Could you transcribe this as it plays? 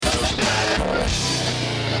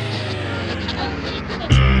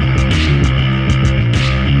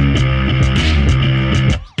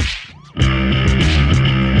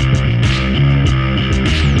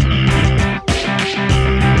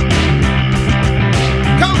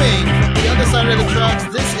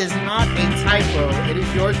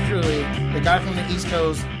yours truly, the guy from the East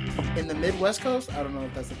Coast in the Midwest Coast. I don't know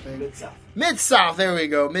if that's a thing. Mid-South. Mid-South, there we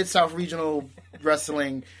go. Mid-South Regional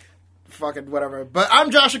Wrestling, fucking whatever. But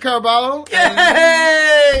I'm Joshua Caraballo.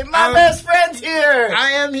 Yay! My best friend's here!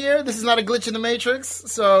 I am here. This is not a glitch in the Matrix,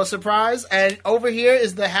 so surprise. And over here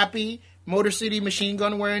is the happy Motor City machine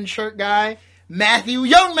gun wearing shirt guy, Matthew,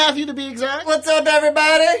 young Matthew to be exact. What's up,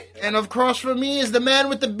 everybody? And across from me is the man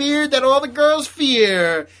with the beard that all the girls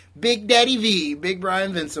fear, Big Daddy V, Big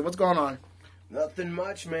Brian Vincent. What's going on? Nothing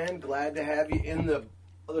much, man. Glad to have you in the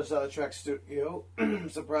other side of the track studio.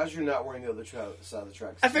 Surprised you're not wearing the other side of the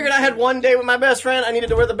track. I figured I had one day with my best friend. I needed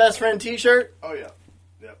to wear the best friend t-shirt. Oh, yeah.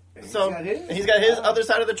 Yep. And So he's got his other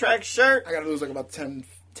side of the track shirt. I gotta lose like about 10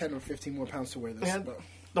 or 15 more pounds to wear this. Yeah. But.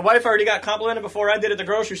 The wife already got complimented before I did at the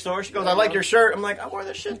grocery store. She goes, I like your shirt. I'm like, I wore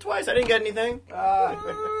this shit twice. I didn't get anything.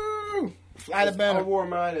 Fly the I banner. wore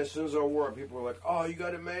mine as soon as I wore it. People were like, oh, you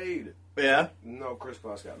got it made. Yeah. No, Chris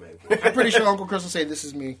Claus got made. I'm pretty sure Uncle Chris will say, this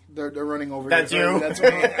is me. They're running over That's here. you? That's me.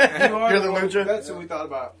 You're the one. lucha? That's what we thought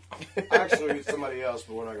about. Actually, it's somebody else,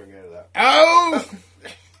 but we're not going to get into that. Oh!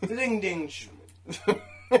 Ding, ding.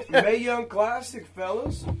 Mae Young Classic,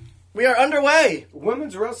 fellas. We are underway.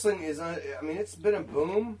 Women's wrestling is, it's been a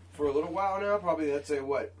boom for a little while now. Probably, let's say,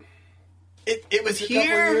 what? It was A couple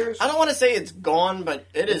here. years. I don't want to say it's gone, but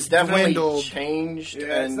it is definitely dwindled. changed.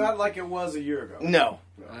 Yeah, and it's not like it was a year ago. No,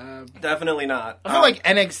 definitely not. I feel like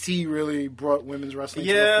NXT really brought women's wrestling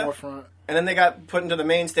to the forefront. And then they got put into the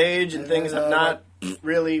main stage, and things have not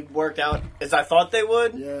really worked out as I thought they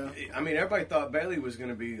would. Yeah. I mean, everybody thought Bayley was going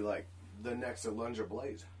to be like the next Alundra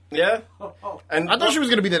Blaze. Yeah. And I thought she was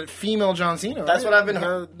going to be the female John Cena. That's right? what I've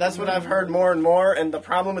been. That's what I've heard more and more. And the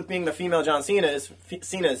problem with being the female John Cena is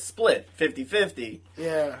Cena is split 50-50.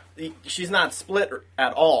 Yeah. She's not split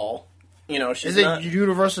at all. You know, she's Is it not.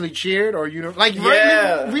 universally cheered or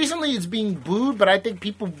Yeah. recently it's being booed, but I think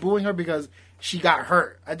people booing her because she got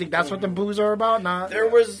hurt. I think that's what the boos are about. Not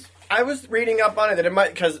I was reading up on it that it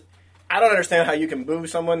might, because I don't understand how you can boo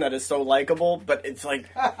someone that is so likable, but it's like.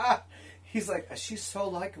 He's like, she's so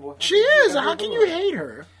likable. She is. How can you hate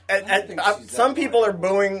her? Some people are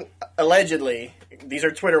booing, allegedly. These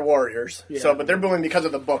are Twitter warriors. Yeah. But they're booing because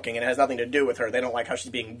of the booking, and it has nothing to do with her. They don't like how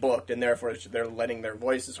she's being booked, and therefore they're letting their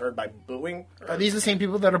voices heard by booing her. Are these the same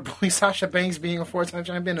people that are booing Sasha Banks being a 4-time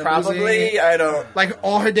champion? And Probably. losing? I don't. Like,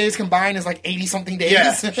 all her days combined is like 80-something days.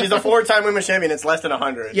 Yeah, she's a 4-time women's champion. It's less than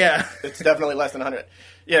 100. Yeah. It's definitely less than 100.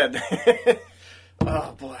 Yeah.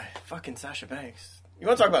 Oh, boy. Fucking Sasha Banks. You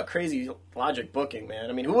want to talk about crazy logic booking, man.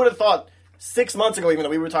 I mean, who would have thought 6 months ago even that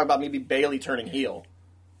we were talking about maybe Bayley turning heel?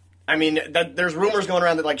 I mean, there's rumors going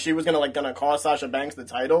around that like she was gonna cost Sasha Banks the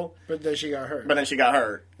title, But then she got hurt. but then she got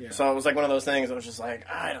hurt. Yeah. So it was like one of those things. I was just like,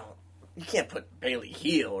 you can't put Bayley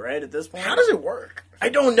heel, right? At this point, How does it work? I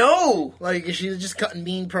don't know. Like, is she just cutting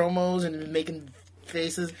mean promos and making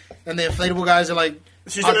faces, and the inflatable guys are like,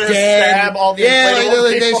 She's gonna just stab all the inflatable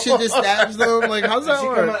like people. that shit just stabs them. Like, how's that She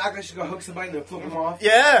come work? out, act like she's going to hook somebody and then flip them off.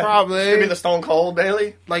 Yeah, Probably. She's gonna be the Stone Cold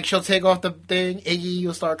Bayley. Like, she'll take off the thing, Iggy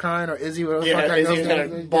will start crying, or Izzy, whatever the fuck Yeah, that Izzy's girl's gonna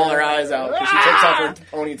name is. ball her eyes out because she takes off her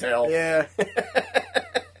ponytail. Yeah.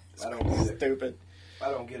 I don't get it. Stupid. I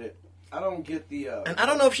don't get it. I don't get the... And I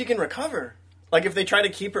don't know if she can recover. Like, if they try to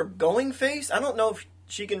keep her going face, I don't know if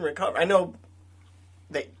she can recover. I know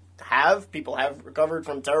people have recovered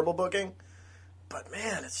from terrible booking, but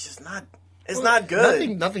man, it's just not, not good.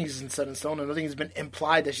 Nothing's set in stone, and nothing's been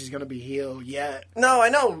implied that she's going to be healed yet. No, I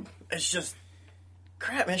know. It's just,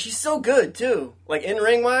 crap, man. She's so good, too. Like,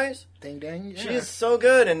 in-ring wise, Ding, ding. Yeah. she is so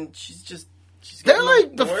good, and she's They're getting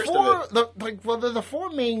like the worst four. of it. The four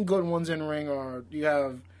main good ones in ring are you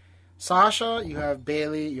have Sasha, you have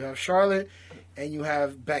Bayley, you have Charlotte, and you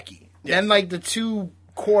have Becky. Yes. Then like the two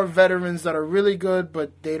core veterans that are really good,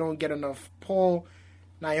 but they don't get enough pull,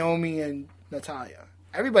 Naomi and Natalya.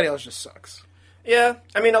 Everybody else just sucks. Yeah,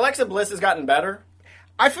 I mean, Alexa Bliss has gotten better.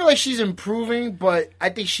 I feel like she's improving, but I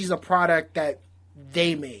think she's a product that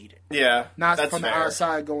they made, Yeah, not that's from fair. the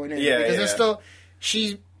outside going in. Yeah, because yeah. there's still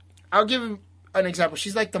I'll give an example.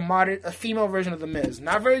 She's like a female version of The Miz.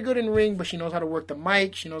 Not very good in ring, but she knows how to work the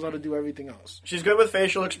mic. She knows how to do everything else. She's good with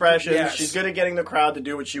facial expressions. Yes. She's good at getting the crowd to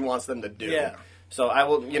do what she wants them to do. Yeah. So I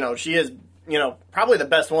will, she is, probably the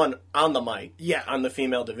best one on the mic. Yeah. On the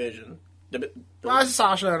female division. Well,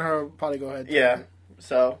 Sasha and her probably go ahead. Yeah.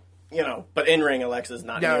 So, but in ring, Alexa's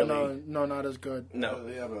not Yeah, nearly. no, not as good. No.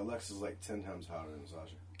 Yeah, but Alexa's like 10 times hotter than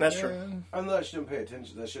Sasha. That's Yeah. true. I know that shouldn't pay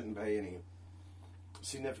attention. That shouldn't pay any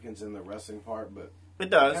significance in the wrestling part, but It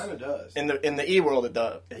does. It kind of does. In the E world, it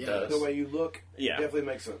does. It does. The way you look, Yeah. definitely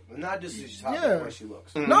makes it. Not just the way she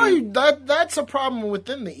looks. No, that's a problem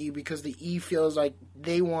within the E because the E feels like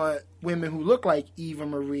they want women who look like Eva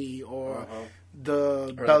Marie or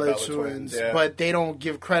the Bella Twins, but they don't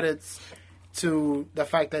give credits to the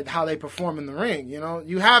fact that how they perform in the ring. You know,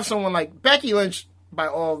 you have someone like Becky Lynch, by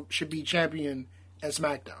all should be champion at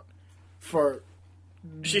SmackDown for.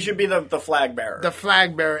 She should be the flag bearer. The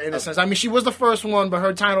flag bearer, in a sense. I mean, she was the first one, but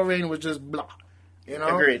her title reign was just blah. You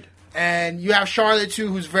know? Agreed. And you have Charlotte, too,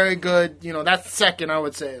 who's very good. You know, that's second, I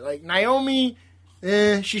would say. Like, Naomi,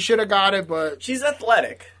 she should have got it, but... She's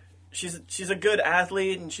athletic. She's a good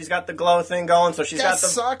athlete, and she's got the glow thing going, so she's got the...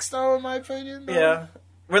 That sucks, though, in my opinion. Though. Yeah.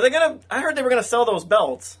 Were they gonna... I heard they were gonna sell those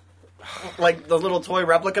belts. Like, the little toy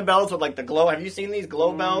replica belts with, like, the glow... Have you seen these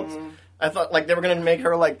glow belts? I thought, like, they were going to make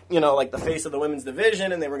her, like, you know, like the face of the women's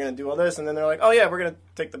division, and they were going to do all this, and then they're like, oh, yeah, we're going to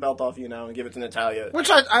take the belt off you now and give it to Natalia.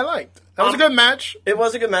 Which I liked. That was a good match. It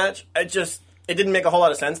was a good match. It didn't make a whole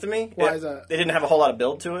lot of sense to me. Why is that? They didn't have a whole lot of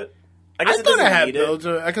build to it. I guess I thought it had build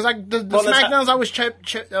to it. Because, like, the SmackDowns I was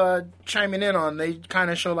chiming in on, they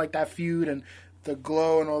kind of show, like, that feud and the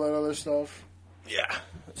glow and all that other stuff. Yeah.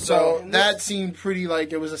 So that seemed pretty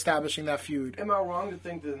like it was establishing that feud. Am I wrong to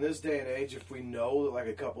think that in this day and age, if we know that like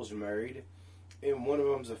a couple's married, and one of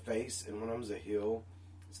them's a face and one of them's a heel,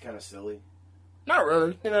 it's kind of silly? Not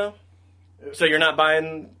really, you know. So you're not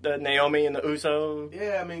buying the Naomi and the Uso?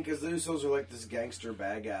 Yeah, I mean, because the Usos are like this gangster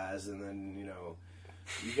bad guys, and then you know,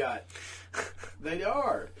 you got they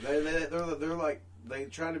are they're like they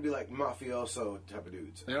trying to be like mafioso type of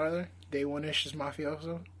dudes. They are they? Day one-ish is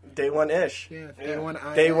mafioso? Day one-ish. Yeah, day one.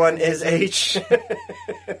 Day one is H.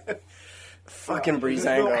 Fucking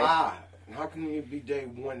Breezango. No I. How can you be day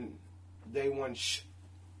one? Day one.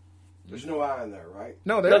 There's no I in there, right?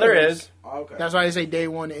 No, there is. Oh, okay. That's why I say day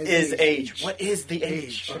one is H. What is the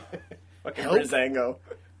H? Fucking Breezango.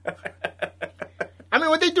 I mean,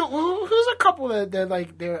 what they do? Who's a couple that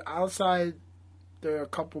they're outside? They're a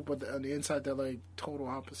couple, but on the inside they're like total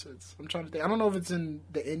opposites. I'm trying to think. I don't know if it's in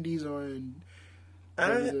the Indies or in.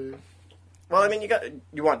 Well, I mean,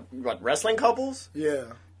 you want wrestling couples? Yeah.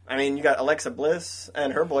 I mean, you got Alexa Bliss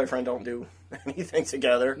and her boyfriend don't do anything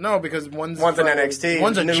together. No, because one's in NXT.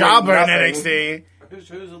 One's a jobber in NXT.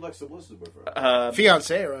 Who's Alexa Bliss's boyfriend?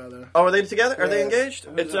 Fiance, rather. Oh, are they together? Yeah. Are they engaged?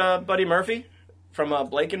 It's Buddy Murphy from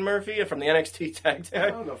Blake and Murphy from the NXT tag team.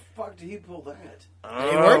 How the fuck did he pull that?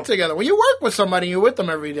 They work together. When you work with somebody, you're with them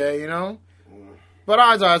every day, you know? But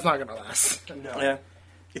odds are it's not going to last. No. Yeah.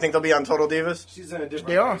 You think they'll be on Total Divas? She's in a different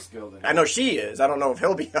They are. skill than I know she is. I don't know if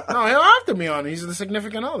he'll be on. No, he'll have to be on. He's the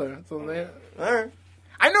significant other. So they... All right.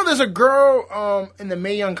 I know there's a girl in the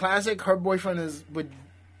Mae Young Classic. Her boyfriend is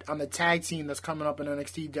on the tag team that's coming up in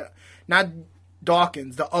NXT. Not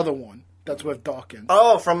Dawkins, the other one that's with Dawkins.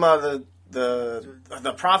 Oh, from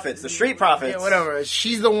the Profits, the Street Profits. Yeah, whatever.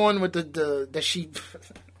 She's the one with the she.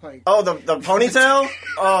 Like, oh, the ponytail?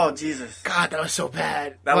 Oh, Jesus. God, that was so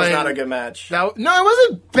bad. That was not a good match. No, it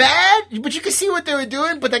wasn't bad, but you could see what they were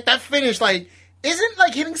doing. But like that finish, like, isn't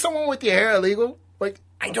like hitting someone with your hair illegal? Like,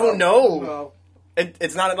 I don't know. No.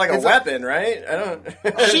 It's not like a weapon, right? I don't.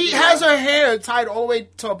 She has her hair tied all the way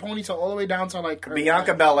to a ponytail, all the way down to like her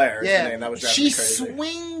Bianca Belair. Yeah, name. That was she crazy.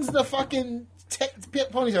 swings the fucking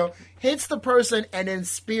ponytail, hits the person, and then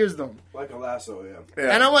spears them. Like a lasso,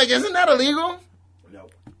 yeah. And I'm like, isn't that illegal?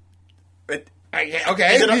 Nope. Okay,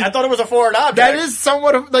 I thought it was a foreign object. that is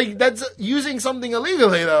somewhat of like that's using something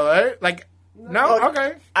illegally, though, right? Like, no, Well,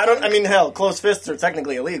 okay. I mean, hell, closed fists are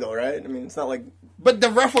technically illegal, right? I mean, it's not like. But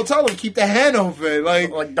the ref will tell him keep the hand open.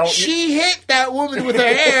 Like she hit that woman with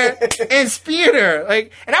her hair and speared her.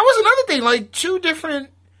 Like, and that was another thing. Like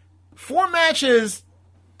 4 matches,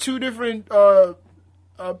 2 different,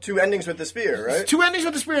 2 endings with the spear, right? 2 endings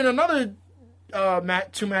with the spear, and another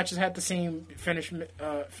 2 matches had the same finish.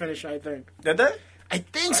 I think. Did they? I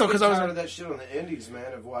think so because I get was tired of that shit on the indies,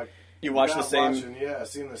 man. Of like You watch the same.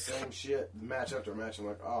 seeing the same shit match after match. I'm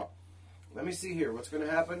like, oh, let me see here. What's going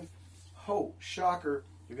to happen? Oh, shocker!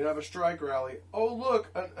 You're gonna have a strike rally. Oh,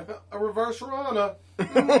 look, a reverse Rana.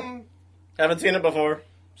 Haven't seen it before.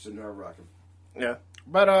 It's nerve-wracking. Yeah.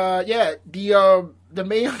 But yeah, the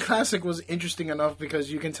Mae Young Classic was interesting enough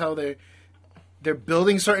because you can tell they're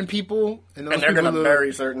building certain people, and they're going to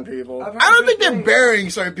bury certain people. I don't think they're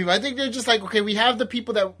burying certain people. I think they're just like, okay, we have the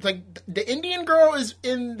people that like the Indian girl is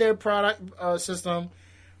in their product system.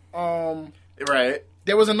 Right.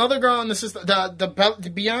 There was another girl in the system,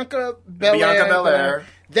 the Bianca Belair. Bianca Belair.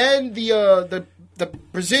 Then the the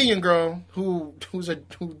Brazilian girl who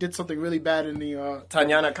did something really bad in the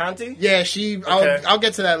Tanyana Conti. Yeah, I'll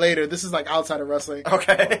get to that later. This is like outside of wrestling.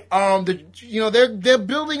 Okay. They're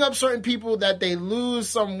building up certain people that they lose,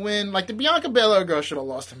 some win. Like the Bianca Belair girl should have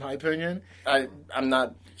lost, in my opinion. I'm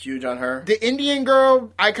not huge on her. The Indian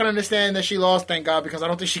girl, I can understand that she lost, thank God, because I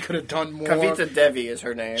don't think she could have done more. Kavita Devi is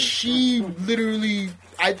her name. She literally,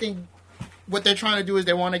 I think what they're trying to do is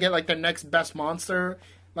they want to get like the next best monster,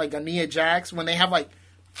 like a Nia Jax, when they have like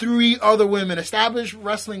 3 other women, established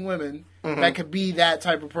wrestling women, that could be that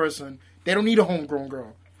type of person. They don't need a homegrown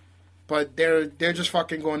girl. But they're just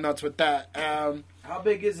fucking going nuts with that. How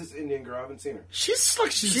big is this Indian girl? I haven't seen her. She's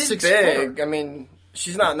 6'4". Big. I mean,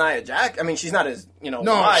 she's not Nia Jax. I mean, she's not as, No,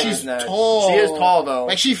 wide she's as tall. She is tall, though.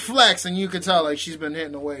 Like, she flexed, and you could tell, like, she's been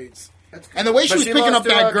hitting the weights. And the way she was picking lost up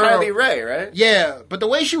that to, girl... Kylie Ray, right? Yeah, but the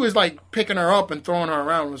way she was, like, picking her up and throwing her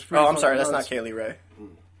around was pretty... Oh, I'm sorry, that's not Kaylee Ray.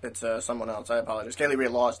 It's someone else. I apologize. Kaylee Ray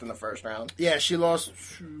lost in the first round. Yeah, she lost...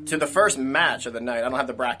 To the first match of the night. I don't have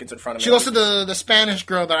the brackets in front of me. She lost to the Spanish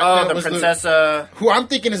girl that I thought was... Princesa... who I'm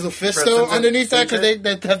thinking is Lufisto underneath that, because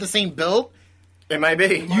they have the same build. It might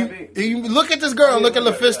be. You look at this girl and look at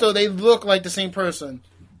Lufisto, they look like the same person.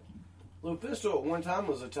 Lufisto at one time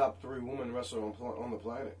was a top 3 woman wrestler on the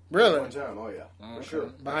planet. Really? At one time, oh yeah. For sure.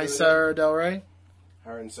 Behind Sarah Del Rey?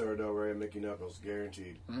 Her and Sarah Del Rey and Mickey Knuckles,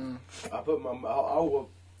 guaranteed. Mm.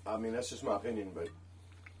 I mean, that's just my opinion, but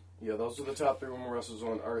yeah, those are the top 3 women wrestlers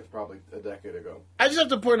on Earth probably a decade ago. I just have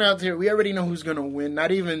to point out here, we already know who's going to win,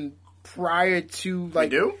 not even prior to,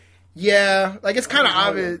 like... We do? Yeah, like, it's kind of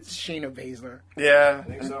obvious, Shayna Baszler. I Yeah.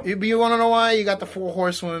 think so. You want to know why? You got the 4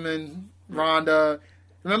 horsewomen, Ronda...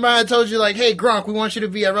 Remember I told you, like, hey, Gronk, we want you to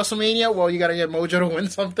be at WrestleMania? Well, you got to get Mojo to win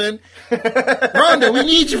something. Ronda, we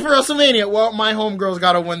need you for WrestleMania. Well, my homegirl's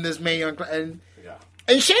got to win this Mae Young.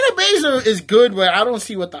 And Shayna Baszler is good, but I don't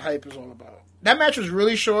see what the hype is all about. That match was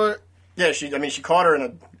really short. Yeah, she caught her in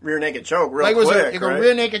a rear naked choke real quick. It was quick, a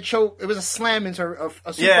rear naked choke. It was a slam into her,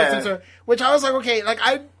 a suplex into her, which I was like, okay, like,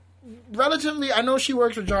 I know she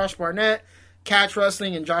works with Josh Barnett. Catch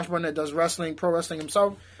wrestling, and Josh Barnett does wrestling, pro wrestling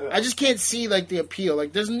himself. I just can't see, like, the appeal.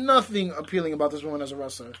 Like, there's nothing appealing about this woman as a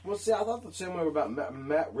wrestler. Well, see, I thought the same way about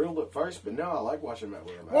Matt Riddle at first, but now I like watching Matt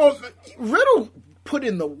Riddle. Well, Riddle put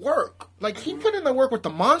in the work. Like, he put in the work with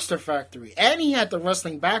the Monster Factory, and he had the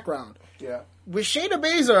wrestling background. Yeah. With Shayna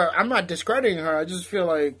Baszler, I'm not discrediting her. I just feel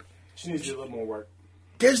like... She needs to do a little more work.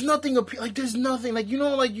 There's nothing,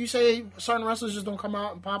 like, you say certain wrestlers just don't come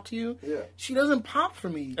out and pop to you? Yeah. She doesn't pop for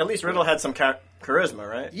me. At least Riddle had some charisma,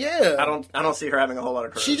 right? Yeah. I don't see her having a whole lot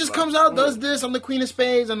of charisma. She just comes out, does this, I'm the Queen of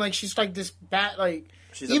Spades, and, like, she's like this bat, like...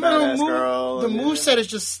 She's a badass girl. The moveset is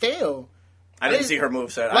just stale. I didn't see her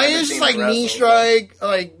moveset. Like, it's just like knee strike,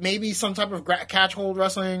 like, maybe some type of catch hold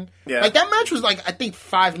wrestling. Yeah. Like, that match was, like, I think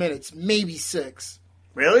 5 minutes, maybe 6.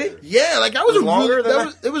 Really? Yeah, like that was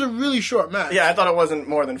it was a really short match. Yeah, I thought it wasn't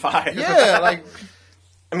more than 5. Yeah, like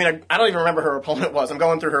I mean, I don't even remember who her opponent was. I'm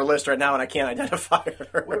going through her list right now, and I can't identify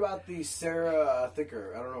her. What about the Sarah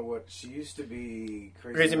Thicker? I don't know what she used to be.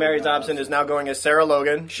 Crazy Mary Dobson is now going as Sarah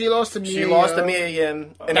Logan. She lost to Mia. She lost to Mia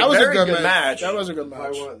Yim. And that was a good match. That was a good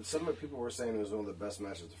match. Some people were saying it was one of the best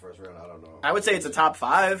matches the first round. I don't know. I would say it's a top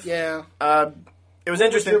 5. Yeah. It was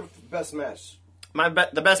interesting. What's your best match?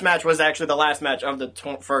 The best match was actually the last match of the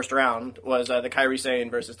first round was the Kairi Sane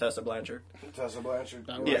versus Tessa Blanchard. Tessa Blanchard.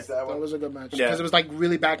 That was a good match. Yeah. Because it was like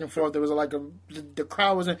really back and forth. There was the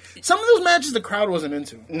crowd wasn't... Some of those matches the crowd wasn't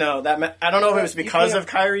into. No, I don't know if it was because of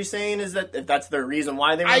Kairi Sane, if that's the reason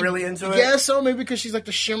why they were really into it. Yeah, so maybe because she's like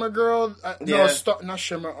the Shimmer girl. Not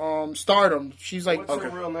Shimmer, Stardom. She's like... What's her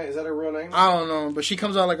real name? Is that her real name? I don't know, but she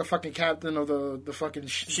comes out like a fucking captain of the fucking...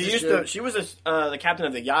 She was the captain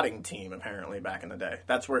of the yachting team, apparently, back in the day.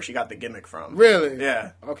 That's where she got the gimmick from. Really?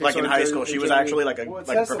 Yeah. Okay, like in high school, she was actually like a Tessa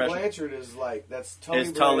professional. Blanchard is like that's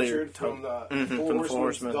Tully Blanchard from the Four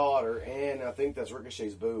Horsemen's daughter, and I think that's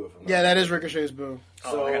Ricochet's boo. That is Ricochet's boo.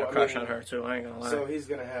 So I got a crush on her too. I ain't gonna lie. So he's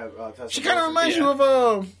gonna have Tessa. She kind of reminds you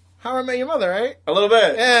of How I Met Your Mother, right? A little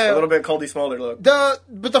bit. Yeah. A little bit Coldy Smolder look.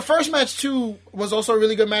 But the first match, too, was also a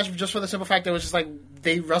really good match just for the simple fact that it was just like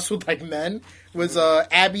they wrestled like men. It was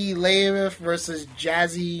Abby Leif versus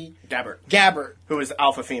Jazzy... Gabbert. Who is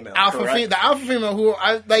alpha female. The alpha female who,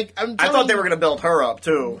 I thought they were going to build her up,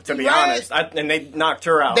 too, to be honest. And they knocked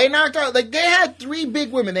her out. They knocked out... Like, they had 3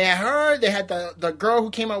 big women. They had her, they had the girl who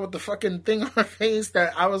came out with the fucking thing on her face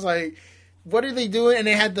that I was like... What are they doing? And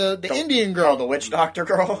they had the Indian girl. Oh, the witch doctor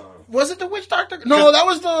girl? Was it the witch doctor? No, that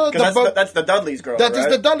was that's the Dudley's girl, That's right?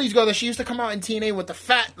 the Dudley's girl that she used to come out in TNA with the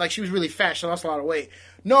fat... Like, she was really fat. She lost a lot of weight.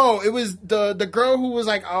 No, it was the girl who was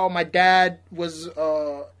like, oh, my dad was...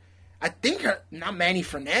 I think not Manny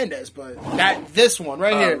Fernandez, but this one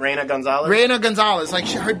right here, Reina Gonzalez. Like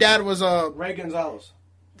her dad was Ray Gonzalez.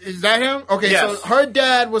 Is that him? Okay, yes. So her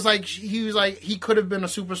dad was like, he could have been a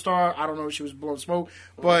superstar. I don't know if she was blowing smoke,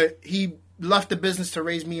 but he left the business to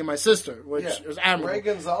raise me and my sister, which was admirable. Ray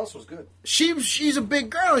Gonzalez was good. She's a big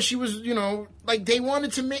girl. She was, like they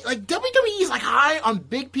wanted to make, like WWE is like high on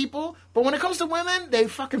big people, but when it comes to women, they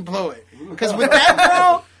fucking blow it. Because with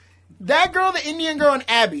that girl, the Indian girl, and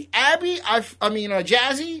Jazzy.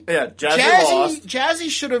 Yeah, Jazzy lost. Jazzy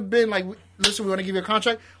should have been like, listen, we want to give you a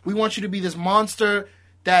contract. We want you to be this monster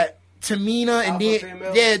that Tamina and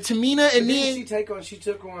Tamina and Nia. She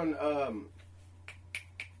took on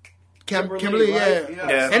Kimberly, right?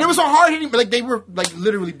 Yeah. And it was so hard hitting, but like they were like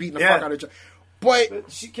literally beating the fuck out of each other. But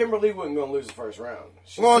Kimberly wasn't going to lose the first round.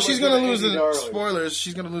 She's going to lose spoilers.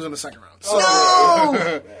 She's going to lose in the second round. So.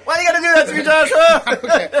 No! Why you got to do that to me, Joshua?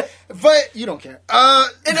 Okay. But you don't care.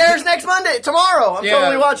 It airs next Monday, tomorrow. I'm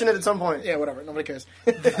totally watching it at some point. Yeah, whatever. Nobody cares.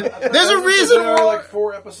 There's a reason there are like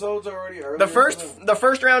 4 episodes already. The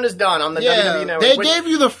first round is done on the WWE Network. They gave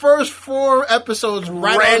you the first 4 episodes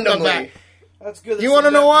randomly. The back. That's good. You want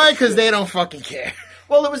to know why? Because they don't fucking care.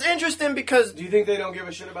 Well, it was interesting because... Do you think they don't give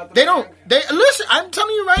a shit about the They don't. Listen, I'm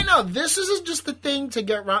telling you right now, this is just the thing to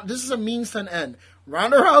get... This is a means to an end.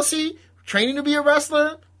 Ronda Rousey, training to be a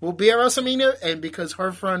wrestler, will be at WrestleMania, and because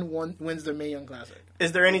her friend wins the Mae Young Classic.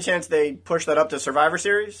 Is there any chance they push that up to Survivor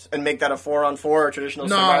Series and make that a 4-on-4 or traditional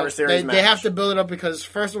Survivor Series match? They have to build it up because,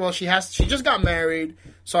 first of all, she just got married,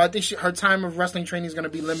 so I think her time of wrestling training is going to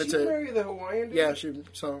be limited. She married the Hawaiian dude? Yeah,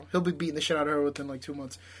 so he'll be beating the shit out of her within like 2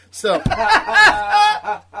 months. So,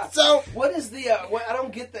 what is the? I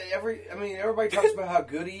don't get the everybody talks about how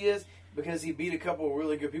good he is because he beat a couple of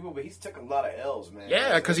really good people, but he's took a lot of L's, man.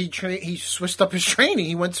 Yeah, because he switched up his training.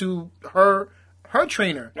 He went to her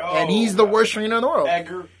trainer, and he's the worst trainer in the world.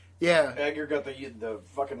 Edgar. Yeah. Edgar got the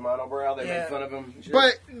fucking monobrow. They made fun of him. Sure.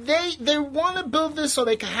 But they want to build this so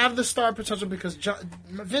they can have the star potential because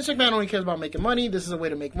Vince McMahon only cares about making money. This is a way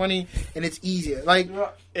to make money, and it's easier. Like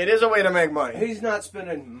it is a way to make money. He's not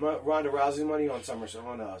spending Ronda Rousey money on SummerSlam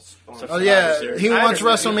on us. He wants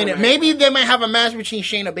WrestleMania. Maybe they might have a match between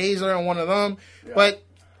Shayna Baszler and one of them, but.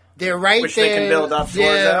 They're right Which there. Which they can build up towards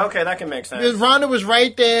that. Okay, that can make sense. Because Ronda was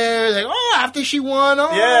right there. Like, after she won,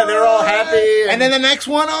 yeah, they're all happy. And then the next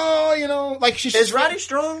one, like she's... Is Roddy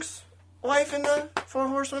Strong's wife in the 4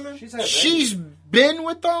 Horsewomen? She's been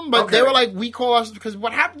with them, but they were like, we call us... Because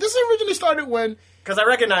what happened... This originally started when... Because I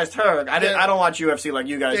recognized her. I don't watch UFC like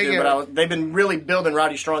you guys do, but they've been really building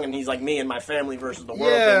Roddy Strong, and he's like me and my family versus the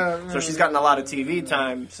world thing. So she's gotten a lot of TV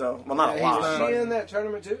time. So, well, not a lot. Is she in that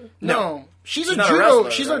tournament too? No. She's a not judo. A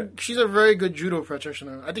wrestler, she's a very good judo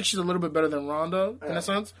practitioner. I think she's a little bit better than Ronda in a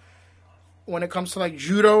sense. When it comes to like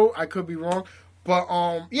judo, I could be wrong, but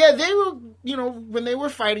they were when they were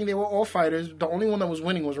fighting, they were all fighters. The only one that was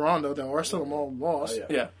winning was Ronda. The rest of them all lost.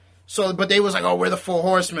 Yeah. So, but they was like, we're the 4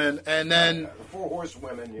 Horsemen, and then the 4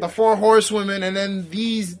 Horsewomen. The 4 Horsewomen, and then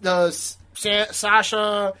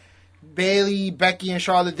Sasha, Bailey, Becky, and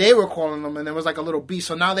Charlotte. They were calling them, and there was like a little beef.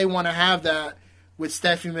 So now they want to have that with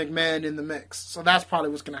Stephanie McMahon in the mix. So that's probably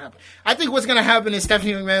what's going to happen. I think what's going to happen is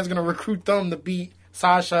Stephanie McMahon's going to recruit them to beat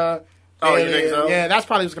Sasha. Bailey. You think so? Yeah, that's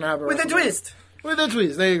probably what's going to happen. With a twist. With a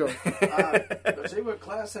twist. There you go. See what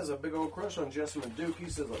Class has a big old crush on Jessamine Duke. He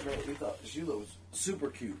says, like, man, we thought Sheila was super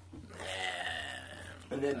cute.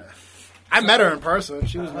 And then... I met her in person.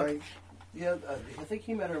 She was like... Yeah, I think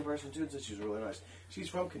he met her in person too and said she was really nice. She's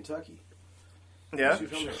from Kentucky. Yeah?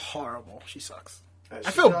 She's horrible. She sucks. I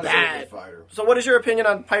feel bad. So what is your opinion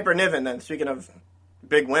on Piper Niven then, speaking of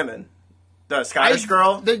big women? The Scottish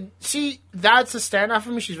girl? That's a standout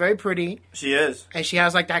for me. She's very pretty. She is. And she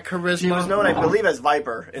has like that charisma. She was known, I believe, as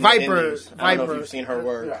Viper. In the Indies. I don't know if you've seen her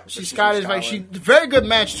work. Yeah. She's Scottish. Like, very good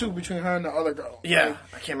match too between her and the other girl. Yeah. Like,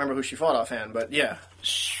 I can't remember who she fought offhand, but yeah.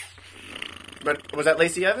 But was that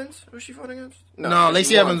Lacey Evans who she fought against? No,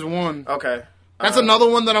 Lacey Evans won. Okay. That's another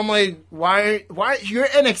one that I'm like, why you're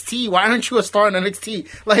NXT? Why aren't you a star in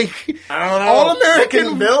NXT? Like, I don't know. All American, they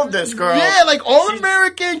can build this girl. Yeah, like All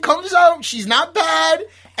American comes out. She's not bad,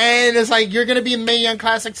 and it's like you're gonna be in Mae Young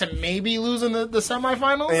Classic to maybe lose in the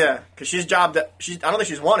semifinals. Yeah, because she's jobbed. I don't think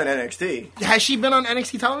she's won in NXT. Has she been on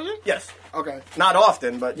NXT television? Yes. Okay. Not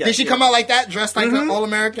often, but yeah. Did she come out like that, dressed like an All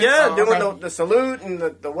American? Yeah, doing the salute and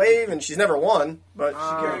the wave, and she's never won, but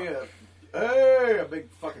she carried a big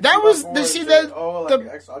fucking... That was...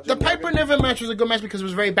 The Piper Niven match was a good match because it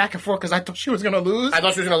was very back and forth because I thought she was going to lose. I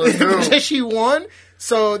thought she was going to lose, too. She won.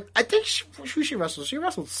 So, I think... Who she wrestled? She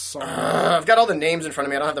wrestled someone. I've got all the names in front of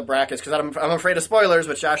me. I don't have the brackets because I'm afraid of spoilers,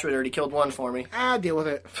 but Joshua already killed one for me. Deal with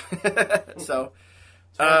it. So...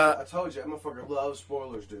 I told you, that motherfucker loves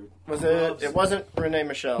spoilers, dude. Was it? It wasn't Renee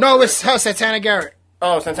Michelle. No, it was Santana Garrett.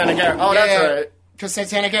 Oh, Santana Garrett. Oh, yeah, that's right. Because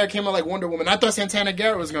Santana Garrett came out like Wonder Woman. I thought Santana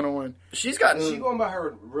Garrett was going to win. She's gotten... Is she going by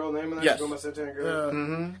her real name? And yes. She's going by Santana Garrett?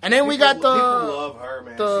 Mm-hmm. And then we got the... People love her,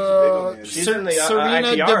 man. She's in the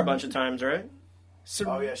IPR a bunch of times, right?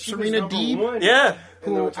 Serena Deeb. Yeah.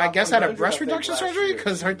 Who I guess had a breast reduction surgery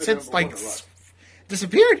because her tits like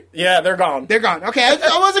disappeared. Yeah, they're gone. They're gone. Okay,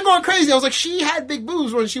 I wasn't going crazy. I was like, she had big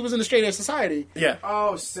boobs when she was in the Straight Edge Society. Yeah.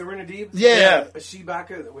 Oh, Serena Deeb? Yeah. Is she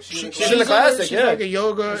back? She's in the classic, she's like a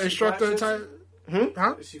yoga instructor type.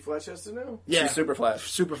 Huh? Is she flat-chested now? Yeah. She's super flat.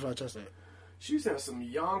 Super flat-chested. She used to have some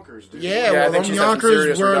yonkers, dude. Yeah, well, them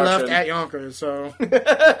yonkers were left at yonkers, so...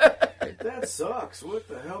 That sucks. What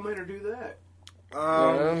the hell made her do that?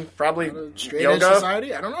 Probably Straight yoga. Edge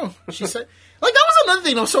Society? I don't know. She said... Like, that was another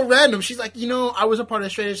thing that was so random. She's like, I was a part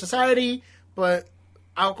of Straight Edge Society, but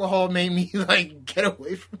alcohol made me, like, get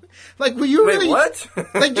away from it. Like, were you really... what?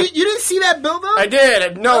 Like, you didn't see that build-up? I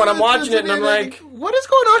did. No, and I'm watching it, and I'm like... What is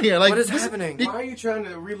going on here? Like, what is happening? Why are you trying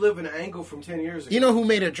to relive an angle from 10 years ago? You know who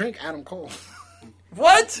made her drink? Adam Cole.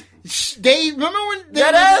 What? They remember when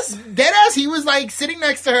Deadass? he was like sitting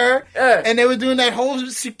next to her, and they were doing that whole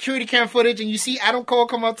security cam footage, and you see Adam Cole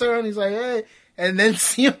come up to her, and he's like, "Hey," and then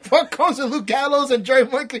CM Punk comes with Luke Gallows and Jerry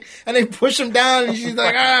Monkey, and they push him down, and she's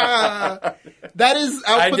like, "Ah." That is.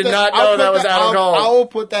 I did not know that was Adam Cole. I will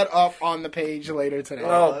put that up on the page later today.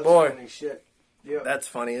 Oh boy, funny shit. Yep. That's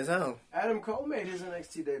funny as hell. Adam Cole made his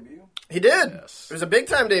NXT debut. He did. Yes. It was a big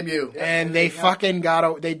time debut. And they fucking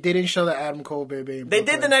they didn't show the Adam Cole baby. They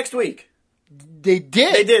did the next week. They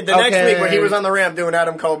did? They did the next week where he was on the ramp doing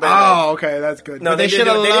Adam Cole baby. Oh, okay, that's good. No, but they should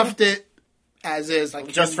have left it as is. Like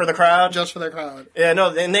just for the crowd? Just for the crowd. Yeah,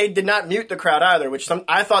 no, and they did not mute the crowd either, which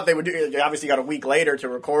I thought they would do. They obviously got a week later to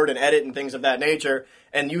record and edit and things of that nature,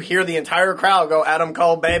 and you hear the entire crowd go Adam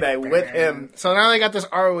Cole baby with him. So now they got this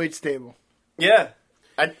ROH stable. Yeah.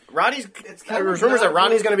 There's rumors that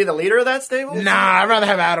Ronnie's going to be the leader of that stable? Nah, I'd rather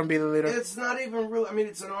have Adam be the leader. It's not even real. I mean,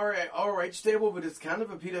 it's an ROH stable, but it's kind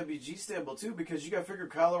of a PWG stable, too, because you got to figure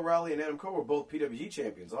Kyle O'Reilly and Adam Cole were both PWG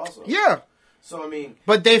champions also. Yeah. So, I mean...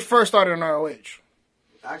 But they first started in ROH.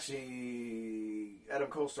 Actually, Adam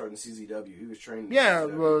Cole started in CZW. He was trained in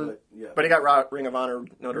CZW, but he got Ring of Honor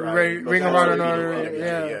notoriety. Ring of Honor notoriety,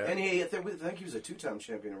 yeah. And I think he was a 2-time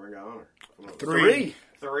champion in Ring of Honor. Three.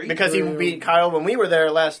 Because he beat Kyle when we were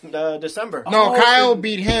there last December. No, Kyle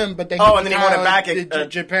beat him, but then and then he won it back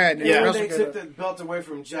at Japan. Yeah, when they took the belt away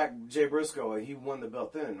from Jay Briscoe, he won the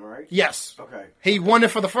belt then, right? Yes. Okay. He won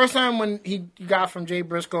it for the first time when he got from Jay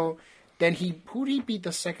Briscoe. Then who did he beat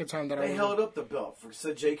the second time that they held up the belt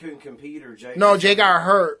said Jay couldn't compete or Jay. No, Jay got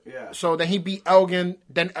hurt. Yeah. So then he beat Elgin.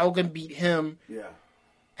 Then Elgin beat him. Yeah.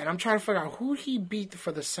 And I'm trying to figure out who he beat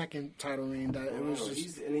for the second title reign.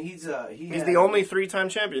 He's the only 3-time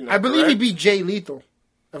champion. I believe he beat Jay Lethal,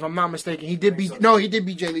 if I'm not mistaken. He did beat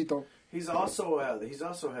Jay Lethal. He's also had the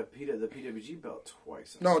PWG belt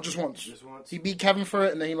twice. No, just once. Just once. He beat Kevin for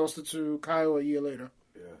it, and then he lost it to Kyle a year later.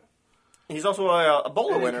 Yeah. He's also a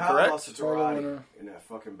Bola winner, Kyle correct? Lost it to Roddy in that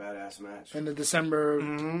fucking badass match. In the December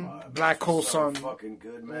Black Hole Sun. Fucking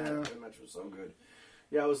good, man. Yeah. That match was so good.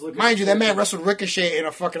 Yeah, I was looking. Mind you, that man wrestled Ricochet in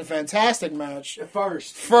a fucking fantastic match.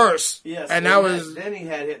 First. Yes. And that was. Then he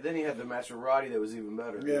had the match with Roddy that was even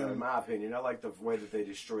better. Yeah. In my opinion, I like the way that they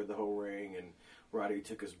destroyed the whole ring and Roddy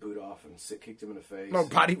took his boot off and kicked him in the face. No,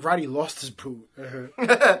 Roddy lost his boot.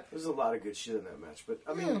 There's a lot of good shit in that match, but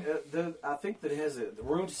I mean, I think that it has the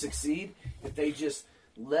room to succeed if they just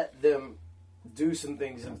let them do some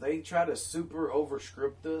things. If they try to super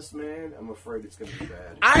overscript this, man, I'm afraid it's going to be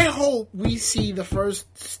bad. I hope we see the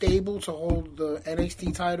first stable to hold the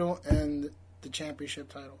NXT title and the championship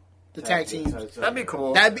title. The tag teams. That'd be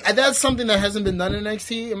cool. That's something that hasn't been done in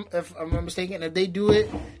NXT, if I'm not mistaken. And if they do it,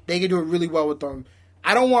 they can do it really well with them.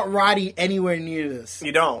 I don't want Roddy anywhere near this.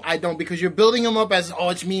 You don't? I don't, because you're building him up as,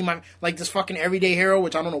 it's me, like this fucking everyday hero,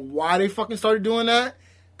 which I don't know why they fucking started doing that.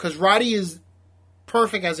 Because Roddy is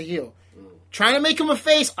perfect as a heel. Trying to make him a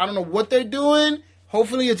face, I don't know what they're doing.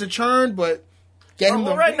 Hopefully it's a churn, but get him.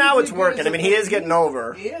 Right now it's working. I mean, he is getting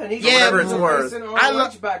over. Yeah, and he's whatever it's worth. I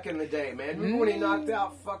loved back in the day, man. Remember when he knocked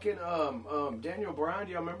out fucking Daniel Bryan?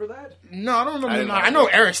 Do y'all remember that? No, I don't remember. I know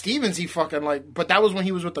Eric Stevens. He fucking but that was when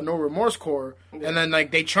he was with the No Remorse Corps, and then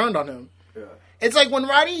they churned on him. Yeah. It's like when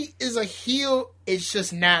Roddy is a heel, it's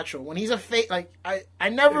just natural. When he's a face, like I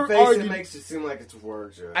never face, argued. It makes it seem like it's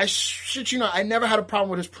words. Yeah. I shit you know, I never had a problem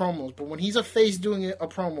with his promos, but when he's a face doing a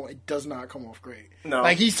promo, it does not come off great. No,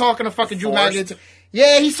 like he's talking to fucking Drew McIntyre.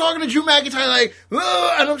 Yeah, he's talking to Drew McIntyre like,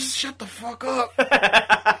 and I'm just shut the fuck up,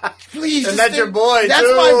 please. And that's your boy. That's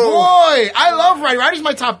too. my boy. I love Roddy. Roddy's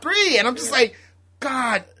my top 3, and I'm just like,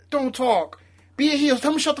 God, don't talk. Be a heel.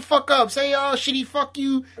 Tell me shut the fuck up. Say, oh, shitty, fuck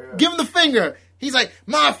you. Yeah. Give him the finger. He's like,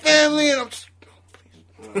 my family, and I'm just...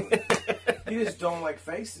 You just don't like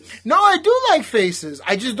faces. No, I do like faces.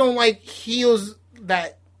 I just don't like heels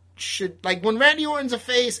that should... Like, when Randy Orton's a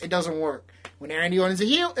face, it doesn't work. When Randy Orton's a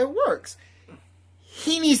heel, it works.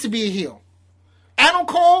 He needs to be a heel. Adam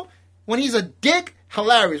Cole, when he's a dick,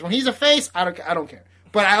 hilarious. When he's a face, I don't care.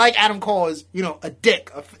 But I like Adam Cole as, a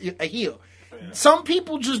dick, a heel. Some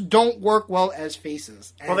people just don't work well as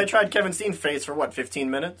faces. Well, they tried Kevin Steen's face for,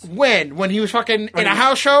 15 minutes? When he was fucking in a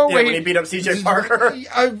house show? Yeah, when he beat up CJ Parker. I don't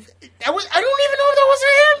even know if that was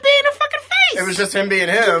him being a fucking face. It was just him being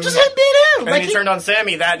him. Just him being him. And like he turned on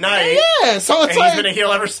Sammy that night. Yeah, so it's and he's been a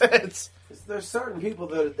heel ever since. There's certain people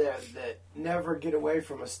that never get away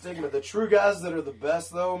from a stigma. The true guys that are the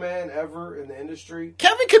best, though, man, ever in the industry.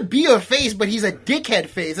 Kevin could be a face, but he's a dickhead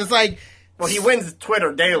face. It's like... Well, he wins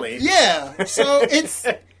Twitter daily. Yeah, so it's...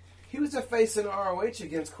 He was a face in ROH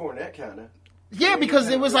against Cornette, kind of. Yeah, because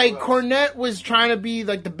it was like Cornette was trying to be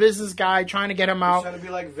like the business guy, trying to get him out. Trying to be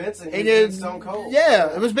like Vince and he did Stone Cold.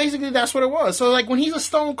 Yeah, it was basically that's what it was. So like when he's a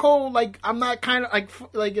Stone Cold, like I'm not kind of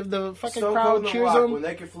like if the fucking Stone crowd cheers Rock, him, when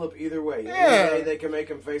they can flip either way. Yeah, either way they can make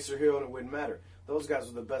him face or heel and it wouldn't matter. Those guys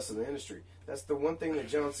are the best in the industry. That's the one thing that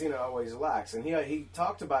John Cena always lacks. And he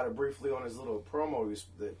talked about it briefly on his little promo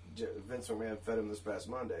that Vince McMahon fed him this past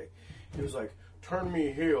Monday. He was like, turn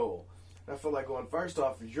me heel. And I feel like going, first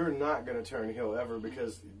off, you're not going to turn heel ever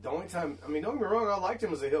because the only time, don't get me wrong, I liked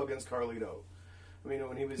him as a heel against Carlito.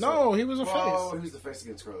 When he was... No, he was a face. Oh, he was the face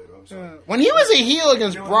against Carlito. I'm sorry. Yeah. When he was a heel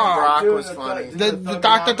against Brock was funny. The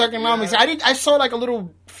Dr. Thugonomics. I saw like a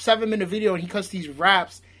little 7-minute video and he cuts these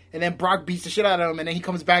raps. And then Brock beats the shit out of him, and then he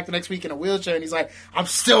comes back the next week in a wheelchair, and he's like, I'm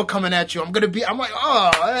still coming at you. I'm like,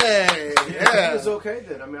 oh, hey. Yeah. He was okay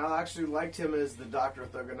then. I actually liked him as the Dr.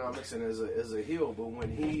 Thugonomics and as a heel, but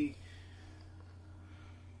when he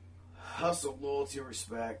hustled loyalty,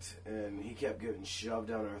 respect, and he kept getting shoved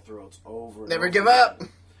down our throats over and Never over give again. up.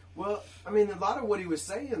 Well, a lot of what he was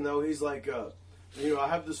saying, though, he's like, I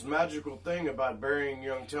have this magical thing about burying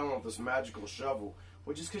young talent with this magical shovel.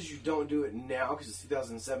 Well, just because you don't do it now, because it's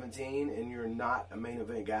 2017, and you're not a main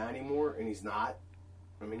event guy anymore, and he's not.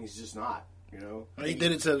 He's just not, He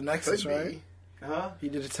did it to the Nexus, right? Huh? He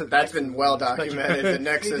did it to the That's Nexus. been well documented, the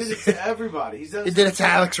Nexus. He did it to everybody. He did it to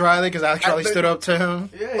Alex Riley, because Alex Riley stood up to him.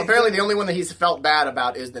 Yeah, well, apparently the only one that he's felt bad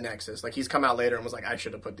about is the Nexus. Like, he's come out later and was like, I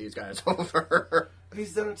should have put these guys over.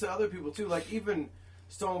 He's done it to other people, too. Like, even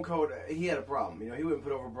Stone Cold, he had a problem. He wouldn't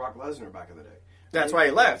put over Brock Lesnar back in the day. That's why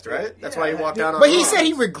he left, right? That's why he walked out on But he said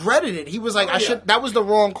he regretted it. He was like, that was the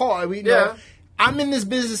wrong call. I'm in this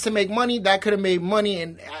business to make money. That could have made money,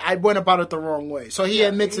 and I went about it the wrong way. So he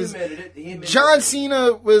admits he admitted it. John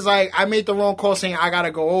Cena was like, I made the wrong call saying I got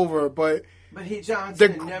to go over, but John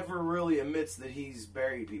Cena never really admits that he's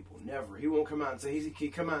buried people. Never. He won't come out and say, he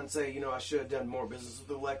come out and say, I should have done more business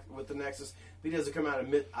with the Nexus. He doesn't come out and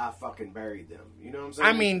admit I fucking buried them. You know what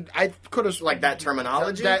I'm saying? I could have like that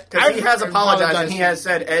terminology. Because he has apologized and he has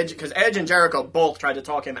said because Edge and Jericho both tried to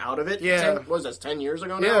talk him out of it. Yeah, what was this 10 years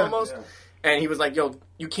ago now almost? Yeah. And he was like, "Yo,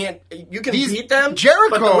 you can beat them." Jericho,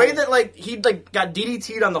 but the way that he got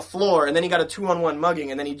DDT'd on the floor, and then he got a 2-on-1 mugging,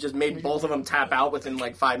 and then he just made both of them tap out within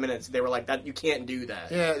 5 minutes. They were like, "That you can't do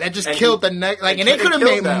that." Yeah, that just killed the neck. And they could have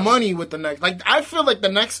made money with the Nexus. I feel like the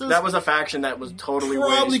Nexus. That was a faction that was totally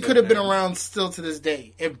probably could have been around still to this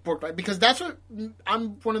day if booked right. Because that's what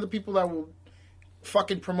I'm one of the people that will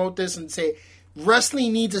fucking promote this and say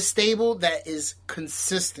wrestling needs a stable that is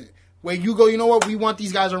consistent. Where you go, you know what? We want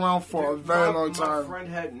these guys around for a very long time. My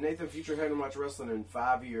friend Nathan Future hadn't watched wrestling in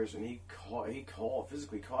 5 years, and he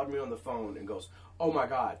physically called me on the phone and goes, "Oh my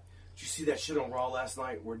God, did you see that shit on Raw last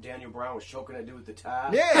night where Daniel Bryan was choking that dude with the tie?"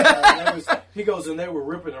 Yeah. He goes, and they were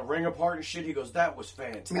ripping the ring apart and shit. He goes, "That was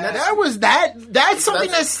fantastic." That's something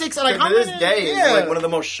that sticks. Like to this day, is one of the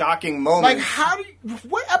most shocking moments.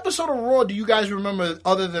 What episode of Raw do you guys remember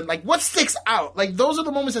other than what sticks out? Those are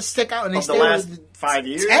the moments that stick out, and they the last 5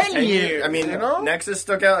 years, 10 years. I mean, you know? Nexus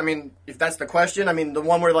stuck out. I mean, if that's the question, I mean, the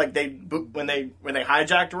one where like when they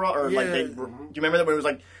hijacked Raw, or like do you remember that when it was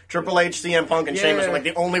like Triple H, CM Punk, and Sheamus were like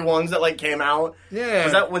the only ones that like came out?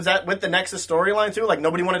 Yeah. Was that with the Nexus storyline too? Like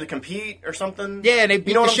nobody wanted to compete or something? Yeah, they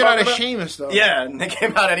beat the shit out of Sheamus though. Yeah, and they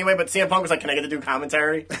came out anyway. But CM Punk was like, "Can I get to do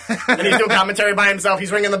commentary?" And he's doing commentary by himself.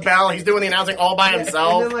 He's ringing the bell. He's doing the announcing all by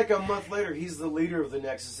himself. And then like a month later, he's the leader of the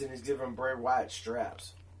Nexus, and he's giving Bray Wyatt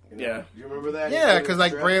straps. You know? Yeah. Do you remember that? Yeah, because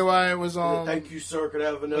like Bray Wyatt was on. Thank you, sir. Could I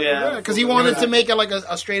have another? Yeah, because he wanted to make it like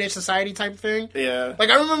a straight edge society type thing. Yeah. Like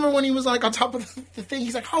I remember when he was like on top of the thing,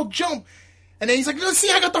 he's like, "I'll jump," and then he's like, "Let's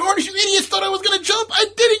see, I got the harness. You idiots thought I was gonna jump. I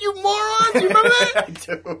did it, you moron." You remember that? I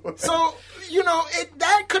do. So you know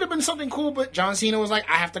that could have been something cool, but John Cena was like,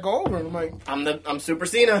 "I have to go over," and I'm like, I'm Super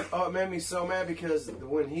Cena. Oh, it made me so mad because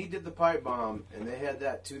when he did the pipe bomb and they had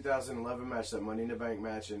that 2011 match, that Money in the Bank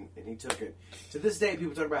match, and he took it. To this day,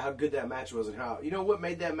 people talk about how good that match was and how, you know what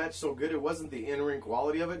made that match so good? It wasn't the in-ring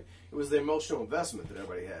quality of it. It was the emotional investment that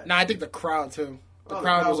everybody had. "Nah, I think the crowd too. The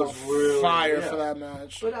crowd was on really, fire for that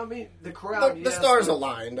match." But I mean, the crowd, The stars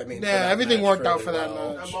aligned. I mean, Yeah, everything worked out for that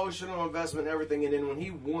match. Emotional investment, everything, and then when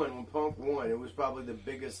he won, when Punk won, it was probably the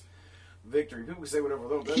biggest victory. People say whatever.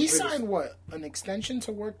 He signed what? An extension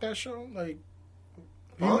to work that show? Like,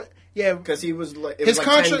 Huh? yeah, because he was like, it his was like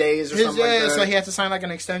contract, 10 days or something like that. so he had to sign like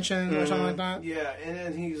an extension or something like that. Yeah, and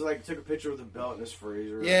then he's like took a picture of the belt in his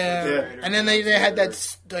freezer. Yeah, and then they had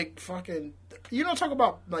that like fucking. You don't talk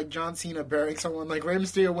about like John Cena burying someone. Like Rey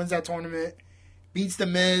Mysterio wins that tournament, beats the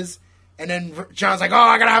Miz, and then John's like, "Oh,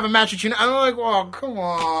 I gotta have a match with you." I'm like, "Oh, come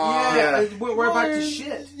on." Yeah, it went right back to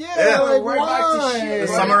shit. Yeah, like, right back to shit.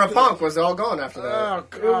 The summer of Punk was all gone after that. Oh,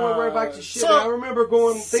 God. It went right back to shit. So, And I remember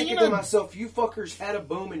thinking Cena- to myself, "You fuckers had a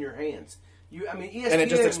boom in your hands." ESPN, And it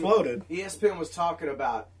just exploded. ESPN was talking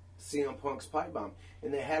about CM Punk's pipe bomb,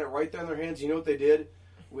 and they had it right there in their hands. You know what they did?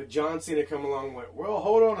 With John Cena come along and went, "Well,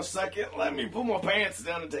 hold on a second. Let me pull my pants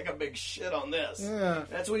down and take a big shit on this." Yeah.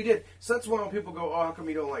 That's what he did. So that's why when people go, "Oh, how come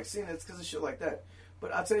you don't like Cena?" It's because of shit like that.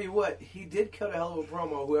 But I'll tell you what, he did cut a hell of a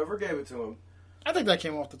promo, whoever gave it to him. I think that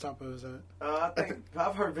came off the top of his head.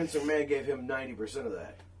 I've heard Vince McMahon gave him 90% of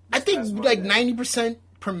that. I think like 90%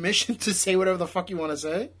 permission to say whatever the fuck you want to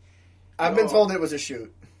say. I've been told it was a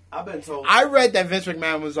shoot. I've been told. I read that Vince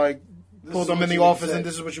McMahon was like, pulled them in the office and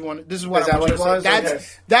this is what you want. This is what I want you to say.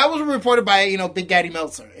 That was reported by Big Daddy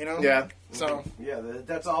Meltzer. Yeah. So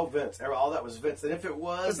that's all Vince. All that was Vince. And if it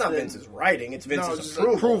was, it's not Vince's writing. It's Vince's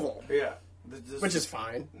approval. Yeah, which is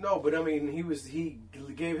fine. No, but I mean, he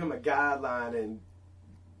gave him a guideline and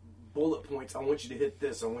bullet points. I want you to hit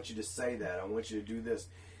this. I want you to say that. I want you to do this.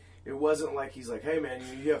 It wasn't like he's like, "Hey man,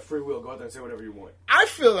 you have free will. Go out there and say whatever you want." I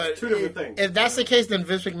feel like two different things. If that's the case, then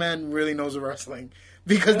Vince McMahon really knows the wrestling,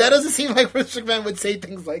 because that doesn't seem like Vince McMahon would say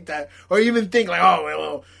things like that, or even think like,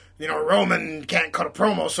 "Oh well, Roman can't cut a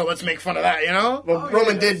promo, so let's make fun of that." Well,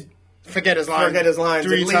 Roman did forget his lines. Forget his lines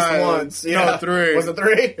 3 at least times. once. Yeah. No, 3. Was it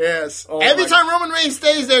 3? Yes. Oh Every time Roman Reigns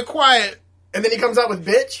stays there quiet, and then he comes out with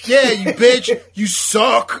 "bitch." Yeah, you bitch. You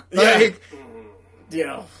suck. Like,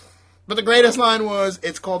 But the greatest line was,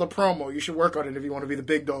 "It's called a promo. You should work on it if you want to be the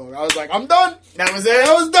big dog." I was like, I'm done. That was it?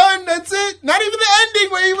 I was done. That's it. Not even the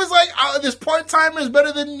ending where he was like, "This part-timer is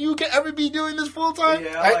better than you can ever be doing this full-time."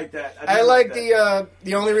 Yeah, I like that. I like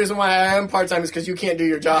the only reason why I am part-time is because you can't do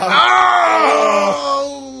your job.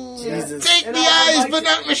 Oh! Jesus. Take the eyes, but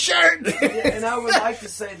not my shirt. And I would like to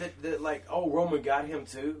say that like, Roman got him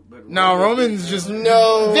too. But no, Roman's just...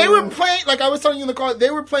 No. They were playing, like I was telling you in the car,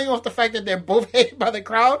 they were playing off the fact that they're both hated by the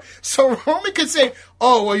crowd. So Roman could say,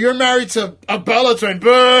 "Oh, well, you're married to a Bellator."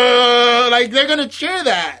 Boo! Like, they're going to cheer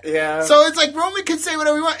that. Yeah. So it's like Roman could say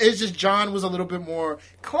whatever he wants. It's just John was a little bit more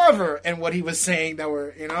clever in what he was saying that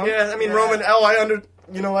were, Yeah, I mean, Roman, I ended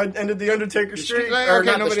the Undertaker streak. Like, or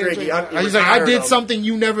okay, not the streak. He's like, "I did something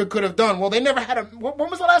you never could have done." Well, they never had a... When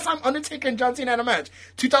was the last time Undertaker and John Cena had a match?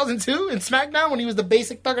 2002 in SmackDown when he was the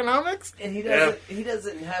basic Thugonomics? And he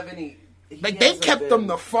doesn't have any... Like, they kept them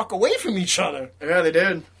the fuck away from each other. Yeah, they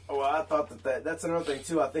did. Oh, well, I thought that's another thing,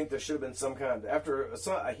 too. I think there should have been some kind... After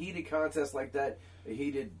a heated contest like that, a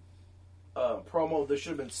heated promo, there should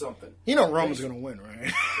have been something. Roman's going to win,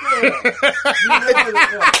 right?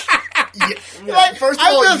 Yeah. Like, first of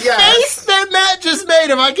all, the face that Matt just made,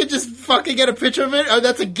 if I could just fucking get a picture of it,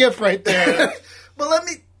 that's a gif right there. But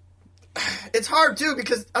it's hard too,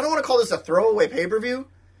 because I don't want to call this a throwaway pay-per-view,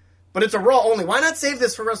 but it's a Raw only. Why not save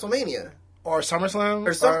this for WrestleMania? Or SummerSlam?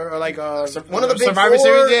 Or like one of the big Survivor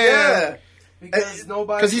four? Series? Yeah.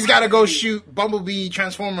 Because he's got to go shoot Bumblebee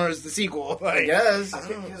Transformers, the sequel. I guess.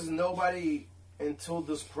 Because nobody... until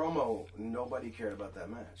this promo, nobody cared about that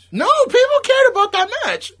match. No, people cared about that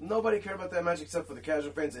match. Nobody cared about that match except for the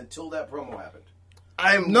casual fans until that promo happened.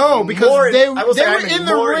 Because they were in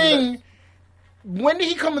the ring. When did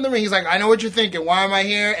he come in the ring? He's like, I know what you're thinking. Why am I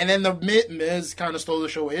here? And then the Miz kind of stole the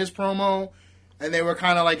show with his promo. And they were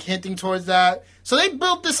kind of like hinting towards that. So they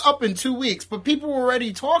built this up in 2 weeks. But people were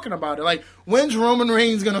already talking about it. Like, when's Roman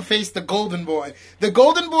Reigns going to face the Golden Boy? The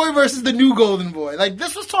Golden Boy versus the new Golden Boy. Like,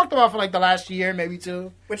 this was talked about for like the last year, maybe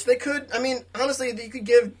two. Which they could, I mean, honestly, you could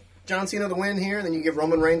give John Cena the win here. And then you give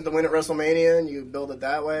Roman Reigns the win at WrestleMania. And you build it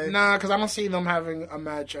that way. Nah, because I don't see them having a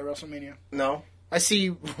match at WrestleMania. No? I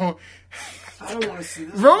see... I don't want to see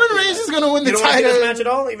this. Roman Reigns is going to win the title. You don't want to see this match at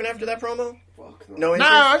all, even after that promo? Fuck no. Nah,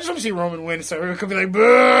 I just want to see Roman win, so it could be like,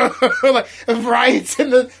 like riots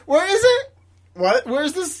in the... Where is it? What? Where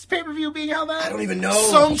is this pay-per-view being held at? I don't even know.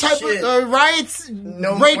 Some type of riots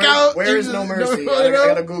break out. Where is No Mercy? I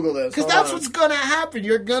gotta Google this. Because that's what's going to happen.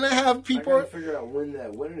 You're going to have people... I gotta figure out when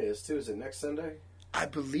it is, too. Is it next Sunday? I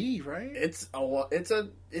believe, right? It's not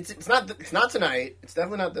tonight. It's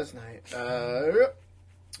definitely not this night.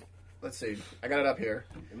 Let's see. I got it up here.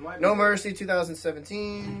 No Mercy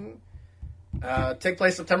 2017. Take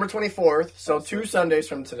place September 24th, so 2 Sundays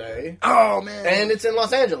from today. Oh, man. And it's in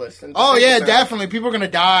Los Angeles. Oh, yeah, definitely. People are going to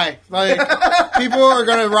die. Like, people are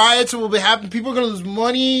going to riot, will be happening. People are going to lose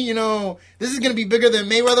money. You know, this is going to be bigger than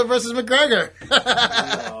Mayweather versus McGregor.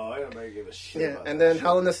 No, I don't give a shit about and then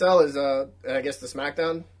Hell in a Cell is, I guess, the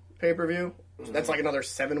SmackDown pay-per-view. Mm-hmm. That's like another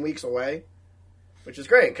 7 weeks away. Which is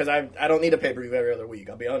great, because I don't need a pay-per-view every other week.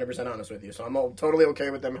 I'll be 100% honest with you. So I'm totally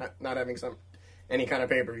okay with them not having any kind of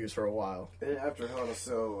pay-per-views for a while. And after Hell in a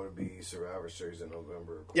Cell, it would be Survivor Series in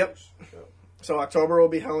November. Yep. So October will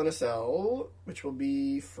be Hell in a Cell, which will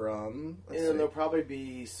be from... And then there'll probably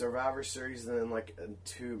be Survivor Series, and then like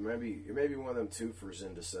maybe one of them twofers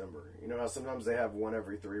in December. You know how sometimes they have one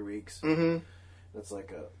every 3 weeks? Mm-hmm. That's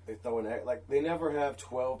like they throw in like they never have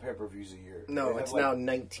 12 pay-per-views a year. No, it's now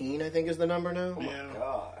 19. I think is the number now. Oh my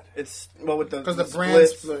god! It's with the because the brand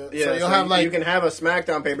split. Yeah, so you'll have like you can have a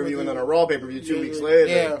SmackDown pay-per-view and then a Raw pay-per-view 2 weeks later.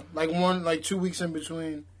 Yeah, like 2 weeks in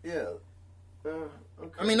between. Yeah. Okay.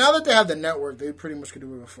 I mean, now that they have the network, they pretty much can do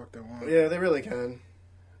whatever the fuck they want. Yeah, they really can.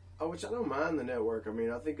 Which I don't mind the network. I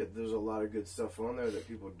mean, I think that there's a lot of good stuff on there that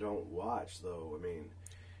people don't watch, though. I mean.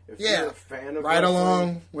 If you're a fan of Ride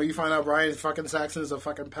Along, where you find out Brian fucking Saxon is a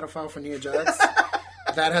fucking pedophile for Nia Jax.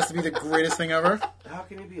 That has to be the greatest thing ever. How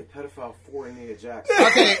can you be a pedophile for Nia Jax?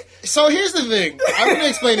 Okay, so here's the thing. I'm going to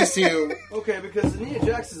explain this to you. Okay, because Nia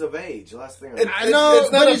Jax is of age. Last thing I know,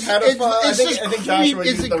 it's not a pedophile. I think Joshua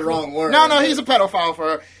used the wrong word. No, he's a pedophile for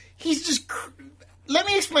her. He's just... Let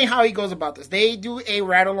me explain how he goes about this. They do a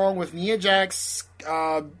ride along with Nia Jax,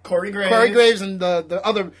 Corey Graves, and the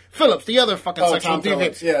other Phillips, the other fucking sexual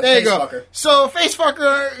deviant. Yeah, there you go. Fucker. So face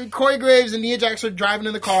fucker, Corey Graves and Nia Jax are driving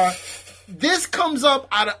in the car. This comes up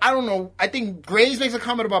out of, I don't know. I think Graves makes a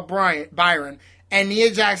comment about Byron, and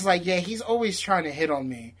Nia Jax is like, "Yeah, he's always trying to hit on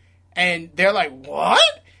me," and they're like, "What?"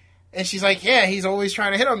 And she's like, "Yeah, he's always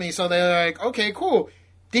trying to hit on me." So they're like, "Okay, cool."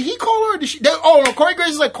 Did he call her? Or did she? Oh no! Corey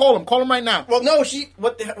Graves is like, call him right now. Well, no, he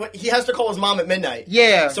has to call his mom at midnight.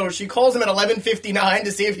 Yeah. So she calls him at 11:59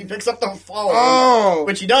 to see if he picks up the phone. Oh,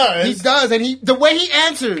 which he does. He does, and the way he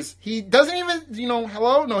answers, he doesn't even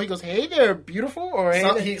hello. No, he goes, "Hey there, beautiful," or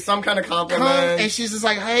some kind of compliment. And she's just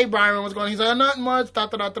like, "Hey, Byron, what's going on?" He's like, "Nothing much."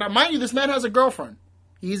 Mind you, this man has a girlfriend.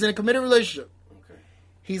 He's in a committed relationship. Okay.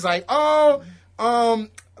 He's like, "Oh,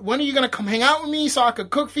 when are you gonna come hang out with me so I could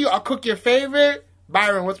cook for you? I'll cook your favorite."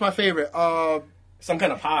 Byron, what's my favorite? Some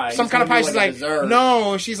kind of pie. Some kind of pie. She's like, dessert.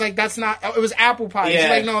 No. She's like, that's not. It was apple pie. Yeah. She's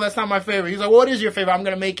like, no, that's not my favorite. He's like, what is your favorite? I'm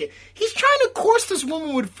gonna make it. He's trying to course this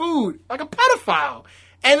woman with food like a pedophile,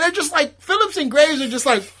 and they're just like Phillips and Graves are just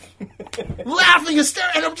like laughing and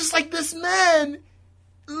staring. And I'm just like, this man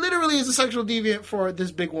literally is a sexual deviant for this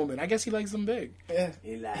big woman. I guess he likes them big. Yeah,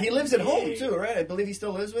 he lives at home too, right? I believe he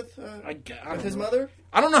still lives with his mother.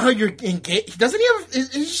 I don't know how you're engaged. Doesn't he have?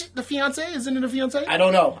 Is she the fiance? Isn't it a fiance? I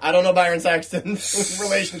don't know. I don't know Byron Saxton's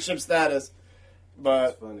relationship status. But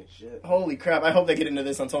that's funny shit. Holy crap! I hope they get into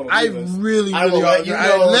this on Total Divas. I really will let you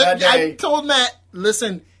know that day. I told Matt,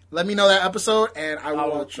 listen, let me know that episode, and I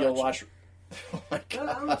will watch. Oh my God.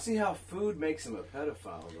 I don't see how food makes him a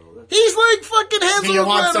pedophile, though. He's like fucking Hansel. Do you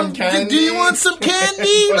want some candy? Do you want some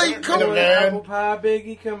candy? Like, come on. Apple pie,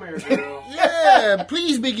 Biggie, come here, girl. Yeah,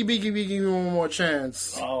 please, Biggie, give me one more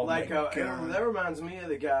chance. Oh, like, that reminds me of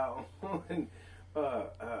the guy on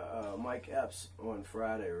Mike Epps on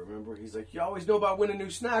Friday, remember? He's like, you always know about when the new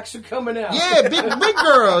snacks are coming out. Yeah, big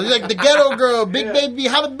girl. He's like the ghetto girl, big baby.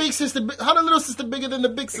 How the little sister bigger than the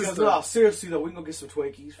big sister? Goes, no, seriously, though, we can go get some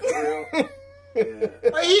Twinkies for real. Yeah.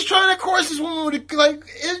 Like, he's trying to course this woman with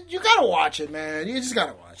you gotta watch it, man. You just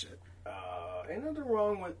gotta watch it. Ain't nothing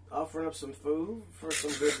wrong with offering up some food for some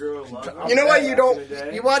good girl love. You know what? You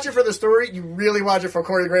don't. You watch it for the story. You really watch it for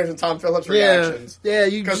Corey Graves and Tom Phillips' reactions. Yeah,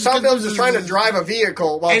 because Tom Phillips is trying to drive a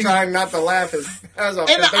vehicle while trying not to laugh his ass off.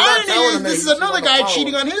 And the irony is, this is another guy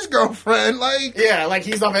cheating on his girlfriend. Like, yeah, like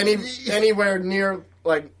he's not anywhere near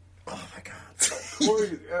like. Oh my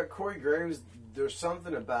god. Corey Graves. There's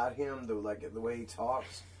something about him, though, like the way he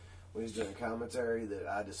talks when he's doing commentary that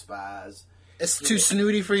I despise. It's too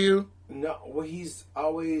snooty for you? No, well, he's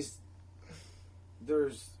always...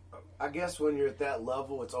 I guess when you're at that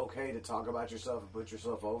level, it's okay to talk about yourself and put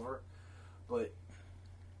yourself over, but...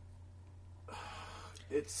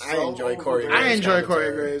 I enjoy Corey Graves. I enjoy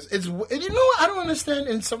Corey Graves. You know what? I don't understand,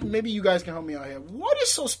 and maybe you guys can help me out here. What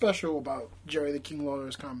is so special about Jerry the King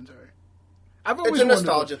Lawler's commentary? It's a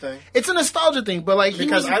nostalgia thing. It's a nostalgia thing, but like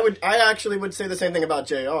I actually would say the same thing about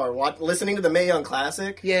JR. Listening to the Mae Young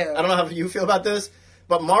Classic. Yeah. I don't know how you feel about this,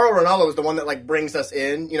 but Mauro Ranallo is the one that like brings us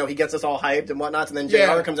in. You know, he gets us all hyped and whatnot, and then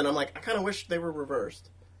JR comes in. I'm like, I kind of wish they were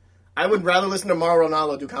reversed. I would rather listen to Mauro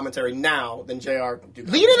Ranallo do commentary now than JR do commentary.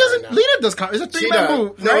 Lita does commentary. It's a 3-man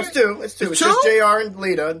move. No, right? it's two. It's just JR and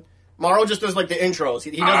Lita. Mauro just does like the intros. He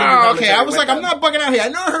doesn't do commentary. Okay, I was like, I'm not bugging out here. I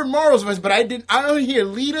know I heard Mauro's voice, but I don't hear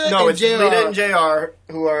Lita and JR. Lita and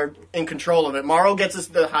JR who are in control of it. Mauro gets us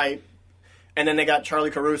the hype, and then they got Charlie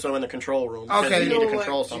Caruso in the control room. Okay, you need to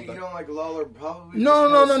control something. You don't like Lawler, probably?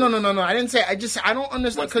 No. I didn't say. I don't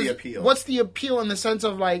understand. What's the appeal? What's the appeal in the sense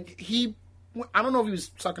of like I don't know if he was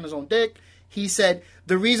sucking his own dick. He said,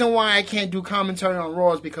 the reason why I can't do commentary on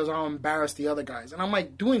Raw is because I'll embarrass the other guys. And I'm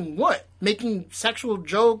like, doing what? Making sexual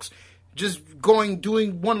jokes? Just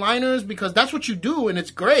doing one-liners? Because that's what you do, and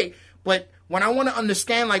it's great. But when I want to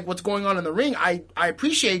understand like what's going on in the ring, I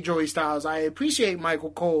appreciate Joey Styles. I appreciate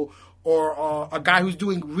Michael Cole or a guy who's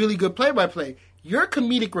doing really good play-by-play. You're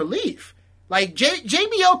comedic relief. Like,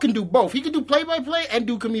 JBL can do both. He can do play-by-play and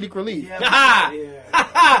do comedic relief.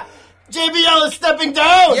 Yeah. JBL is stepping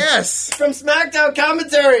down. Yes, from SmackDown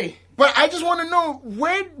commentary. But I just want to know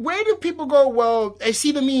where do people go? Well, I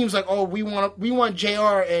see the memes like, oh, we want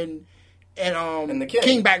JR and the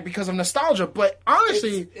King back because of nostalgia. But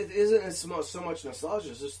honestly, it isn't so much nostalgia.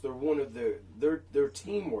 It's just they're one of their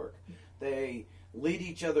teamwork. They lead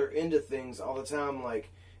each other into things all the time. Like,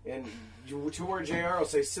 and to where JR will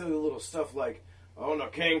say silly little stuff like, "Oh no,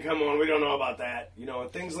 King, come on, we don't know about that,"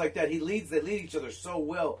 and things like that. They lead each other so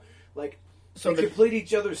well. Like, so they complete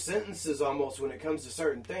each other's sentences almost when it comes to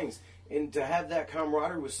certain things. And to have that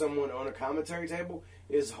camaraderie with someone on a commentary table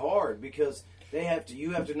is hard because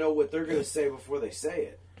you have to know what they're going to say before they say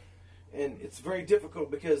it. And it's very difficult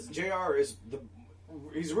because JR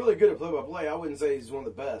he's really good at play-by-play. I wouldn't say he's one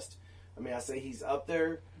of the best. I mean, I say he's up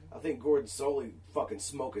there. I think Gordon Soley fucking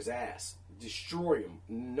smoke his ass. Destroy him.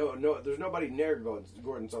 No, there's nobody near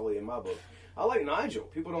Gordon Soley in my book. I like Nigel.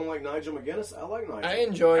 People don't like Nigel McGuinness. I like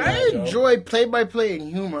Nigel. I enjoy play-by-play and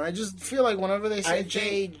humor. I just feel like whenever they say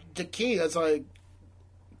Jay the King, it's like,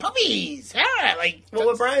 puppies. Yeah, like. Well,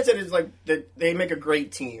 what Brian said is like that they make a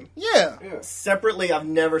great team. Yeah. Separately, I've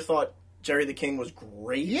never thought Jerry the King was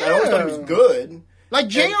great. Yeah. I always thought he was good. Like,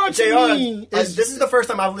 JR to me this is the first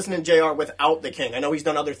time I've listened to JR without the King. I know he's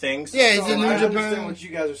done other things. Yeah, he's in New Japan. I Japan. understand what you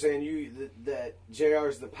guys are saying. That JR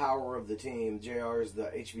is the power of the team. JR is the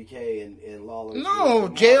HBK and Lawler. No,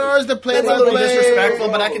 JR is the play-by-play. That's a little disrespectful,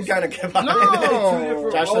 but I can kind of give up. No.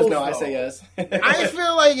 Josh says no, I say yes. I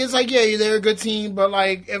feel like it's like, yeah, they're a good team, but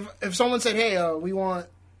like if someone said, hey,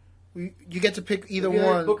 you get to pick either one.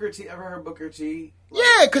 Ever heard Booker T?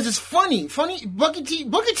 Yeah, because it's funny. Booker T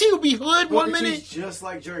will be hood Booker one minute. T's just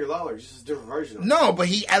like Jerry Lawler, just a different version of him. No, but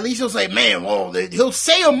he'll say, man, whoa, he'll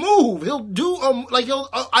say a move. He'll do,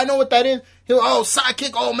 I know what that is. He'll,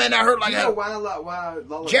 sidekick, oh man, that hurt like that. You know why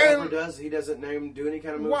Lawler never does? He doesn't do any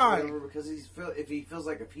kind of moves. Why? Whatever, because if he feels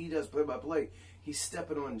like if he does play-by-play, he's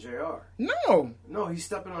stepping on JR. No, he's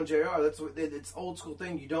stepping on JR. That's what it's old school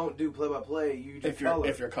thing. You don't do play-by-play. You do color.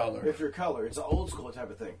 If you're color. If you're color, it's an old school type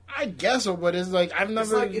of thing. I guess so, but it's like I've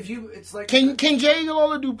never. It's like Can Jerry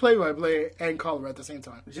Lawler do play-by-play and color at the same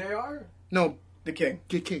time? JR? No, the King.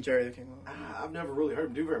 King. Jerry the King. I've never really heard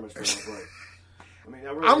him do very much play-by-play. I mean,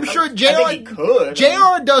 I'm sure JR. I think he could.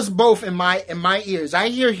 JR does both in my ears. I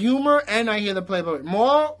hear humor and I hear the play-by-play.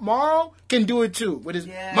 Morrow can do it too with his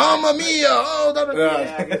Mamma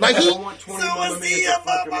Mia. Like he. Mamma Mia.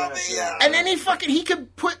 And then he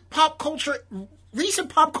could put recent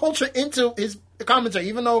pop culture into his commentary,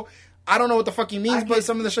 even though I don't know what the fuck he means, but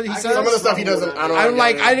some of the shit he says. Some of the stuff he doesn't.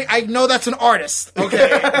 I know that's an artist.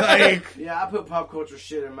 Okay. Yeah, I put pop culture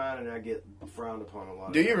shit in mine, and I get frowned upon a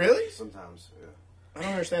lot. Do you really? Sometimes. Yeah. I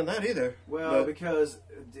don't understand that either. Well, because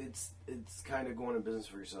it's kind of going in business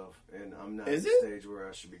for yourself, and I'm not at the stage where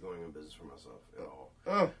I should be going in business for myself at all.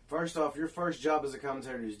 Oh. First off, your first job as a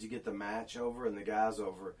commentator is to get the match over and the guys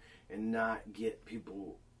over, and not get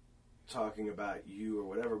people talking about you or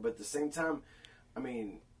whatever. But at the same time, I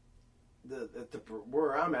mean,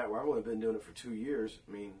 where I'm at, where I've only been doing it for 2 years,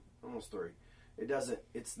 I mean, almost 3.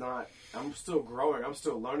 It's not, I'm still growing. I'm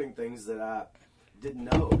still learning things that I didn't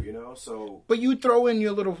know, so. But you throw in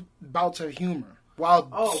your little bouts of humor while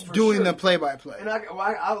doing the play-by-play. And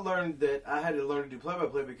I learned that I had to learn to do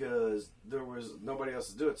play-by-play because there was nobody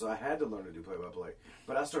else to do it, so I had to learn to do play-by-play.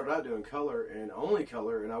 But I started out doing color and only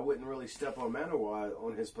color, and I wouldn't really step on Manowar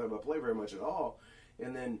on his play-by-play very much at all.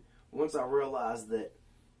 And then once I realized that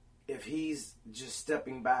if he's just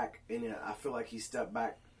stepping back, and I feel like he stepped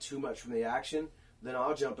back too much from the action, then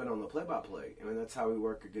I'll jump in on the play-by-play. I mean, that's how we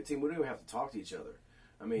work a good team. We don't even have to talk to each other.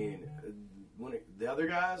 I mean, the other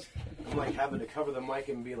guys, I'm like having to cover the mic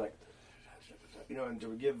and be like, and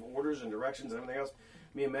to give orders and directions and everything else.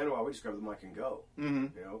 Me and Manuel, we just grab the mic and go.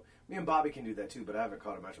 Mm-hmm. Me and Bobby can do that too, but I haven't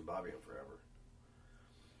caught a match with Bobby in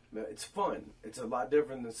forever. It's fun. It's a lot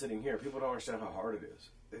different than sitting here. People don't understand how hard it is.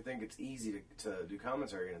 They think it's easy to do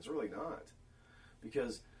commentary, and it's really not.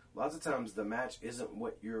 Because lots of times the match isn't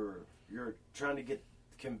what you're trying to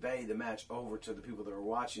convey the match over to the people that are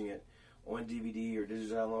watching it on DVD or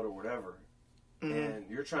digital download or whatever. Mm-hmm. And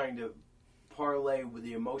you're trying to parlay with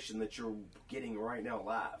the emotion that you're getting right now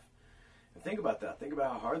live. And think about that. Think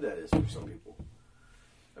about how hard that is for some people.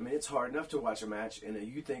 I mean, it's hard enough to watch a match, and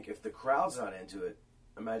you think if the crowd's not into it,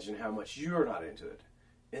 imagine how much you're not into it.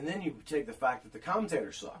 And then you take the fact that the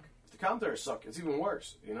commentators suck. If the commentators suck, it's even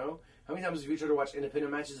worse, How many times have you tried to watch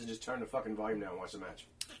independent matches and just turn the fucking volume down and watch the match?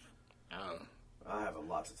 I have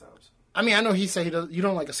lots of times. I mean, I know he said you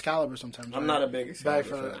don't like Excalibur sometimes. I'm not a big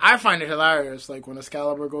Excalibur fan. I find it hilarious, like when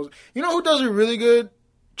Excalibur goes. You know who does it really good?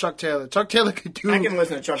 Chuck Taylor. Chuck Taylor could do. I can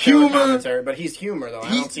listen to Chuck Taylor commentary, but he's humor though. I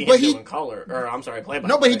don't see him doing color, or I'm sorry, play-by-play.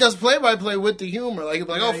 No, but he does play-by-play with the humor. Like he'll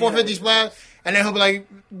be like, 450 splash, and then he'll be like,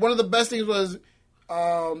 one of the best things was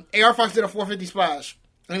AR Fox did a 450 splash,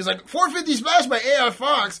 and he's like, 450 splash by AR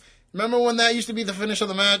Fox. Remember when that used to be the finish of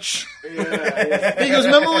the match? Yeah. He goes,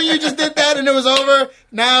 remember when you just did that and it was over?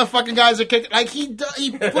 Now fucking guys are kicking. Like, he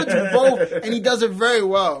puts both, and he does it very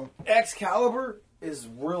well. Excalibur is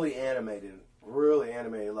really animated.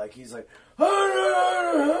 Like, he's like...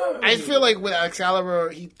 I feel like with Excalibur,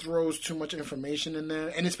 he throws too much information in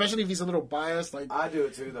there. And especially if he's a little biased. Like I do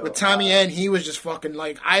it too, though. With Tommy Yen, he was just fucking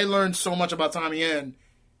like... I learned so much about Tommy Yen.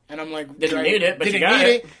 And I'm like, didn't need it, but you got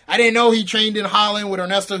it. I didn't know he trained in Holland with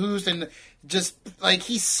Ernesto Hoost, and just like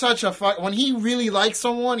he's such a fuck. When he really likes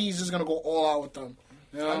someone, he's just gonna go all out with them.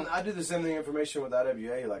 I do the same thing. Information with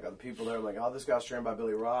IWA, like other people that are like, "Oh, this guy's trained by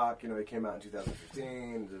Billy Rock." He came out in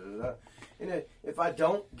 2015. Da, da, da. And if I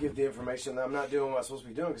don't give the information, then I'm not doing what I'm supposed to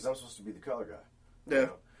be doing because I'm supposed to be the color guy.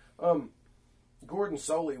 Yeah. Gordon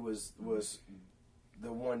Soley was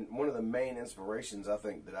the one of the main inspirations I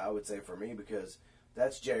think that I would say for me because.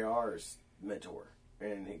 That's JR's mentor.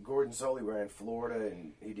 And Gordon Soley ran Florida,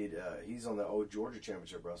 and he's on the old Georgia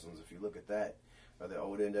Championship Wrestlings. If you look at that, or the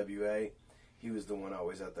old NWA, he was the one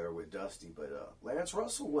always out there with Dusty. But Lance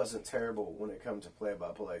Russell wasn't terrible when it comes to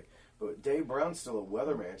play-by-play. But Dave Brown's still a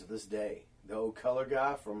weatherman to this day. The old color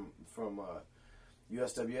guy from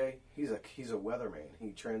USWA, he's a weatherman.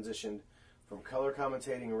 He transitioned from color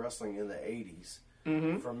commentating and wrestling in the 80s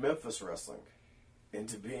from Memphis wrestling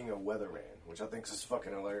into being a weatherman, which I think is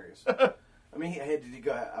fucking hilarious. I mean, I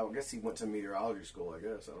guess he went to meteorology school, I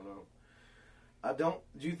guess. I don't know.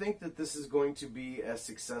 Do you think that this is going to be as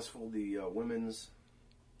successful, the women's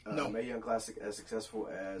Mae Young Classic, as successful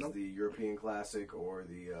as the European Classic or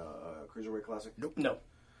the Cruiserweight Classic? Nope. No.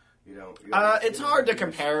 You don't? It's hard to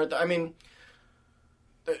compare it. I mean,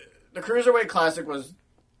 the Cruiserweight Classic was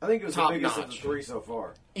I think it was the biggest of the 3 so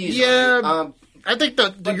far. Easily. Yeah, I think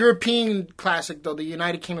the European Classic, though, the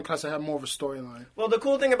United Kingdom Classic had more of a storyline. Well, the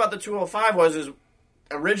cool thing about the 205 was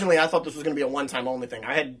originally I thought this was going to be a one-time only thing.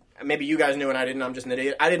 Maybe you guys knew and I didn't. I'm just an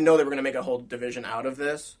idiot. I didn't know they were going to make a whole division out of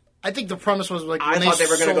this. I think the premise was like I thought they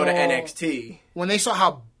were going to go to NXT. When they saw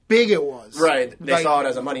how big it was. Right. They saw it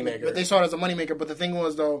as a moneymaker. But they saw it as a moneymaker. But the thing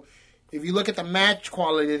was, though, if you look at the match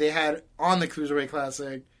quality they had on the Cruiserweight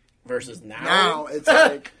Classic versus now. Now it's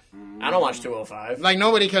like I don't watch 205. Like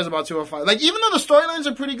nobody cares about 205. Like even though the storylines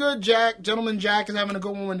are pretty good, Gentleman Jack is having a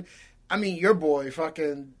good one. I mean, your boy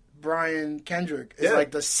fucking Brian Kendrick is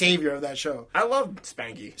like the savior of that show. I love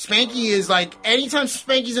Spanky. Spanky is like, anytime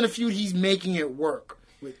Spanky's in a feud, he's making it work.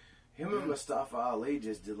 Him and Mustafa Ali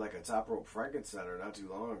just did like a top rope Frankensteiner not too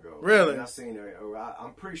long ago. Really? And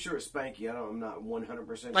I'm pretty sure it's Spanky. I'm not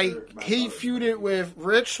 100% like, sure. He feuded with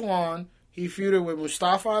Rich Swann. He feuded with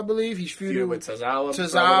Mustafa, I believe. He's feuded with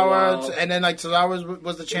Tozawa. And then, like, Tozawa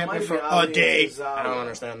was the champion for a day. I don't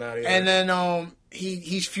understand that either. And then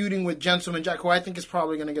he's feuding with Gentleman Jack, who I think is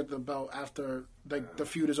probably going to get the belt after the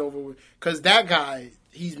feud is over with. Because that guy,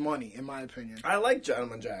 he's money, in my opinion. I like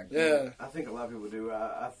Gentleman Jack. Yeah. I think a lot of people do.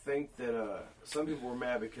 I think that some people were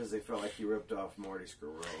mad because they felt like he ripped off Marty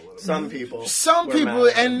Scurll a little bit. Some people.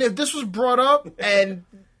 And if this was brought up, and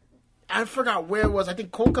I forgot where it was. I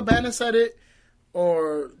think Colt Cabana said it,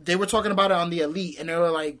 or they were talking about it on the Elite, and they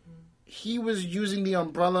were like, he was using the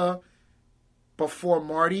umbrella before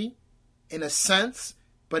Marty, in a sense,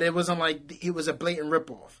 but it wasn't like it was a blatant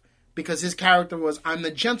ripoff. Because his character was, I'm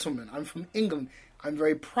the gentleman. I'm from England. I'm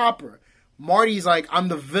very proper. Marty's like, I'm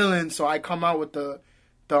the villain, so I come out with the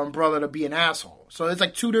umbrella to be an asshole. So it's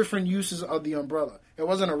like two different uses of the umbrella. It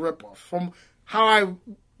wasn't a ripoff. From how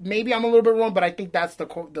maybe I'm a little bit wrong, but I think that's the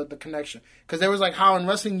connection. Because there was like how in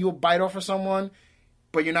wrestling you'll bite off of someone,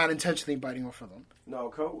 but you're not intentionally biting off of them. No,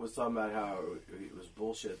 Colt was talking about how it was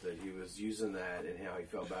bullshit that he was using that and how he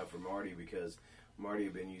felt bad for Marty because Marty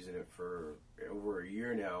had been using it for over a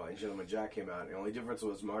year now, and Gentleman Jack came out. The only difference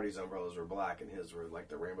was Marty's umbrellas were black, and his were like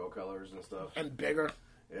the rainbow colors and stuff. And bigger.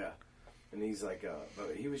 Yeah. And he's like,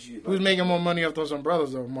 but he was using... Who's making more money off those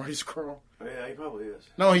umbrellas, though? Marty Scurll. Yeah, he probably is.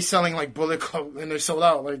 No, he's selling like Bullet Club, and they're sold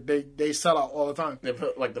out. Like, they sell out all the time. They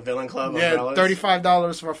put like the Villain Club umbrellas?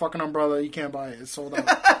 $35 for a fucking umbrella. You can't buy it. It's sold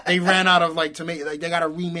out. They ran out of, like, to make... Like, they got to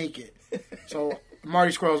remake it. So,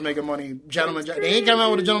 Marty Scurll's making money. Gentleman Jack. They ain't coming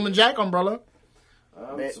out with a Gentleman Jack umbrella.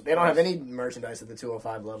 They don't have any merchandise at the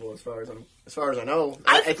 205 level, as far as I know.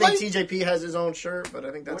 I think TJP has his own shirt, but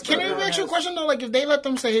I think that's. Can I ask you a question though? Like, if they let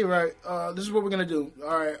them say, "Hey, right, this is what we're gonna do.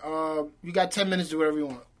 All right, you got 10 minutes to do whatever you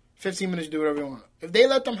want. 15 minutes to do whatever you want." If they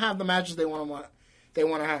let them have the matches they want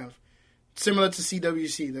to have, similar to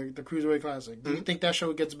CWC, the Cruiserweight Classic, do you think that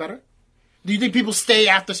show gets better? Do you think people stay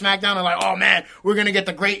after SmackDown and like, oh man, we're gonna get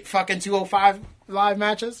the great fucking 205 live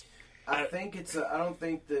matches? I think it's. I don't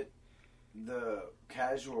think that the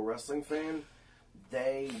casual wrestling fan,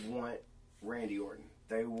 they want Randy Orton.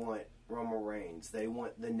 They want Roman Reigns. They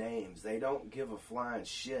want the names. They don't give a flying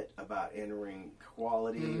shit about in-ring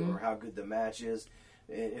quality or how good the match is.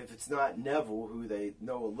 If it's not Neville, who they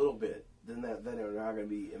know a little bit, then they're not going to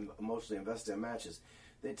be emotionally invested in matches.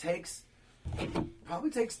 It probably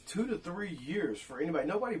takes 2 to 3 years for anybody.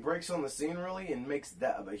 Nobody breaks on the scene really and makes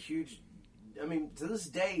that a huge. I mean, to this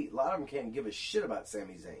day, a lot of them can't give a shit about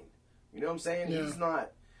Sami Zayn. You know what I'm saying? Yeah.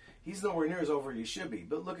 He's nowhere near as over as he should be.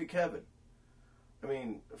 But look at Kevin. I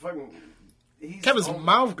mean, Kevin's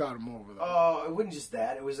mouth got him over, though. Oh, it wasn't just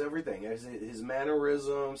that. It was everything. It was his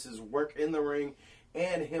mannerisms, his work in the ring,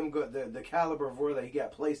 and him the caliber of where he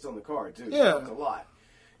got placed on the card, too. Yeah. That's a lot.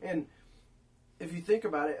 And if you think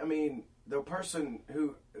about it, I mean, the person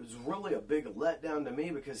who was really a big letdown to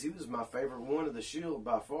me because he was my favorite one of the Shield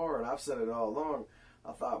by far, and I've said it all along,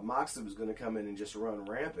 I thought Moxley was going to come in and just run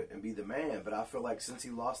rampant and be the man, but I feel like since he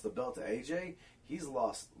lost the belt to AJ, he's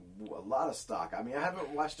lost a lot of stock. I mean, I haven't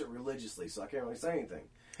watched it religiously, so I can't really say anything.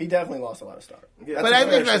 He definitely lost a lot of stock. Yeah, but I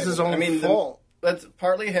think that's his own fault. That's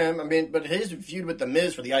partly him. I mean, but his feud with The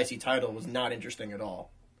Miz for the IC title was not interesting at all.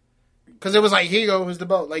 Because it was like, here you go, here's the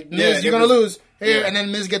belt. Like, Miz, you're going to lose. Here, and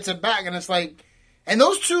then Miz gets it back, and it's like... And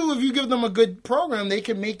those two, if you give them a good program, they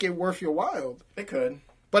can make it worth your while. They could.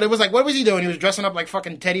 But it was like, what was he doing? He was dressing up like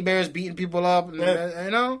fucking teddy bears, beating people up, and,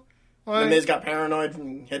 you know? Like, the Miz got paranoid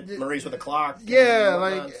and hit Maurice with a clock. Yeah,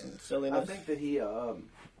 like... Silliness. I think that he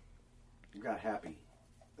got happy.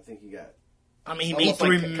 I think he got... I mean, he made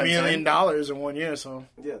 $3 million in 1 year, so...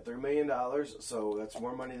 Yeah, $3 million, so that's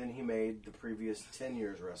more money than he made the previous 10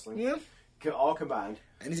 years wrestling. Yeah. All combined.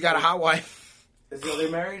 And he's got a hot wife. Is they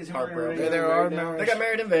married? Is he married? They are married. They got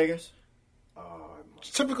married in Vegas.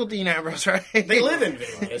 Typical Dean Ambrose, right? They live in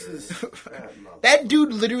Vegas. That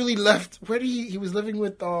dude literally left. Where did he was living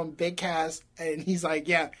with Big Cass, and he's like,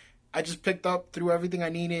 yeah, I just picked up, threw everything I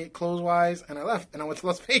needed clothes wise, and I left, and I went to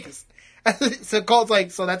Las Vegas. So Colt's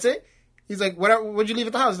like, so that's it? He's like, what'd you leave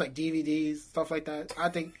at the house? He's like, DVDs, stuff like that. I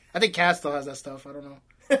think Cass still has that stuff. I don't know,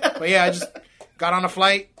 but yeah, I just got on a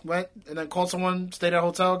flight, went, and then called someone, stayed at a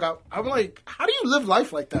hotel. I'm like, how do you live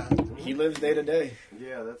life like that? He lives day to day.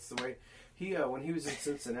 Yeah, that's the way. He when he was in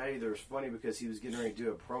Cincinnati, there was funny because he was getting ready to do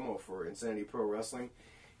a promo for Insanity Pro Wrestling,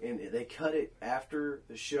 and they cut it after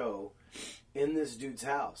the show in this dude's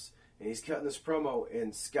house. and he's cutting this promo,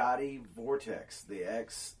 and Scotty Vortex, the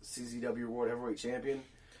ex-CZW World Heavyweight Champion,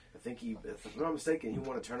 I think if I'm not mistaken, he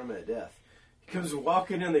won a tournament of death. He comes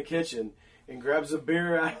walking in the kitchen and grabs a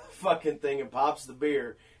beer out of the fucking thing and pops the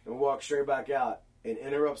beer and walks straight back out and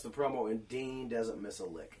interrupts the promo, and Dean doesn't miss a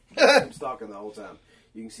lick. I'm stalking the whole time.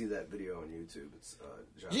 You can see that video on YouTube. It's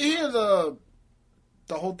Did you hear the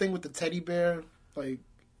whole thing with the teddy bear? Like,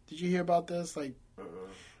 did you hear about this? Like,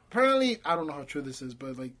 apparently, I don't know how true this is,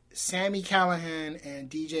 but like Sammy Callahan and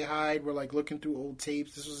DJ Hyde were like looking through old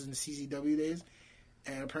tapes. This was in the CZW days,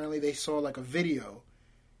 and apparently they saw like a video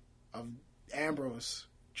of Ambrose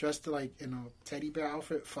dressed like in a teddy bear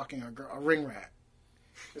outfit, fucking a ring rat.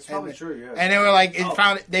 It's probably true, yeah. And they were like,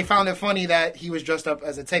 they found it funny that he was dressed up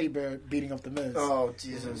as a teddy bear beating up the Miz. Oh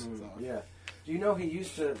Jesus! Mm-hmm. So. Yeah. Do you know they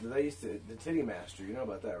used to the Titty Master? You know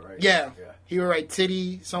about that, right? Yeah. He would write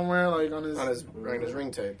titty somewhere like on his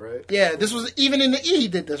ring tape, right? Yeah. This was even in the E. He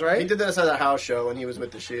did this, right? He did this at a house show when he was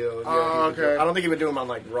with the Shield. Oh, okay. I don't think he would do them on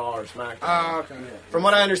like Raw or SmackDown. Oh, okay. Yeah. From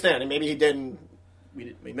what I understand, and maybe he didn't.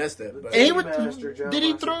 We missed it. But. And he would. Did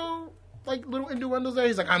he throw like little innuendos there?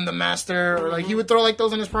 He's like, I'm the master, or like he would throw like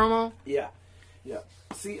those in his promo. Yeah.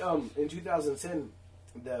 See, in 2010,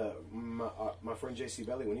 my friend JC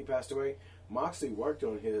Belly, when he passed away, Moxley worked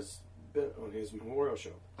on his memorial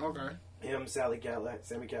show. Okay. Him, Sammy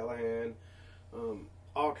Callahan,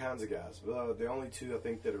 all kinds of guys. The only two I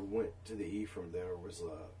think that went to the E from there was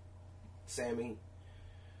Sammy,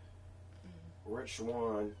 Rich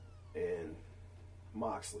Swann, and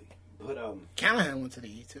Moxley. But Callahan went to the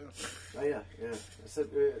E too. Oh yeah. I said,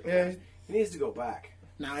 he needs to go back.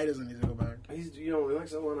 Nah, he doesn't need to go back. He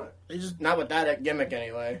likes it. Why not? He just not with that gimmick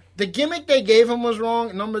anyway. The gimmick they gave him was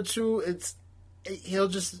wrong. Number two, he'll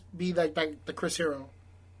just be like the Chris Hero.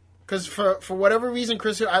 Because for whatever reason,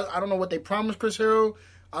 Chris Hero, I don't know what they promised Chris Hero.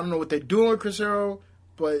 I don't know what they're doing with Chris Hero,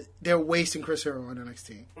 but they're wasting Chris Hero on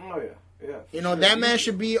NXT. Oh yeah. You know, that man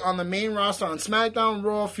should be on the main roster on SmackDown,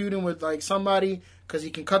 Raw, feuding with like somebody, because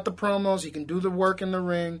he can cut the promos, he can do the work in the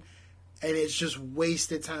ring, and it's just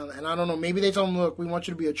wasted talent. And I don't know, maybe they told him, look, we want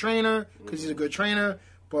you to be a trainer because he's a good trainer,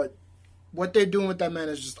 but what they're doing with that man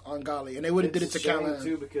is just ungodly. And they would have did it to Callahan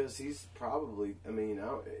too, because he's probably,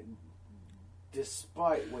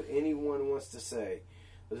 despite what anyone wants to say,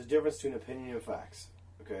 there's a difference between opinion and facts.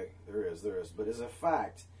 Okay, there is. But as a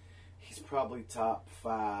fact, he's probably top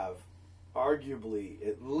 5, arguably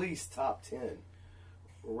at least top 10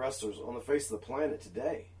 wrestlers on the face of the planet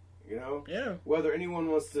today. You know? Yeah. Whether anyone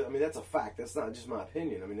wants to, that's a fact. That's not just my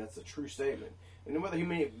opinion. that's a true statement. And whether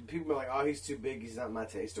people are like, oh, he's too big, he's not my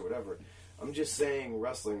taste, or whatever. I'm just saying,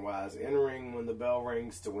 wrestling-wise, in ring when the bell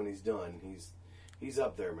rings to when he's done, he's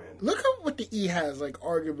up there, man. Look at what the E has, like,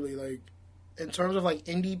 arguably, like, in terms of, like,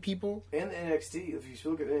 indie people. And NXT, if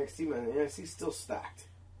you look at NXT, man, NXT's still stacked.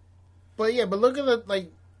 But look at it,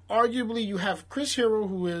 like, arguably you have Chris Hero,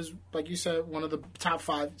 who is, like you said, one of the top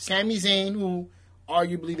 5. Sami Zayn, who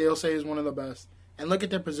arguably they'll say is one of the best. And look at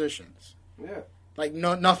their positions. Yeah. Like,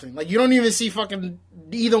 nothing. Like, you don't even see fucking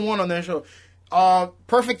either one on their show.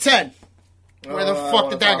 Perfect 10. Where the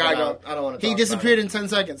fuck did that guy go? I don't want to. He disappeared in 10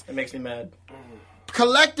 seconds. It makes me mad.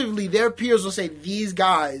 Collectively, their peers will say these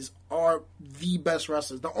guys are the best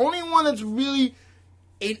wrestlers. The only one that's really...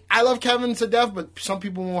 I love Kevin to death, but some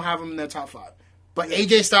people won't have him in their top 5. But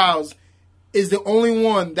AJ Styles is the only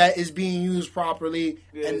one that is being used properly.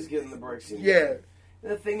 Yeah, and he's getting the breaks. Yeah.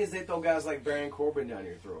 The thing is, they throw guys like Baron Corbin down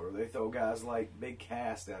your throat, or they throw guys like Big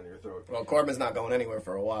Cass down your throat. Well, Corbin's not going anywhere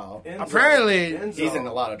for a while. Apparently, he's in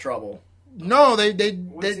a lot of trouble. No,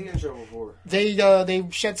 what's he in trouble for? They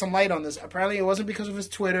shed some light on this. Apparently, it wasn't because of his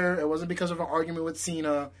Twitter. It wasn't because of an argument with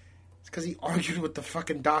Cena. It's because he argued with the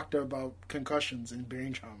fucking doctor about concussions and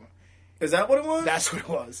brain trauma. Is that what it was? That's what it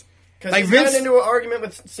was. Because like he got into an argument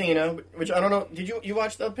with Cena, which I don't know. Did you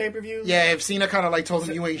watch the pay-per-view? Yeah, if Cena kind of like told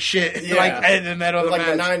him you ain't shit. Yeah. Like in that other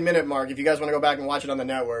match. The 9-minute mark. If you guys want to go back and watch it on the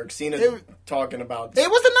network, Cena's talking about. It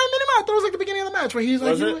was the 9-minute mark. That was like the beginning of the match where he's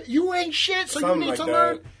like, you ain't shit, so something you need like to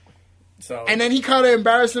learn. So. And then he kind of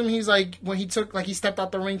embarrassed him. He's like, when he stepped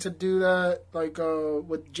out the ring to do that, like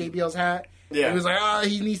with JBL's hat. Yeah. He was like,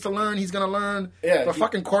 he needs to learn. He's gonna learn. Yeah. But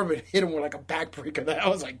fucking Corbin hit him with like a backbreaker. That I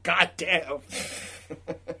was like, God damn.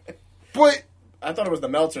 But. I thought it was the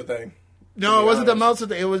Meltzer thing. No, it wasn't the Meltzer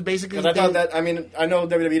thing. It was basically... Because I thought that... I know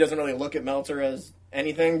WWE doesn't really look at Meltzer as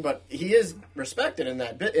anything, but he is respected in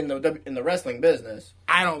that bit in the wrestling business.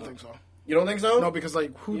 I don't think so. You don't think so? No, because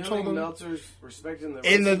like who told him Meltzer's respected in the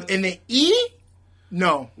wrestling in the E?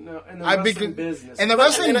 No, in the wrestling business. In the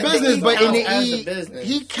wrestling business, but in the E,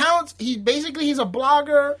 he counts. He's a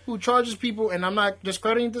blogger who charges people, and I'm not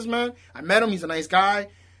discrediting this man. I met him. He's a nice guy.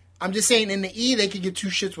 I'm just saying in the E they could give two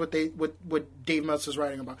shits what Dave Meltzer's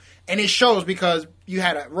writing about, and it shows because you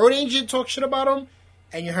had a road agent talk shit about him,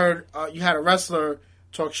 and you had a wrestler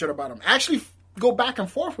talk shit about him. Actually, go back and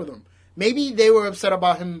forth with him. Maybe they were upset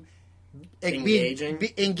about him engaging,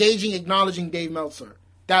 acknowledging Dave Meltzer.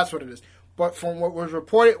 That's what it is. But from what was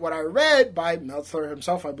reported, what I read by Meltzer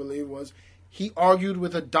himself, I believe, was he argued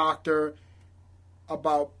with a doctor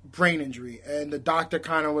about brain injury, and the doctor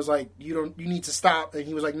kind of was like, you need to stop, and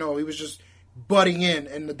he was like, no, he was just butting in,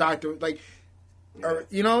 and the doctor so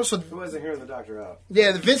he wasn't hearing the doctor out.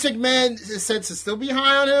 Yeah, the Vince McMahon is said to still be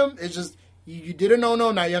high on him. It's just you did a no,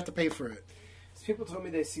 now you have to pay for it. People told me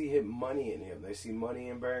they see money in him. They see money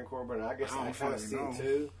in Baron Corbin. I guess I kind of see it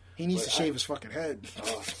too. He needs to shave his fucking head.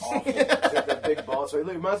 Oh, it's awful. He's got that big ball. So it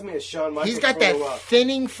reminds me of Shawn Michaels. He's got that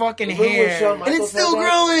thinning fucking hair. And it's still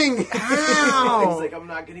growing. How? He's like, I'm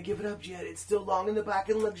not going to give it up yet. It's still long in the back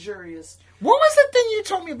and luxurious. What was the thing you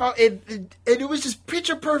told me about? It was just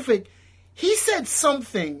picture perfect. He said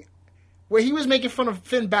something where he was making fun of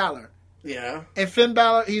Finn Balor. Yeah. And Finn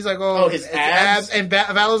Balor, he's like, his abs? And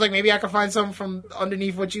Balor's like, maybe I can find something from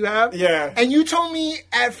underneath what you have. Yeah. And you told me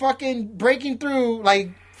at fucking Breaking Through,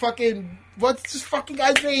 like, fucking, what's this fucking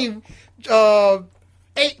guy's name?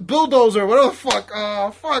 Bulldozer, whatever the fuck.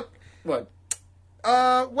 Fuck. What?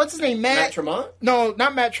 What's his name? Matt Tremont? No,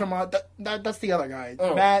 not Matt Tremont. That's the other guy.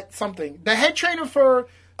 Oh. Matt something. The head trainer for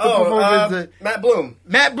Matt Bloom.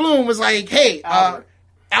 Matt Bloom was like, hey,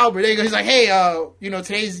 Albert, there you go. He's like, hey,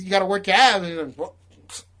 today's you got to work your abs. And he's like, well,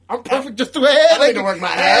 I'm perfect just the way I need to work my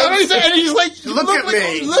abs. And he's like, look at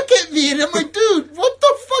me. Look at me. And I'm like, dude, what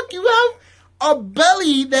the fuck? You have a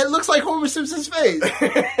belly that looks like Homer Simpson's face.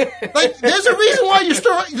 Like, there's a reason why you're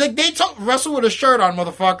still, like, they wrestle with a shirt on,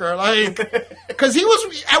 motherfucker. Like, because he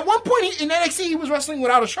was, at one point in NXT, he was wrestling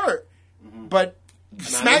without a shirt. Mm-hmm. But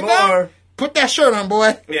SmackDown, put that shirt on,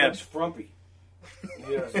 boy. Yeah, it's frumpy.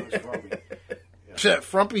 Yeah, it's frumpy. Shit,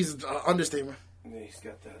 frumpy's an understatement. Yeah, he's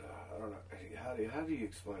got that. I don't know. How do you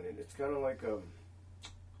explain it? It's kind of like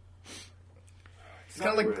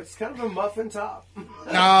it's kind of a muffin top.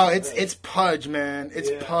 No, it's pudge, man.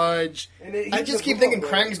 It's pudge. I just keep thinking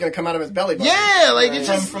Krang's gonna come out of his belly button. Yeah, like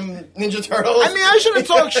it's from Ninja Turtles. I mean, I shouldn't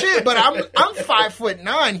talk shit, but I'm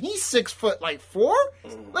 5'9". He's 6'4".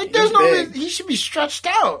 Like there's no reason he should be stretched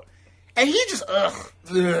out, and he just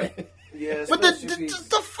Yeah, but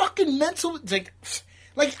the fucking mental,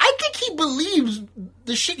 like I think he believes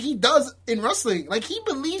the shit he does in wrestling. Like he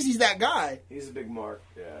believes he's that guy. He's a big mark.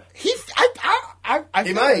 Yeah. He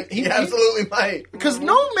might. He absolutely might. Because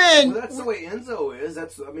no man. Well, that's the way Enzo is.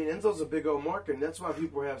 Enzo's a big old mark, and that's why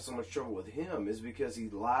people have so much trouble with him. Is because he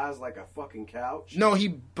lies like a fucking couch. No, he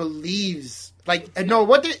believes. No.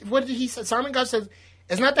 What did he say? Simon Gotch says.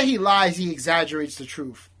 It's not that he lies; he exaggerates the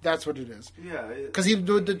truth. That's what it is. Yeah, because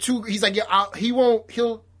he's like,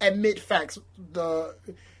 he'll admit facts. The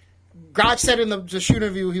Gotch said in the shoot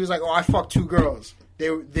interview, he was like, "Oh, I fucked 2 girls.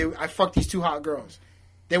 I fucked these 2 hot girls.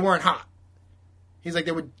 They weren't hot." He's like,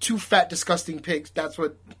 "They were 2 fat, disgusting pigs." That's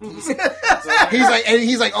what he's like.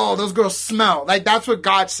 He's like, "Oh, those girls smell." Like that's what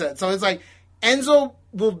Gotch said. So it's like Enzo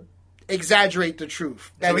will exaggerate the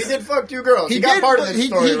truth. So he did fuck 2 girls. He got part of this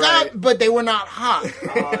story, right? But they were not hot.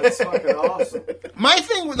 Oh, that's fucking awesome. My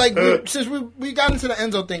thing, since we got into the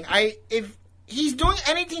Enzo thing, if he's doing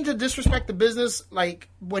anything to disrespect the business, like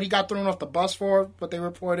what he got thrown off the bus for, what they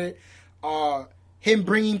reported, him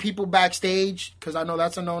bringing people backstage, because I know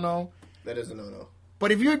that's a no-no. That is a no-no.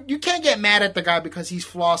 But if you can't get mad at the guy because he's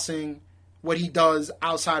flossing what he does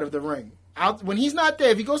outside of the ring. When he's not there,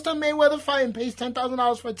 if he goes to a Mayweather fight and pays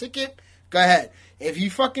 $10,000 for a ticket, go ahead. If he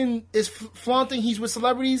fucking is flaunting he's with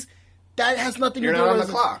celebrities, that has nothing to do with it. You're not on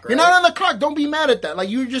the clock, right? You're not on the clock. Don't be mad at that. Like,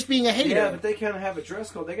 you're just being a hater. Yeah, but they kind of have a dress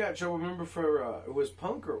code. They got in trouble, remember, for, it was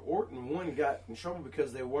Punk or Orton, one got in trouble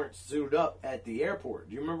because they weren't suited up at the airport.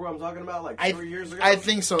 Do you remember what I'm talking about, like 3 years ago? I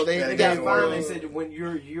think so. They got fined. They said, when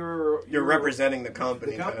you're representing the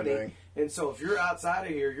company. Kind of thing. And so if you're outside of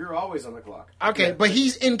here, you're always on the clock. Okay, but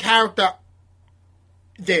he's in character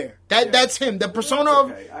there. That's him. The persona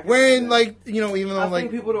of wearing, even though, I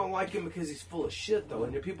think people don't like him because he's full of shit, though,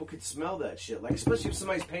 and people could smell that shit. Like, especially if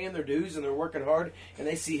somebody's paying their dues and they're working hard, and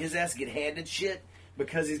they see his ass get handed shit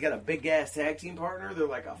because he's got a big ass tag team partner. They're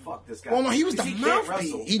like, "Oh, fuck this guy." Well, no, he was the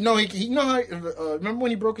mouthpiece. Remember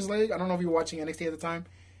when he broke his leg? I don't know if you were watching NXT at the time.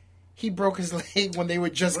 He broke his leg when they were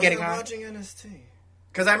just getting on. Watching NXT.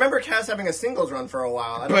 Because I remember Cass having a singles run for a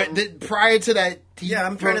while. Prior to that...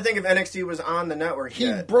 I'm trying to think if NXT was on the network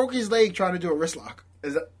He broke his leg trying to do a wrist lock.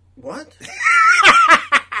 Is that... What?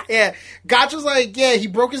 Yeah. Gotch was like, he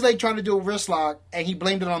broke his leg trying to do a wrist lock, and he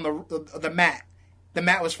blamed it on the mat. The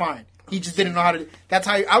mat was fine. He just didn't know how to. That's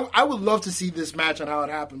how. I would love to see this match and how it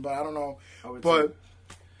happened, but I don't know. But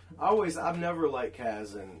I've never liked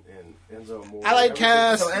Kaz and Enzo more. I like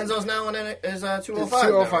Kaz. So Enzo's now in it is 205.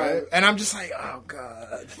 205, now, right? and I'm just like, oh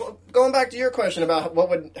god. Well, going back to your question about what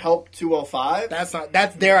would help 205.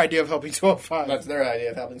 That's their idea of helping 205. That's their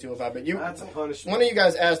idea of helping 205. But that's a punishment. One of you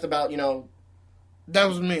guys asked about that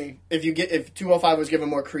was me. If 205 was given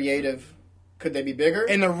more creative, could they be bigger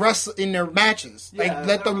in their matches? Yeah, like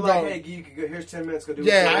let them go. Hey, you could go. Here's 10 minutes. Go do.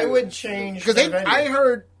 Yeah, I would change because I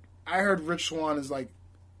heard Rich Swann is like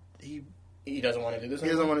he doesn't want to do this. He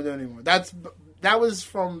doesn't want to do it anymore. That was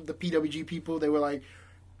from the PWG people. They were like,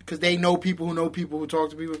 because they know people who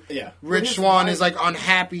talk to people. Yeah, Rich Swann is like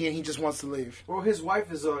unhappy and he just wants to leave. Well, his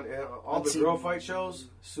wife is on all the girl fight shows.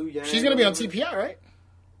 Su Yang. She's gonna be on TPI, right?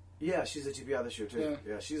 Yeah, she's at TPI this year too.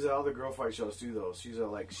 Yeah, she's at all the girl fight shows too. Though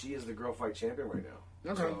she is the girl fight champion right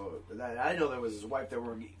now. Okay. So I know that was his wife. That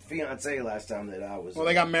were fiance last time that I was. Well,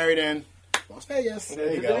 they got married in Las Vegas.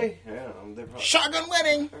 There you go. Yeah, shotgun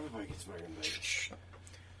wedding. Everybody gets married in Vegas.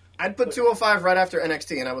 I'd put 205 right after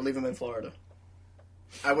NXT, and I would leave him in Florida.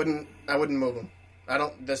 I wouldn't move him. I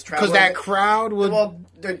don't. This travel because that crowd would. Well,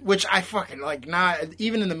 which I fucking like. Not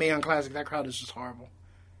even in the Mae Young Classic, that crowd is just horrible.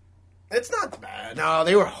 It's not bad. No,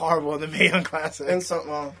 they were horrible in the Mae Young Classic. And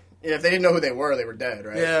if they didn't know who they were dead,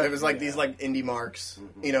 right? Yeah. It was like these indie marks.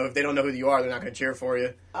 Mm-hmm. If they don't know who you are, they're not going to cheer for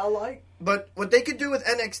you. But what they could do with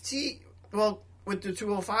NXT, with the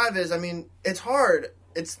 205 is, it's hard.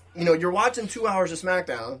 It's you're watching 2 hours of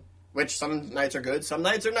SmackDown, which some nights are good, some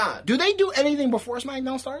nights are not. Do they do anything before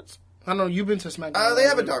SmackDown starts? I don't know. You've been to SmackDown. They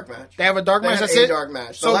have a dark match. They have a dark match. That's a it. Dark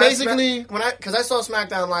match. So basically, because I saw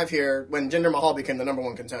SmackDown live here when Jinder Mahal became the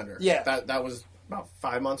 #1 contender. Yeah, that was about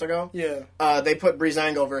 5 months ago. Yeah. They put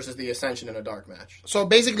Breezango versus the Ascension in a dark match. So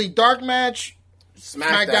basically, dark match.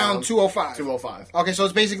 SmackDown 205. 205. Okay, so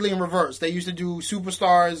it's basically in reverse. They used to do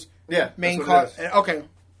superstars. Yeah. Main card. Okay.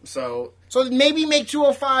 So maybe make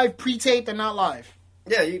 205 pre-taped and not live.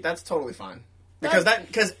 Yeah, that's totally fine. Because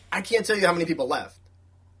I can't tell you how many people left.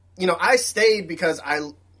 I stayed because I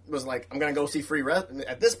was like, I'm going to go see free wrestling.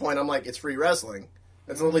 At this point, I'm like, it's free wrestling.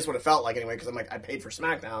 That's at least what it felt like anyway, because I'm like, I paid for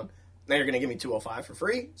SmackDown. Now you're going to give me 205 for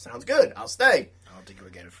free? Sounds good. I'll stay. I don't think you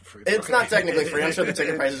would get it for free. It's not technically free. I'm sure the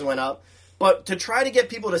ticket prices went up. But to try to get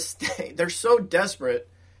people to stay, they're so desperate.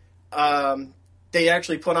 They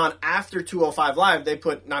actually put on, after 205 Live, they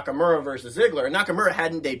put Nakamura versus Ziggler. And Nakamura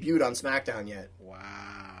hadn't debuted on SmackDown yet. Wow.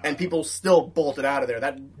 And people still bolted out of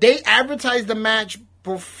there. They advertised the match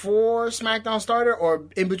before SmackDown started or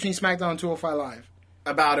in between SmackDown and 205 Live?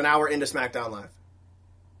 About an hour into SmackDown Live.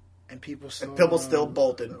 And people still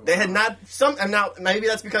bolted. They had not... now, maybe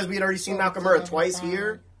that's because we had already seen Nakamura twice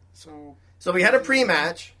here. So we had a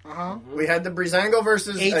pre-match. Uh-huh. We had the Breezango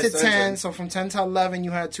versus... 8 to 10. So from 10 to 11, you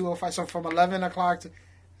had 205. So from 11 o'clock to...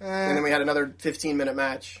 and then we had another 15-minute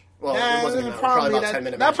match. Well, it wasn't even probably about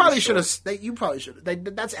 10-minute match. That probably should have... You probably should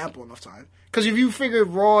have. That's ample enough time. Because if you figure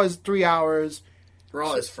Raw is 3 hours...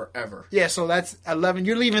 Raw is forever. Yeah, so that's 11.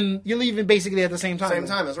 You're leaving basically at the same time. Same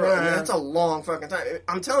time as Raw. That's a long fucking time.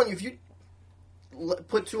 I'm telling you, if you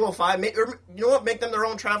put 205... you know what? Make them their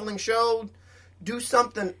own traveling show. Do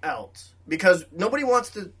something else. Because nobody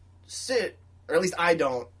wants to sit, or at least I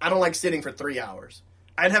don't. I don't like sitting for 3 hours.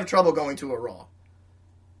 I'd have trouble going to a Raw.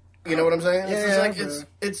 You know what I'm saying?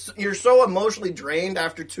 It's you're so emotionally drained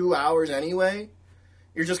after 2 hours anyway.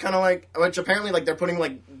 You're just kind of like, which apparently they're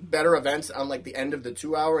putting better events on the end of the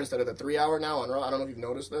 2 hour instead of the 3 hour now on Raw. I don't know if you've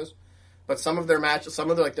noticed this, but some of their matches,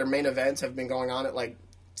 some of their main events have been going on at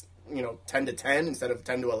 10 to 10 instead of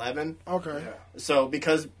 10 to 11. Okay. Yeah. So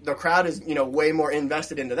because the crowd is way more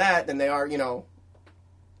invested into that than they are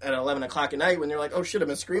at 11 o'clock at night when they're like, oh shit, I've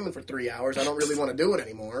been screaming for 3 hours. I don't really want to do it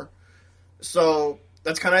anymore. So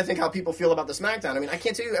that's kind of, I think, how people feel about the SmackDown. I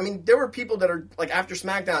can't tell you. There were people that are after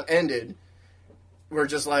SmackDown ended, were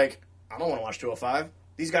just like, I don't want to watch 205.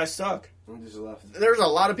 These guys suck. There's a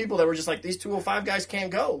lot of people that were just like, these 205 guys can't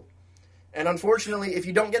go. And unfortunately, if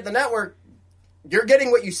you don't get the network, you're getting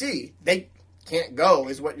what you see. They can't go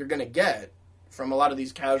is what you're going to get from a lot of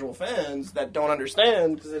these casual fans that don't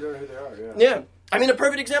understand. Because they don't know who they are, yeah. A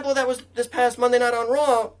perfect example of that was this past Monday night on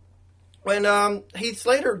Raw when Heath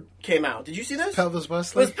Slater came out. Did you see this? Pelvis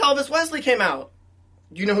Wesley? Pelvis Wesley came out.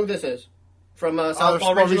 Do you know who this is? From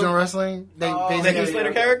Southpaw Regional Wrestling? The Heath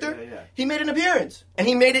Slater character? Yeah. He made an appearance. And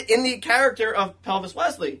he made it in the character of Pelvis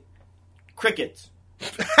Wesley. Crickets.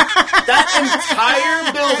 That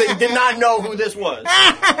entire building did not know who this was.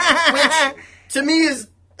 Which, to me, is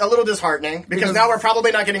a little disheartening. Because now we're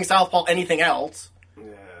probably not getting Southpaw anything else. Yeah.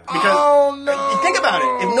 Because, think about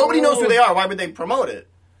it. If nobody knows who they are, why would they promote it?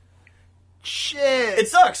 Shit. It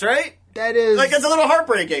sucks, right? That is like it's a little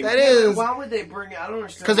heartbreaking. That is. Why would they bring it? I don't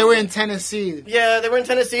understand. Because they were in Tennessee. Yeah, they were in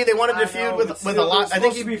Tennessee. They wanted to feud with a lot. I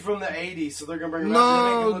think he'd be from the '80s, so they're gonna bring him out to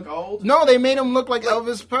make him look old. No, they made him look like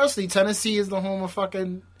Elvis Presley. Tennessee is the home of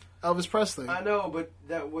fucking Elvis Presley. I know, but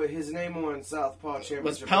his name on Southpaw Championship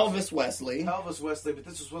was Pelvis Wesley. Pelvis Wesley, but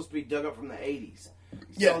this was supposed to be dug up from the '80s.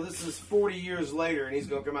 Yeah. So this is 40 years later, and he's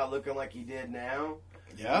gonna come out looking like he did now.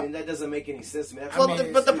 Yeah. I mean, that doesn't make any sense to me.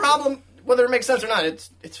 But the problem, whether it makes sense or not,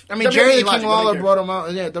 it's. I mean, Jerry the King Lawler brought him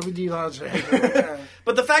out. Yeah, WD logic.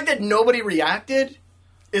 But the fact that nobody reacted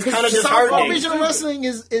is kind of disheartening. Regional wrestling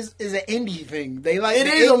is an indie thing. They like it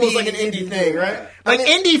is almost like an indie thing, right? Like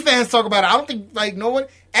indie fans talk about it. I don't think like no one.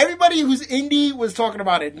 Everybody who's indie was talking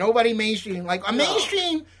about it. Nobody mainstream. Like a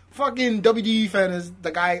mainstream fucking WWE fan is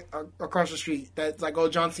the guy across the street that's like, oh,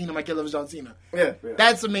 John Cena, my kid loves John Cena. Yeah.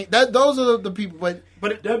 That's the main. Those are the people. But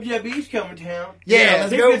WWE's coming to town. Yeah,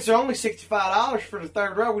 tickets are only $65 for the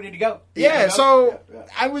third row. We need to go. Yeah, so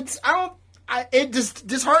it's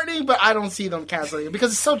disheartening, but I don't see them canceling it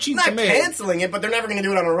because it's so cheap to make. Not canceling it, but they're never going to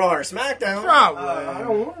do it on a Raw or SmackDown. Probably. I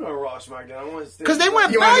don't want it on Raw or SmackDown. I want to because they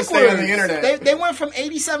went backwards. On the internet. They went from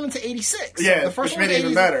 87 to 86. Yeah, the first which one made it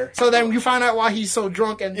even better. So then you find out why he's so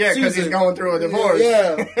drunk and because he's going through a divorce.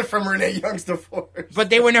 Yeah, from Renee Young's divorce. But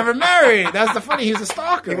they were never married. That's the funny. He was a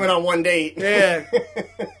stalker. He went on one date. Yeah,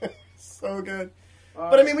 so good.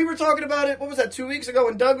 But I mean, we were talking about it. What was that? 2 weeks ago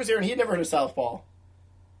when Doug was here and he'd never heard of Southpaw.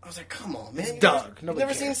 I was like, come on, man. Doug. You've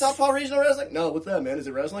never seen Southpaw Regional Wrestling? No, what's that, man? Is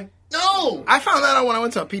it wrestling? No! I found that out when I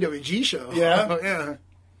went to a PWG show. Yeah? Yeah.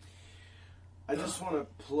 I just want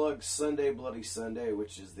to plug Sunday Bloody Sunday,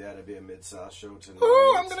 which is the IWA Mid-South show tonight.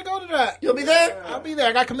 Ooh, I'm going to go to that. You'll be there? I'll be there.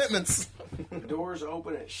 I got commitments. The doors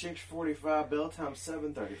open at 6:45. Bell time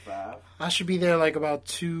 7:35. I should be there like about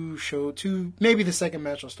two, maybe the second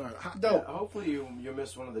match will start. Dope. Yeah, hopefully you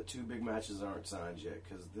missed one of the two big matches that aren't signed yet,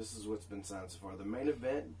 because this is what's been signed so far. The main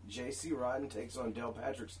event, J.C. Rodden takes on Dale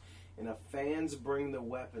Patricks in a fans bring the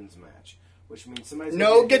weapons match, which means somebody's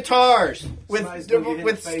no guitars with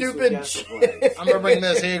stupid shit. I'm gonna bring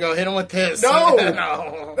this. Here you go. Hit him with this. No,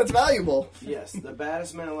 no, that's valuable. Yes, the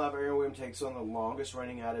baddest man alive, Aaron Williams, takes on the longest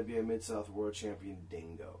reigning IWA Mid-South World Champion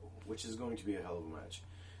Dingo, which is going to be a hell of a match.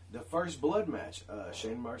 The first blood match,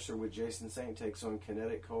 Shane Mercer with Jason Saint takes on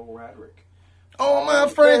Kinetic Cole Radrick. Oh, my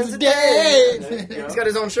friend's dead. He's got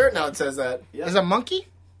his own shirt now. It says that. Yep. Is a monkey?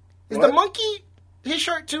 Is the monkey his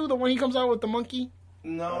shirt too? The one he comes out with the monkey.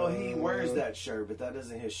 No, he wears that shirt, but that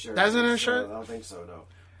isn't his shirt. That isn't his shirt? I don't think so,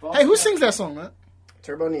 no. Hey, who sings that song, man?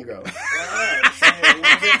 Turbo Negro.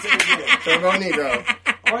 Turbo Negro.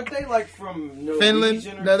 Aren't they like from Norwegian?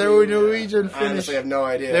 Finland? No, they were Norwegian, Finnish. I honestly have no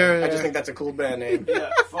idea. I just think that's a cool band name. Yeah,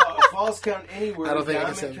 Falls Count Anywhere. I don't think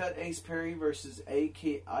Diamond I can Cut Ace Perry versus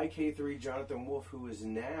IK3 Jonathan Wolf, who is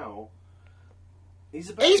now... He's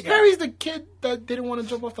a bad Ace guy. Perry's the kid that didn't want to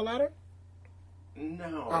jump off the ladder?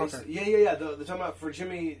 No. Oh, okay. Yeah. They're talking about for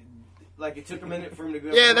Jimmy... Like, it took a minute for him to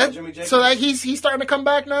go Jimmy Jacobs. So, like, he's starting to come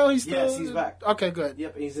back now? Yes, he's back. Okay, good.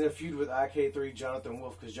 Yep, he's in a feud with IK3 Jonathan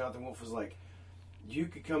Wolf, because Jonathan Wolf was like, you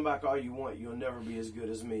could come back all you want, you'll never be as good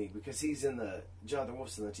as me, because Jonathan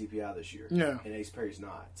Wolf's in the TPI this year. Yeah. And Ace Perry's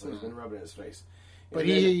not, so he's been rubbing in his face. But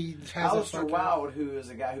he has Alistair Wilde, who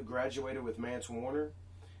is a guy who graduated with Mance Warner,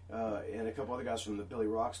 and a couple other guys from the Billy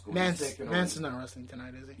Rock School. Mance is not wrestling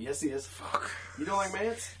tonight, is he? Yes, he is. Fuck. You don't like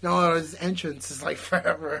Mance? No, his entrance is like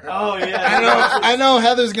forever. Oh, yeah. I know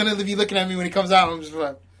Heather's going to be looking at me when he comes out. I'm just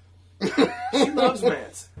like... She loves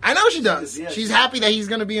Mance. I know she does. Yeah, She's happy that he's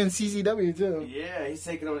going to be in CCW, too. Yeah, he's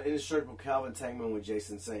taking on indestructible Calvin Tankman with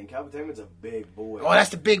Jason Saint. Calvin Tankman's a big boy. Oh, that's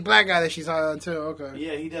the big black guy that she's on, too. Okay.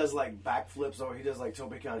 Yeah, he does, like, backflips over. He does, like,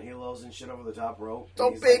 tope con hilos and shit over the top rope.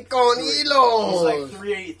 Tope con hilos! He's, like,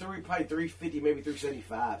 3'8", probably 350, maybe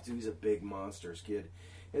 375, too. He's a big monsters kid.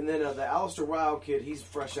 And then the Alistair Wilde kid, he's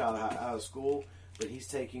fresh out of school, but he's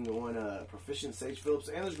taking on Proficient Sage Phillips.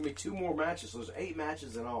 And there's going to be 2 more matches, so there's 8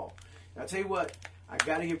 matches in all. Now, I'll tell you what, I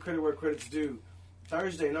got to give credit where credit's due.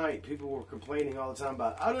 Thursday night, people were complaining all the time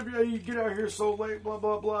about, IWA, you get out here so late, blah,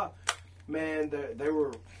 blah, blah. Man,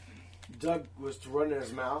 Doug was running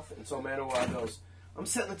his mouth, and so Manowar goes, I'm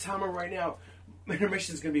setting the timer right now.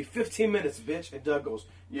 Intermission's going to be 15 minutes, bitch. And Doug goes,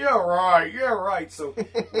 yeah, right. So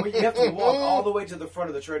you have to walk all the way to the front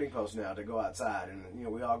of the trading post now to go outside. And,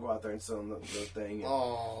 we all go out there and sit on the thing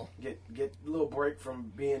and get a little break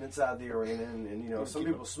from being inside the arena. And some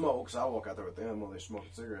people smoke, so I walk out there with them while they're smoking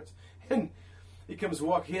cigarettes. And he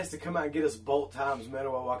has to come out and get us bolt times.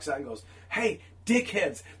 Manowar walks out and goes, hey,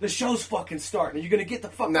 dickheads, the show's fucking starting. Are you going to get the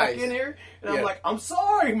fuck back in here? And I'm like, I'm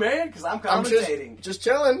sorry, man, because I'm commentating. I'm just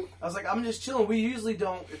chilling. I was like, I'm just chilling. We usually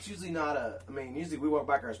don't, it's usually not usually we walk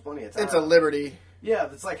back there's plenty of time. It's a liberty. Yeah,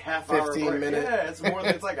 it's like half-hour 15 minute. Yeah, it's more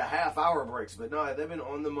than it's like a half-hour breaks. But no, they've been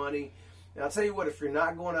on the money. And I'll tell you what, if you're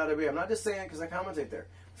not going out of BA, I'm not just saying because I commentate there.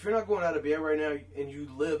 If you're not going out of BA right now and you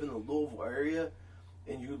live in the Louisville area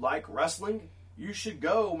and you like wrestling, you should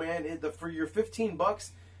go, man. For your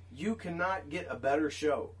 $15, you cannot get a better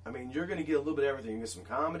show. I mean, you're going to get a little bit of everything. You get some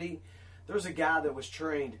comedy. There's a guy that was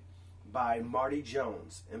trained by Marty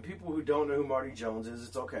Jones. And people who don't know who Marty Jones is,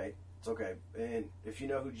 it's okay. It's okay. And if you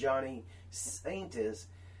know who Johnny Saint is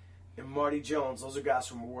and Marty Jones, those are guys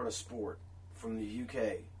from World of Sport from the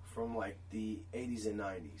UK from like the 80s and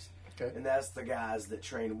 90s. Okay. And that's the guys that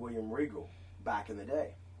trained William Regal back in the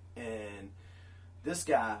day. And this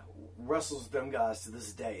guy wrestles them guys to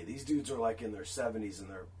this day. These dudes are like in their 70s and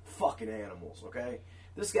they're fucking animals, okay?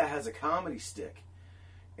 This guy has a comedy stick.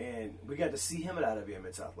 And we got to see him at IWA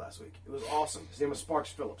Mid-South last week. It was awesome. His name was Sparks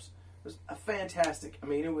Phillips. It was a fantastic. I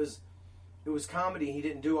mean, it was comedy. He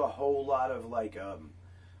didn't do a whole lot of like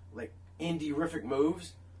indie-rific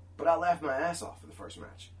moves, but I laughed my ass off in the first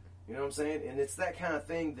match. You know what I'm saying? And it's that kind of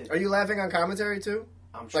thing that... Are you laughing on commentary, too?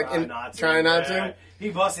 I'm trying not to. Trying not to?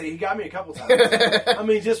 He busted it. He got me a couple times. I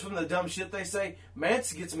mean, just from the dumb shit they say.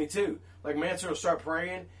 Mance gets me, too. Like, Mance will start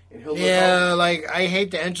praying, and he'll look over. Like, I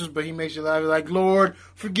hate the entrance, but he makes you laugh. Like, Lord,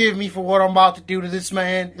 forgive me for what I'm about to do to this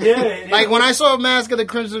man. Yeah. Like, when I saw Mask of the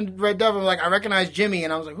Crimson Red Devil, I'm like, I recognized Jimmy,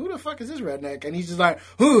 and I was like, who the fuck is this redneck? And he's just like,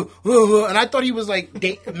 who? And I thought he was, like,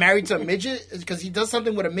 married to a midget, because he does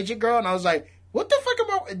something with a midget girl, and I was like, what the fuck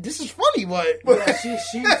about... This is funny, but...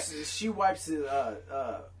 Yeah, she wipes it...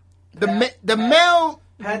 The male...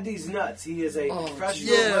 Pat D's nuts. He is a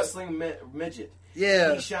professional wrestling midget.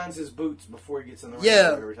 Yeah. He shines his boots before he gets in the ring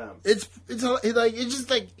every time. It's just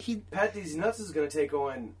like he... Pat D's nuts is going to take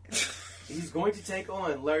on... He's going to take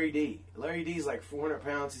on Larry D. Larry D's like 400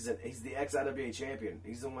 pounds. He's the ex-IWA champion.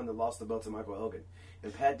 He's the one that lost the belt to Michael Elgin.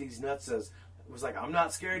 And Pat D's nuts was like, I'm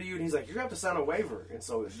not scared of you. And he's like, you're going to have to sign a waiver. And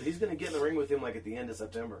so he's going to get in the ring with him like at the end of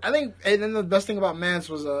September. I think, and then the best thing about Mance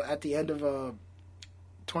was at the end of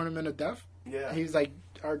Tournament of Death. Yeah. He's like,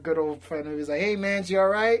 our good old friend. He was like, hey, Mance, you all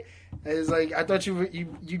right? And he's like, I thought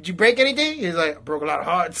did you break anything? He's like, I broke a lot of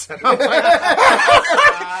hearts. And I was like,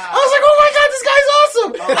 oh my God, this guy's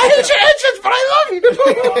awesome. I hate your entrance, but I love you.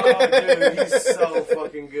 Oh, dude, he's so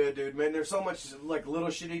fucking good, dude. Man, there's so much like little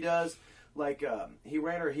shit he does. Like he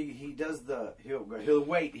does he'll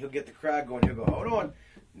wait, he'll get the crowd going, he'll go, hold on,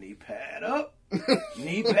 knee pad up,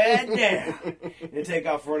 knee pad down, and take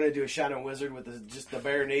off running and do a Shining Wizard with just the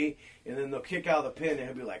bare knee, and then they'll kick out of the pin and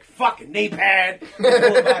he'll be like, fucking knee pad, pull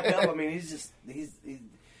it back up. I mean, he's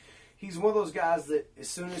one of those guys that as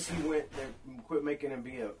soon as he went, they quit making him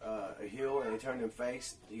be a heel and they turned him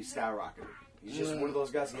face, he skyrocketed. He's just one of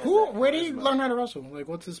those guys. Where did he learn how to wrestle? Like,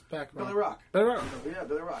 what's his background? Billy Rock. Billy Rock. Yeah,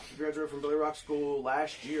 Billy Rock. He graduated from Billy Rock School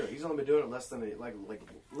last year. He's only been doing it less than a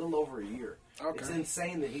little over a year. Okay. It's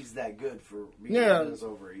insane that he's that good for being doing this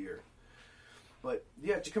over a year. But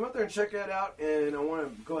yeah, to come out there and check that out, and I want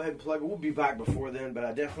to go ahead and plug. We'll be back before then, but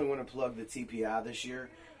I definitely want to plug the TPI this year.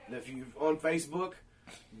 And if you on Facebook,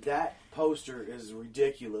 that poster is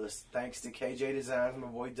ridiculous. Thanks to KJ Designs, my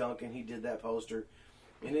boy Duncan, he did that poster,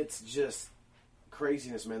 and it's just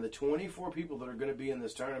craziness, man. The 24 people that are going to be in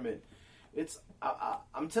this tournament,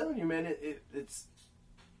 I'm telling you, man, it's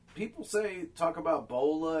people talk about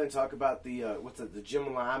Bola and talk about the the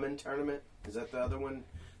Jim Lyman tournament. Is that the other one?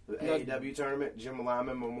 The AEW tournament, Jim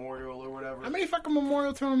Lyman Memorial or whatever. How many fucking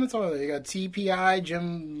memorial tournaments are there? You got TPI,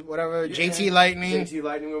 Jim, whatever, JT Lightning. JT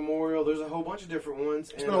Lightning Memorial. There's a whole bunch of different ones.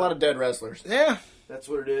 There's been a lot of dead wrestlers. Yeah. That's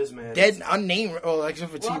what it is, man. Dead, unnamed,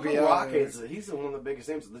 except for TPI. Rock he's one of the biggest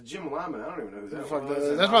names. The Jim Lyman, I don't even know who that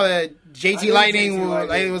was. That's probably JT Lightning.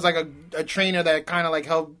 It was like a trainer that kind of like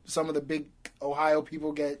helped some of the big Ohio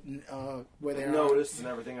people get where they noticed and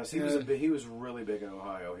everything else. He was really big in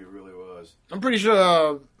Ohio. He really was. I'm pretty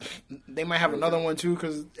sure they might have another one too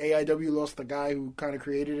because AIW lost the guy who kind of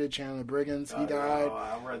created it, Chandler Briggins. He died.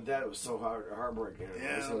 I read that. It was so heartbreaking.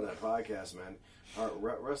 I listened to that podcast, man.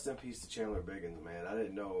 Rest in peace to Chandler Biggins, man. I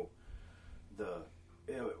didn't know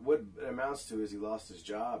what it amounts to is he lost his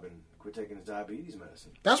job and quit taking his diabetes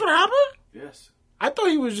medicine. That's what happened? Yes. I thought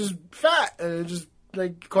he was just fat and it just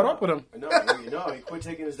caught up with him. No, he quit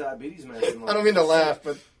taking his diabetes medicine. I don't mean to laugh,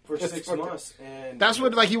 but for 6 months, and that's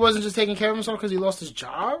what he wasn't just taking care of himself because he lost his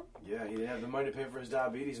job. Yeah, he didn't have the money to pay for his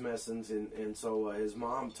diabetes medicines, and so his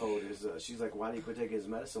mom told she's like, why did he quit taking his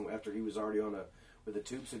medicine after he was already with a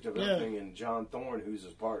tube suit and everything? And John Thorne, who's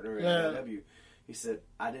his partner in AEW, he said,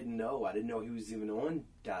 I didn't know he was even on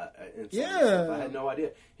insulin. I had no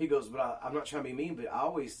idea. He goes, but I'm not trying to be mean, but I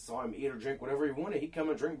always saw him eat or drink whatever he wanted. He'd come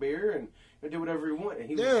and drink beer and do whatever he wanted. And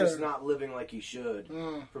he was just not living like he should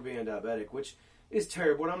for being diabetic, which is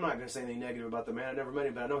terrible. And I'm not going to say anything negative about the man. I never met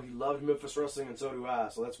him, but I know he loved Memphis wrestling, and so do I.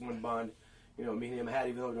 So that's one bond, me and him had,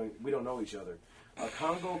 even though we don't know each other.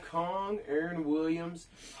 Congo Kong, Aaron Williams,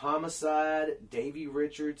 Homicide, Davey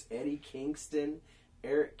Richards, Eddie Kingston,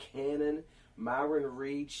 Eric Cannon, Myron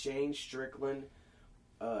Reed, Shane Strickland,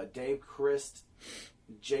 Dave Christ,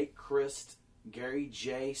 Jake Christ, Gary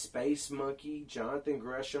J, Space Monkey, Jonathan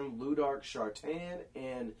Gresham, Ludark Chartan,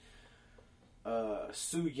 and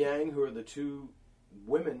Sue Yang, who are the two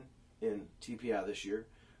women in TPI this year.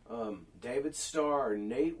 David Starr,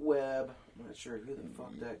 Nate Webb. I'm not sure who the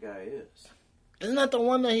fuck that guy is. Isn't that the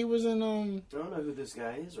one that he was in? I don't know who this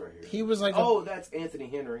guy is right here. He was like, that's Anthony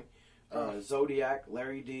Henry, Zodiac,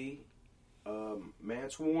 Larry D,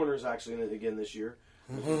 Mance Warner's actually in it again this year,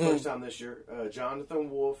 first time this year. Jonathan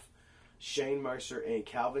Wolf, Shane Mercer, and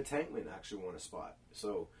Calvin Tankman actually won a spot.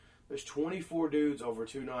 So there's 24 dudes over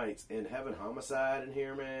 2 nights, and having Homicide in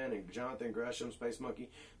here, man, and Jonathan Gresham, Space Monkey.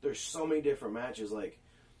 There's so many different matches. Like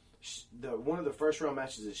one of the first round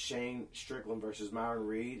matches is Shane Strickland versus Myron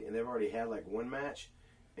Reed, and they've already had like one match.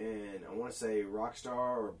 And I want to say Rockstar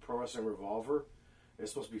or Pro Wrestling Revolver.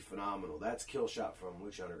 It's supposed to be phenomenal. That's Kill Shot from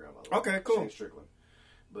Lucha Underground, by the way. Okay, cool. Shane Strickland.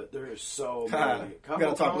 But there's so many. many. We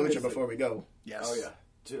gotta talk Lucha before we go. yes.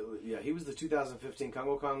 Oh, yeah. He was the 2015.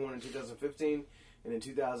 Congo Kong won in 2015. And in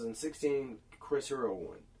 2016, Chris Hero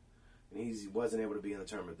won. And he wasn't able to be in the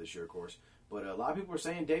tournament this year, of course. But a lot of people were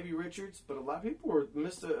saying Davey Richards, but a lot of people were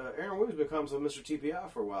Aaron Williams becomes a Mr.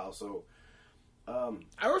 TPI for a while. So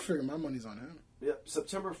I would figure my money's on him. Yep,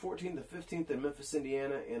 September 14th to 15th in Memphis,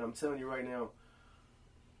 Indiana. And I'm telling you right now,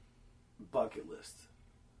 bucket list.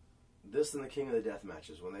 This and the King of the Death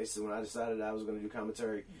matches. When I decided I was going to do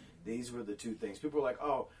commentary, these were the two things. People were like,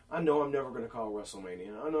 "Oh, I know I'm never going to call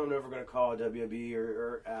WrestleMania. I know I'm never going to call WWE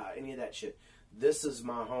or any of that shit. This is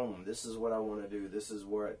my home. This is what I want to do.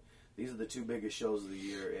 These are the two biggest shows of the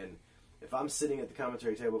year. And if I'm sitting at the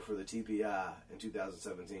commentary table for the TPI in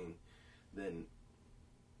 2017, then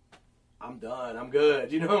I'm done. I'm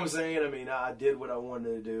good. You know what I'm saying? I mean, I did what I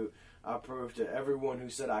wanted to do. I proved to everyone who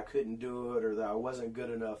said I couldn't do it or that I wasn't good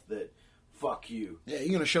enough that fuck you. Yeah, you're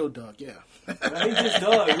going to show Doug, yeah. I ain't just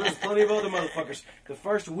Doug. There's plenty of other motherfuckers. The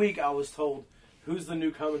first week I was told, who's the new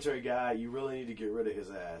commentary guy? You really need to get rid of his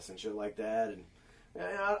ass and shit like that. And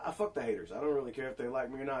I fuck the haters. I don't really care if they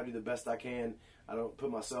like me or not. I do the best I can. I don't put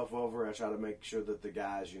myself over. I try to make sure that the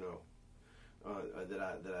guys,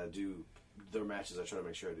 that I do their matches, I try to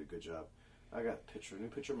make sure I do a good job. I got a new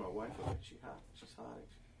picture of my wife. She's hot. She's hot.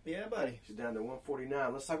 Yeah, buddy. She's down to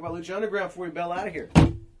 149. Let's talk about Lucha Underground before we bail out of here.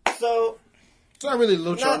 So, it's not really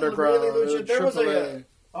Lucha Underground. Really Lucha. There was the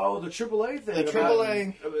AAA thing. The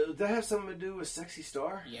AAA. Did that have something to do with Sexy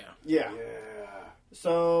Star? Yeah.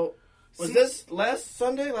 So, was this last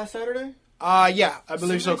Saturday? Yeah, I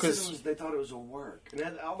believe so. Because they thought it was a work,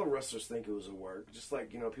 and all the wrestlers think it was a work. Just like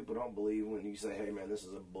people don't believe when you say, "Hey, man, this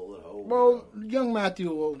is a bullet hole." Well, young Matthew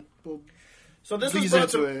will so this was brought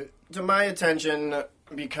to my attention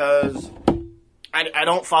because I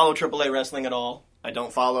don't follow AAA wrestling at all. I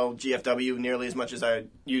don't follow GFW nearly as much as I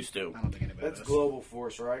used to. I don't think anybody That's does. Global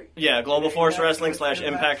Force, right? Yeah, Global Force Wrestling /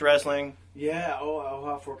 Impact Wrestling. Yeah,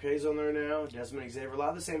 Oha 4K's on there now. Desmond Xavier. A lot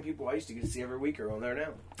of the same people I used to get to see every week are on there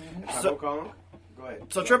now. So, go ahead.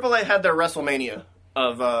 So AAA had their WrestleMania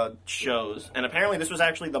of shows, and apparently this was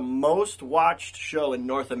actually the most watched show in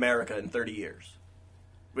North America in 30 years.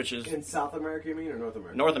 Which is in South America, you mean, or North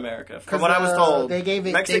America? North America. From what I was told,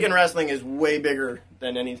 Mexican wrestling is way bigger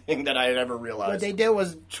than anything that I had ever realized. What they did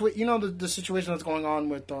was, the situation that's going on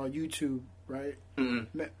with YouTube, right?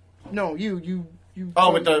 Mm-hmm. No, you.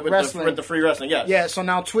 Oh, with the free wrestling, yes. Yeah. So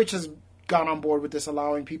now Twitch has got on board with this,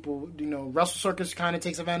 allowing people. Wrestle Circus kind of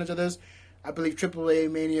takes advantage of this. I believe AAA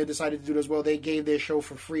Mania decided to do this as well. They gave their show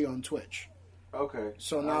for free on Twitch. Okay.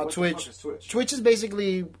 So now Twitch. Twitch is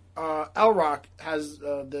basically L Rock has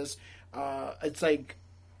this. It's like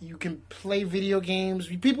you can play video games.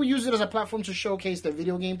 People use it as a platform to showcase their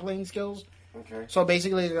video game playing skills. Okay. So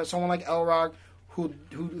basically, someone like L Rock,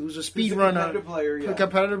 who's a speedrunner,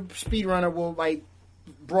 competitive speedrunner, will like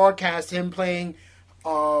broadcast him playing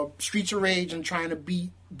Streets of Rage and trying to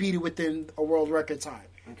beat it within a world record time.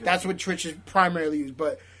 Okay. That's what Twitch is primarily used,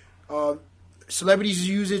 but. Celebrities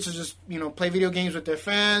use it to just, play video games with their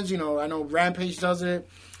fans. I know Rampage does it.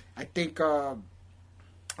 I think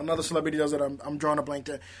another celebrity does it. I'm drawing a blank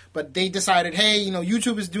there. But they decided, hey,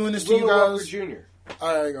 YouTube is doing this to you guys. Walker Jr.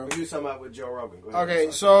 Oh, there you go. We do something out with Joe Rogan. Go ahead.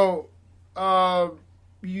 Okay, so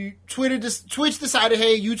Twitch decided,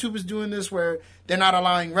 hey, YouTube is doing this where they're not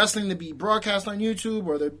allowing wrestling to be broadcast on YouTube,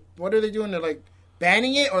 or what are they doing? They're like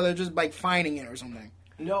banning it, or they're just like fining it or something.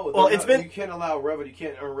 No, well, you can't allow revenue. You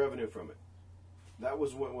can't earn revenue from it. that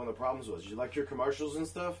was what one of the problems was. You like your commercials and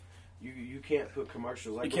stuff. You can't put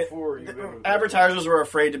commercials like you before. Advertisers were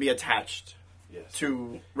afraid to be attached Yes.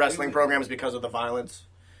 to wrestling programs because of the violence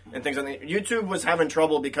and things like that. YouTube was having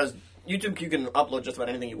trouble because YouTube, you can upload just about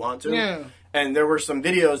anything you want to. Yeah. And there were some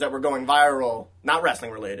videos that were going viral, not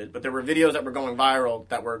wrestling related, but there were videos that were going viral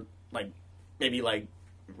that were maybe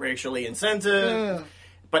racially insensitive. Yeah.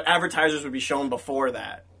 But advertisers would be shown before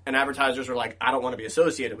that. And advertisers were like, I don't want to be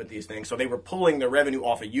associated with these things. So they were pulling their revenue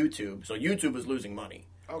off of YouTube. So YouTube was losing money.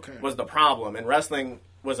 Okay. Was the problem. And wrestling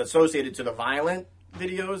was associated to the violent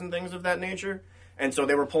videos and things of that nature. And so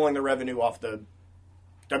they were pulling the revenue off the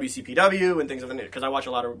WCPW and things of that nature. Because I watch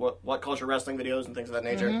a lot of what culture wrestling videos and things of that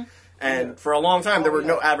nature. Mm-hmm. And for a long time, there were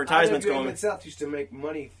no advertisements going. Mid-South used to make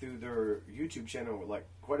money through their YouTube channel,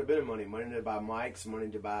 quite a bit of money. Money to buy mics, money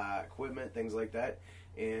to buy equipment, things like that.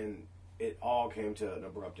 And it all came to an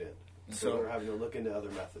abrupt end. So they're having to look into other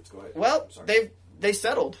methods. Go ahead. Well, they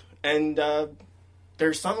settled. And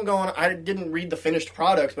there's something going on. I didn't read the finished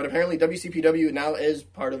product, but apparently WCPW now is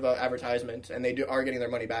part of advertisement, and they are getting their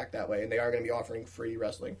money back that way, and they are going to be offering free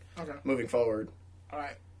wrestling moving forward. All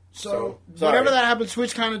right. So whenever that happened,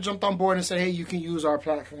 Twitch kind of jumped on board and said, hey, you can use our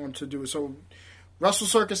platform to do it. So Wrestle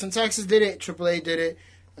Circus in Texas did it, AAA did it,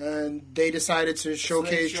 and they decided to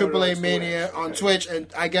showcase AAA Mania on Twitch,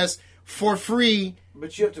 and I guess for free.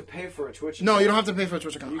 But you have to pay for a Twitch account. No, you don't have to pay for a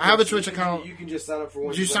Twitch account. I have a Twitch account. You can just sign up for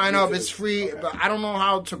one. You sign up, it's free, but I don't know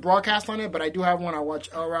how to broadcast on it, but I do have one. I watch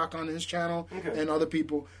El Rock on his channel and other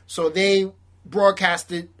people. So they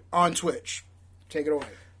broadcast it on Twitch. Take it away.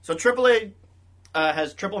 So AAA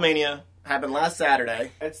has Triple Mania, happened last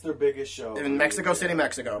Saturday. It's their biggest show. In Mexico City,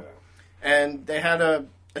 Mexico. Yeah. And they had a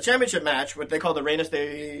championship match, what they call the Reina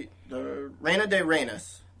de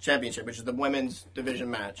Reinas Championship, which is the women's division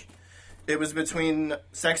match. It was between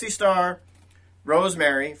Sexy Star,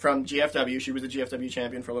 Rosemary from GFW. She was the GFW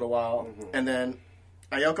champion for a little while. Mm-hmm. And then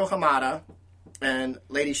Ayako Hamada and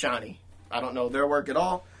Lady Shani. I don't know their work at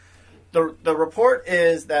all. The report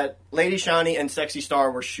is that Lady Shani and Sexy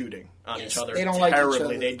Star were shooting on each other. They don't terribly. like each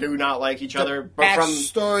other. They do not like each other. But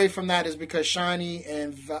story from that is because Shani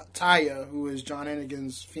and Taya, who is John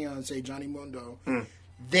Hennigan's fiance, Johnny Mundo,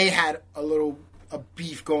 they had a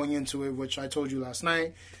beef going into it, which I told you last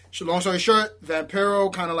night. Long story short,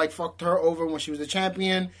 Vampiro kind of fucked her over when she was the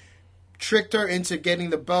champion, tricked her into giving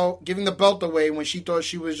the belt away when she thought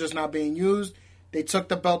she was just not being used. They took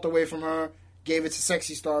the belt away from her, gave it to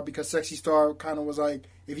Sexy Star because Sexy Star kind of was like,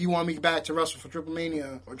 if you want me back to wrestle for Triple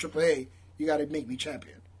Mania or AAA, you got to make me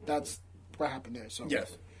champion. That's what happened there. So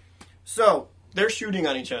yes. So they're shooting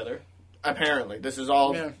on each other. Apparently, this is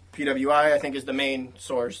all PWI. I think is the main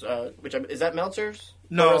source. Which is that Meltzer's?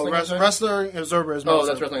 No, Wrestler Observer is Meltzer. Oh,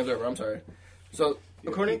 that's Wrestling Observer. I'm sorry. So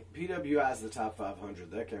according PWI is the top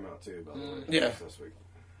 500. That came out too, by the way. Yeah. This week.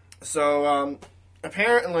 So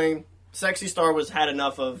apparently, Sexy Star had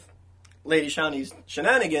enough of Lady Shani's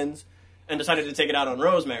shenanigans and decided to take it out on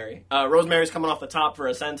Rosemary. Rosemary's coming off the top for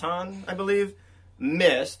a senton, I believe.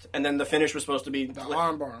 Missed, and then the finish was supposed to be the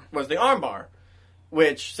armbar. Was the armbar,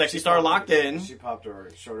 which Sexy Star locked in. She popped her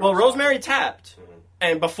shoulder. Well, Rosemary tapped,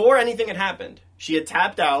 and before anything had happened, she had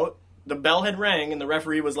tapped out. The bell had rang, and the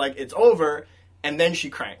referee was like, "It's over," and then she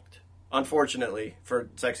cranked. Unfortunately for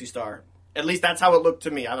Sexy Star. At least that's how it looked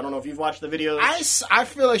to me. I don't know if you've watched the videos. I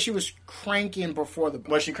feel like she was cranking before the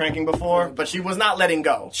bell. Was she cranking before? But she was not letting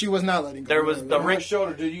go. She was not letting go. There was the ring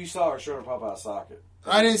shoulder. Did you saw her shoulder pop out of socket?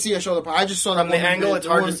 I didn't see her shoulder pop. I just saw from the angle. It's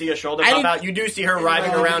hard to see a shoulder pop out. You do see her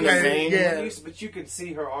riding around in vain. Yeah, but you can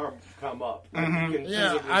see her arm come up. Mm-hmm.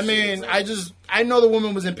 Yeah, I mean, I know the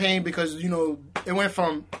woman was in pain because it went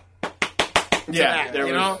from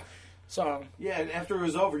So yeah, and after it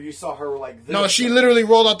was over, you saw her like this. No, she literally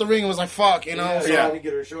rolled out the ring and was like, "Fuck," trying to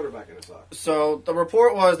get her shoulder back in the socket. So the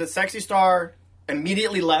report was that Sexy Star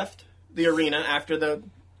immediately left the arena after the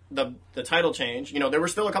title change. There were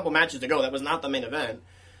still a couple matches to go. That was not the main event.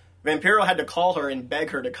 Vampiro had to call her and beg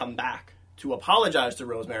her to come back to apologize to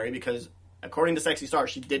Rosemary because, according to Sexy Star,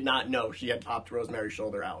 she did not know she had popped Rosemary's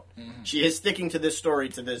shoulder out. Mm-hmm. She is sticking to this story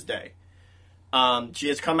to this day. She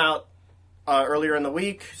has come out earlier in the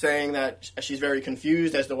week saying that she's very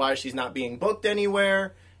confused as to why she's not being booked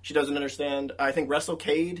anywhere. She doesn't understand. I think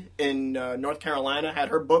WrestleCade in North Carolina had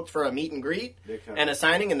her booked for a meet and greet and a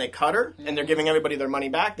signing, and they cut her, and they're giving everybody their money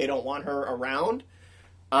back. They don't want her around.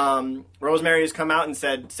 Rosemary has come out and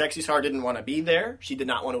said Sexy Star didn't want to be there. She did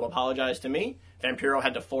not want to apologize to me. Vampiro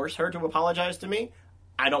had to force her to apologize to me.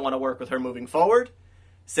 I don't want to work with her moving forward.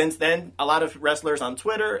 Since then, a lot of wrestlers on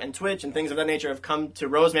Twitter and Twitch and things of that nature have come to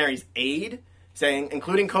Rosemary's aid, saying,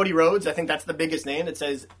 including Cody Rhodes, I think that's the biggest name, that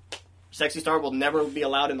says Sexy Star will never be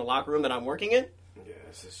allowed in the locker room that I'm working in.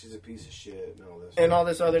 Yeah, so she's a piece of shit and all this. And all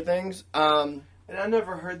this other things. And I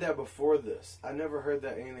never heard that before this. I never heard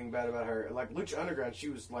that anything bad about her. Like Lucha Underground, she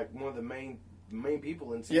was like one of the main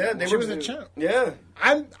people in. Yeah, she was the champ. Yeah,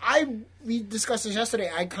 we discussed this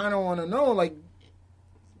yesterday. I kind of want to know, like,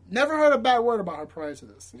 never heard a bad word about her prior to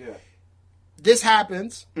this. Yeah, this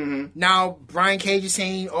happens. Mm-hmm. Now Brian Cage is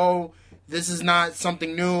saying, "Oh, this is not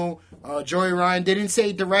something new." Joey Ryan didn't say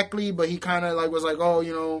it directly, but he kind of like was like, "Oh,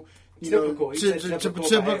 typical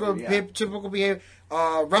behavior."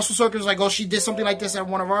 Wrestle Circus was like, "Oh, she did something like this at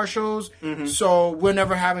one of our shows, so we're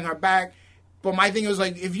never having her back." But my thing was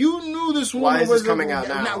like, if you knew this woman, why is this coming out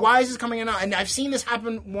now? Why is this coming out? And I've seen this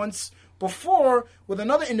happen once before with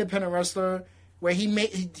another independent wrestler where he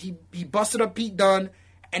busted up Pete Dunne,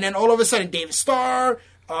 and then all of a sudden David Starr,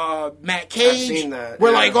 Matt Cage,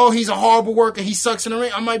 we're like, "Oh, he's a horrible worker. He sucks in the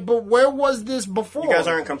ring." I'm like, but where was this before? You guys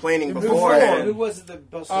aren't complaining before. Who was it that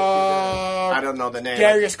busted up? I don't know the name.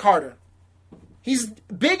 Darius Carter. He's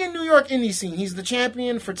big in New York indie scene. He's the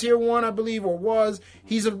champion for Tier 1, I believe, or was.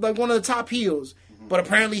 He's like one of the top heels. But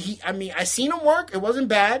apparently, I seen him work. It wasn't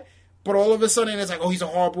bad. But all of a sudden, it's like, oh, he's a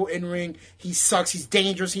horrible in-ring. He sucks. He's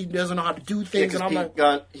dangerous. He doesn't know how to do things. And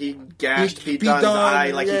I'm he gashed Pete Dunne's eye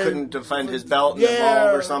like he couldn't defend his belt in the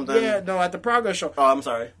Evolve or something. Yeah, no, at the Progress show. Oh, I'm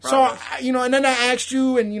sorry. Progress. So, and then I asked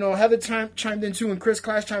you, and, Heather chimed in too, and Chris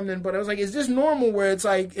Clash chimed in. But I was like, is this normal where it's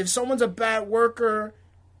like, if someone's a bad worker,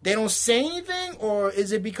 they don't say anything? Or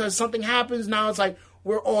is it because something happens, now it's like,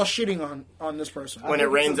 we're all shitting on this person? When it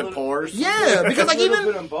rains, it pours? Yeah, because like even... a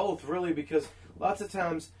little bit on both, really, because lots of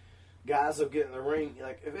times... guys will get in the ring,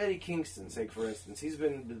 like if Eddie Kingston, say for instance, he's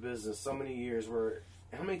been in the business so many years where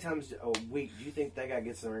how many times a week do you think that guy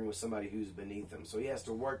gets in the ring with somebody who's beneath him? So he has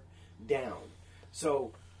to work down.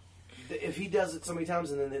 So if he does it so many times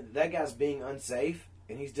and then that guy's being unsafe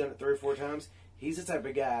and he's done it 3 or 4 times, he's the type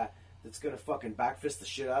of guy that's going to fucking backfist the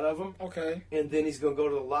shit out of him. Okay. And then he's going to go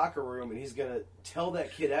to the locker room and he's going to tell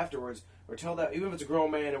that kid afterwards, or tell that, even if it's a grown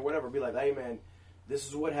man or whatever, be like, "Hey man, this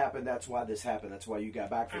is what happened. That's why this happened. That's why you got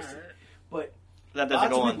backfisted." But that doesn't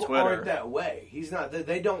go on Twitter. Aren't that way. He's not.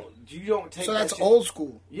 They don't. You don't take. So that's old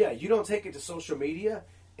school. Yeah, you don't take it to social media,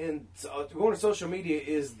 and going to social media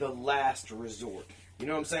is the last resort. You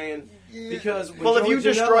know what I'm saying? Yeah. Because if you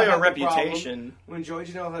destroy a reputation, when Joey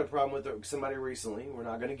Janela had a problem with somebody recently, we're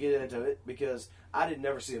not going to get into it because I didn't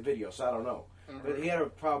never see a video, so I don't know. But he had a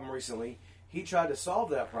problem recently. He tried to solve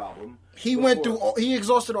that problem. He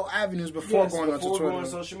exhausted all avenues before going on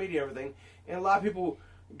social media, and everything. And a lot of people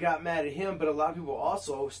got mad at him, but a lot of people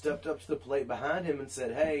also stepped up to the plate behind him and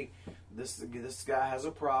said, "Hey, this guy has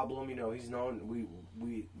a problem. He's known. We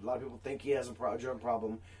a lot of people think he has a drug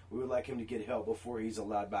problem. We would like him to get help before he's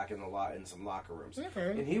allowed back in some locker rooms."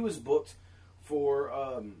 Okay. And he was booked for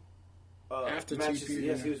after matches. TP,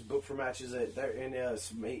 Yes, he was booked for matches there, and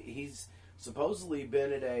he's supposedly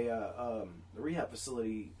been at a rehab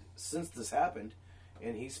facility since this happened.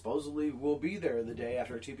 And he supposedly will be there the day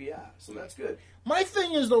after TPI, so that's good. My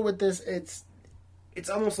thing is though with this, it's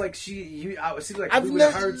almost like it seems like we would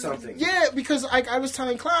have heard something. Yeah, because I was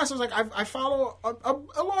telling class, I was like, I follow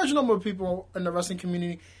a large number of people in the wrestling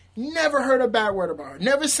community. Never heard a bad word about her.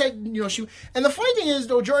 Never said she. And the funny thing is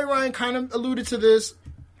though, Joey Ryan kind of alluded to this.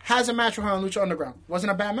 Has a match with her on Lucha Underground.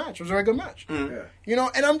 Wasn't a bad match. It was a very good match. Mm-hmm. Yeah.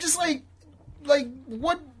 And I'm just like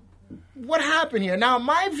what happened here? Now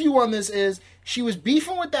my view on this is she was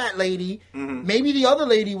beefing with that lady. Mm-hmm. Maybe the other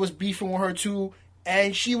lady was beefing with her too,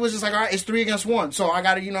 and she was just like, "All right, it's 3 against 1, so I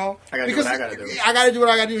gotta, I gotta do what I gotta do. I gotta do what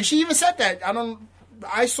I gotta do." And she even said that.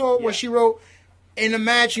 I saw what she wrote in the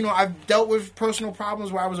match. I've dealt with personal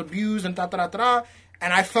problems where I was abused and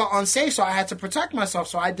and I felt unsafe, so I had to protect myself.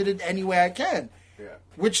 So I did it any way I can. Yeah.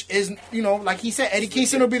 Which is, like he said, Eddie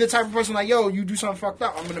Kingston will be the type of person like, "Yo, you do something fucked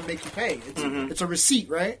up, I'm gonna make you pay." It's a receipt,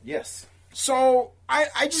 right? Yes. So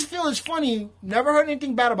I just feel it's funny. Never heard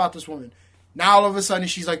anything bad about this woman. Now all of a sudden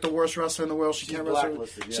she's like the worst wrestler in the world. She can't wrestle.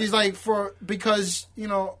 Yeah. She's like because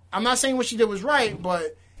I'm not saying what she did was right,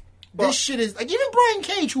 but this shit is like even Brian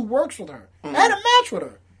Cage, who works with her, had a match with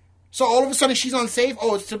her. So all of a sudden she's unsafe.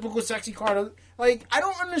 Oh, it's typical sexy Carter. Like I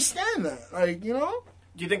don't understand that. Like Do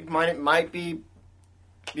you think it might be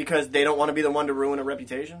because they don't want to be the one to ruin a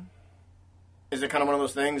reputation? Is it kind of one of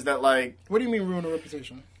those things that like? What do you mean ruin a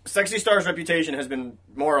reputation? Sexy Star's reputation has been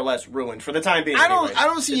more or less ruined for the time being. I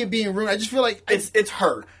don't see it being ruined. I just feel like it's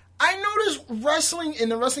hurt. I noticed wrestling in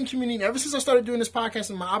the wrestling community ever since I started doing this podcast,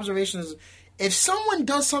 and my observation is if someone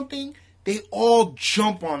does something, they all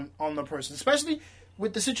jump on the person. Especially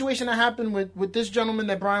with the situation that happened with this gentleman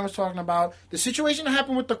that Brian was talking about, the situation that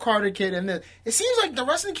happened with the Carter kid, and it seems like the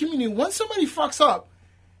wrestling community, once somebody fucks up,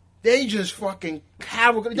 they just fucking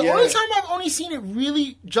cavalry. The only time I've only seen it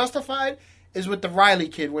really justified is with the Riley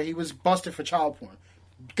kid, where he was busted for child porn.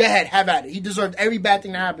 Go ahead, have at it. He deserved every bad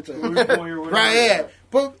thing that happened to him. Right, yeah.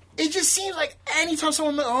 But it just seems like anytime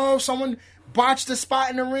someone botched the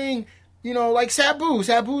spot in the ring, you know, like Sabu's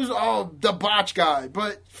the botch guy.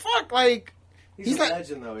 But fuck, like he's a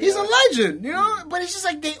legend, though. He's a legend, you know. But it's just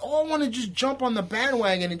like they all want to just jump on the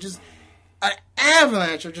bandwagon and just an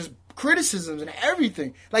avalanche of just criticisms and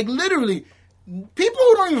everything. Like literally, people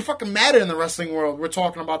who don't even fucking matter in the wrestling world were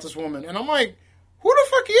talking about this woman, and I'm like, who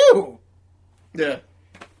the fuck are you? Yeah.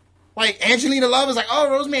 Like, Angelina Love is like, oh,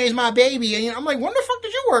 Rosemary's my baby. And I'm like, when the fuck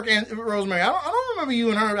did you work, Rosemary? I don't remember you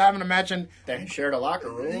and her having a match. And they shared a locker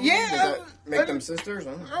room. Yeah. Does that make them sisters?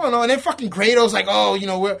 I don't know. And then fucking Grado's like, oh, you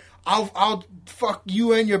know, I'll fuck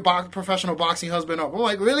you and your professional boxing husband up. I'm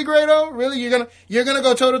like, really, Grado? Really? You're gonna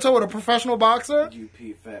go toe to toe with a professional boxer? You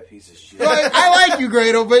fat piece of shit. Like, I like you,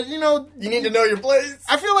 Grado, but you know, you need to know your place.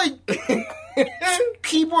 I feel like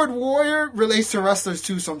keyboard warrior relates to wrestlers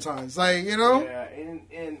too sometimes. Like, you know? Yeah,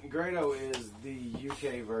 and Grado is the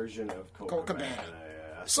UK version of Colt Cabana.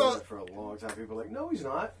 I so said it for a long time. People are like, no, he's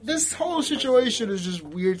not. This whole situation is just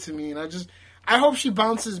weird to me, and I hope she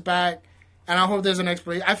bounces back, and I hope there's an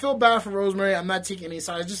explanation. I feel bad for Rosemary. I'm not taking any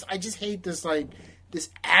sides. I just hate this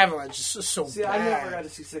avalanche. It's just so bad. I never got to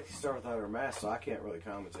see Sexy Star without her mask, so I can't really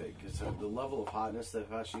commentate because the level of hotness that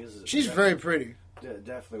how she is. She's very pretty.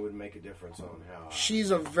 Definitely would make a difference on how.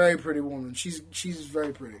 She's a very pretty woman. She's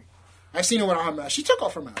very pretty. I've seen her without her mask. She took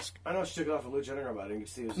off her mask. I know she took it off of Lucha Underground, but I didn't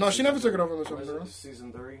see it. No, she never took it off of Lucha Underground.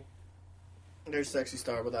 Season 3. There's Sexy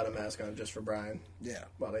Star without a mask on, just for Brian. Yeah,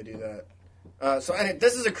 while they do that. So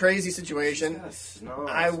this is a crazy situation.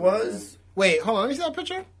 Wait, hold on. Let me see that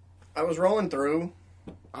picture. I was rolling through.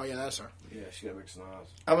 Oh yeah, that's her. Yeah, she got big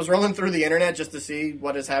snobs. I was rolling through the internet just to see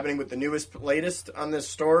what is happening with the latest on this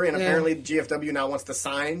story, and apparently GFW now wants to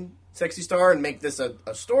sign Sexy Star and make this a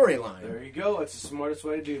storyline. There you go. It's the smartest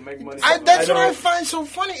way to do make money. That's what I find so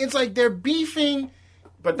funny. It's like they're beefing,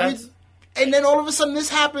 but and then all of a sudden this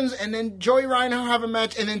happens, and then Joey Ryan have a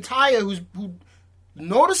match, and then Taya, who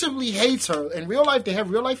noticeably hates her in real life, they have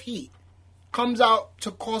real life heat, comes out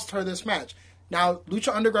to cost her this match. Now,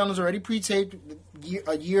 Lucha Underground is already pre-taped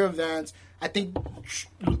a year advance. I think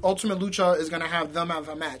Ultimate Lucha is going to have them have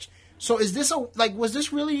a match. So is this was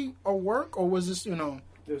this really a work, or was this, you know...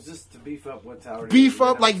 It was just to beef up what's already... Beef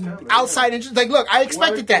up, outside interest. Like, look, I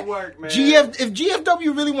expected that. Work, if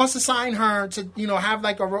GFW really wants to sign her to, you know, have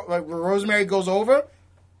like where Rosemary goes over,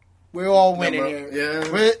 we're all winning here.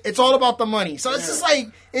 Yeah. It's all about the money. So it's just like,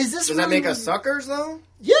 is this Does really... that make us suckers, though?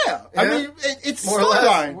 Yeah. I mean, it's more or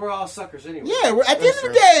less. We're all suckers anyway. Yeah, at the end of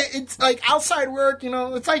the day, it's like outside work, you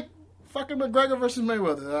know, it's like fucking McGregor versus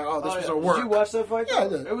Mayweather. Like, this was a work. Did you watch that fight? Yeah, I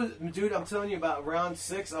did. It was, dude, I'm telling you, about round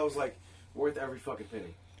 6, I was like, worth every fucking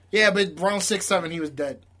penny. Yeah, but round 6, 7, he was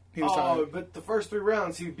dead. He was tired. But the first 3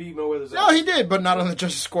 rounds, he beat Mayweather's ass. No, he did, but not on the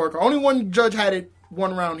judge's scorecard. Only one judge had it.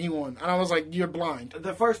 One round he won, and I was like, "You're blind."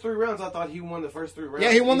 The first 3 rounds, I thought he won the first 3 rounds.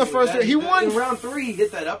 Yeah, he won the first 3. He won in round 3. He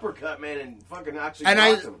hit that uppercut, man, and fucking actually. And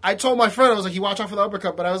I told my friend, I was like, "You watch out for the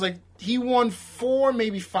uppercut," but I was like, he won 4,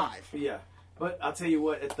 maybe 5. Yeah, but I'll tell you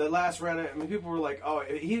what, at the last round, I mean, people were like, "Oh,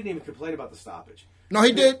 he didn't even complain about the stoppage." No,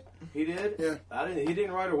 he did. He did. Yeah, He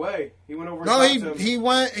didn't right away. He went over. No, he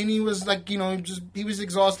went and he was like, you know, he was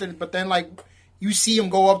exhausted, but then like you see him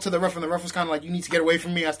go up to the ref, and the ref was kind of like, "You need to get away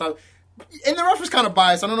from me." I stopped. And the ref was kind of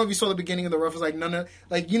biased. I don't know if you saw the beginning of the ref was like, none of,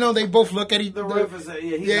 like, you know, they both look at each other. The ref is,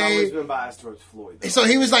 he's always been biased towards Floyd. Though. So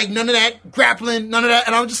he was like, none of that grappling, none of that.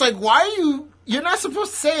 And I'm just like, why are you're not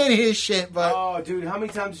supposed to say any of his shit, but. Oh, dude, how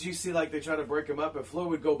many times did you see, like, they try to break him up and Floyd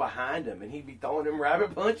would go behind him and he'd be throwing him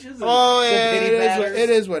rabbit punches? And it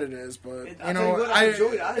is what it is, but, I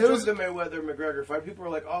enjoyed the Mayweather-McGregor fight. People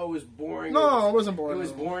were like, oh, it was boring. No, it wasn't boring. It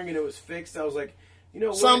was boring and it was fixed. I was like, you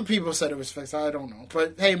know what? Some people said it was fixed. I don't know,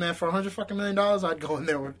 but hey, man, for $100 million, I'd go in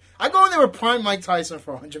there with prime Mike Tyson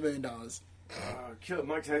for $100 million.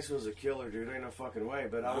 Mike Tyson was a killer, dude. Ain't no fucking way.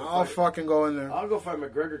 But I'll fucking go in there. I'll go fight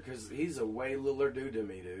McGregor because he's a way littler dude than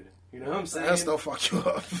me, dude. You know what I'm saying? That'll still fuck you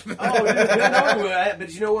up.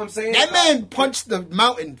 But you know what I'm saying? That man punched the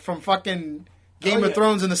mountain from fucking Game of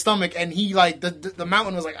Thrones in the stomach, and he like the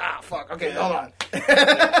mountain was like, fuck, okay, hold on,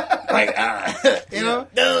 like you know,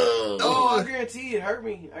 no, I guarantee it hurt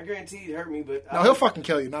me. But no, he'll fucking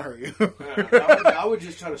kill you, not hurt you. I would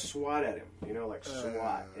just try to swat at him, you know, like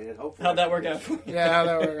swat, and hopefully how'd that work out? Yeah, how'd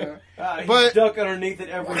that work out? But duck underneath it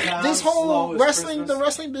every time. This whole the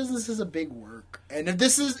wrestling business is a big work, and if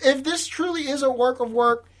this truly is a work of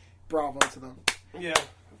work, bravo to them. Yeah,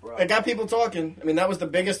 it got people talking. I mean, that was the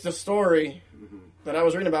biggest story. that I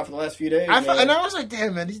was reading about for the last few days. And I was like,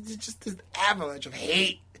 damn, man, it's just this avalanche of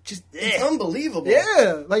hate. It's unbelievable.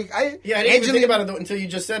 Yeah, I didn't even think about it until you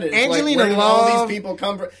just said it. It's Angelina like, Love, all these people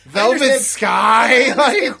come from Velvet Sky.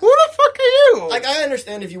 Like, who the fuck are you? Like, I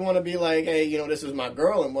understand if you want to be like, hey, this is my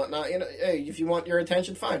girl and whatnot. Hey, if you want your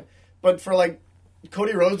attention, fine. But for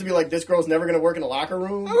Cody Rhodes to be like, this girl's never going to work in a locker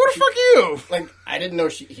room. Who the fuck are you? Like, I didn't know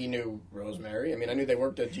he knew Rosemary. I mean, I knew they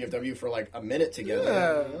worked at GFW for a minute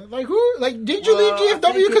together. Yeah. Like, who? Like, did you leave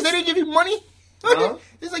GFW because they didn't give you money? Huh?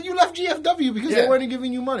 It's like you left GFW because they weren't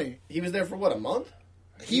giving you money. He was there for what, a month?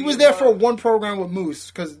 He was there for one program with Moose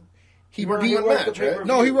because he worked beat one match, right?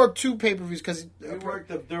 No, he worked 2 pay-per-views because he worked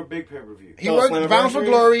their big pay-per-view. He worked Bound for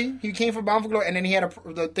Glory. He came for Bound for Glory, and then he had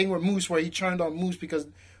the thing with Moose where he turned on Moose because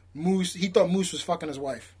he thought Moose was fucking his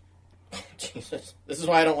wife. Oh, Jesus. This is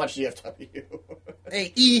why I don't watch GFW.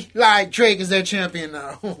 Hey, Eli Drake is their champion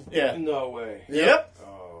now. Yeah. No way. Yep.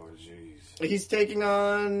 Oh, jeez. He's taking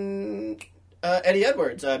on Eddie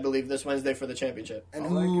Edwards, I believe, this Wednesday for the championship.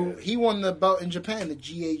 And he won the belt in Japan, the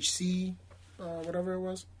GHC, whatever it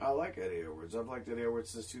was. I like Eddie Edwards. I've liked Eddie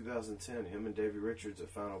Edwards since 2010. Him and Davey Richards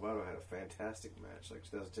at Final Battle had a fantastic match,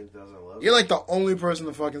 2010, 2011. You're the only person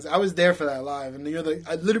to fucking... I was there for that live, and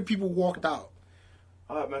literally people walked out.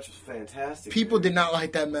 Oh, that match was fantastic. People did not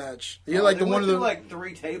like that match. You're they went through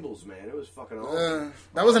 3 tables, man. It was fucking awesome.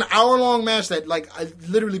 That was an hour-long match that,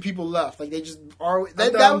 literally people left. They just...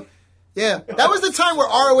 that was the time where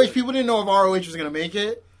ROH, people didn't know if ROH was going to make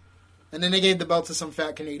it. And then they gave the belt to some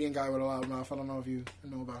fat Canadian guy with a loud mouth. I don't know if you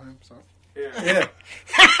know about him, so... Yeah.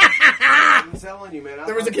 I'm telling you, man.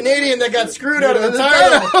 There was a Canadian that got screwed out of the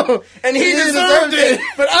title. And he deserved it.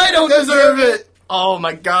 But I don't deserve it. Oh,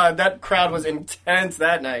 my God. That crowd was intense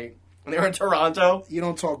that night. When they were in Toronto. You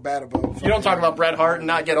don't talk bad about him. You don't talk about Bret Hart and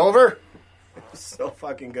not get over. It was so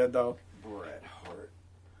fucking good, though. Bret Hart.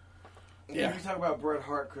 Yeah. You talk about Bret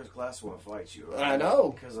Hart, Chris Glass won't fight you. Right? I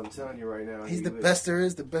know. Because I'm telling you right now. He's the best there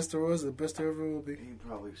is, the best there was, the best there ever will be. He'd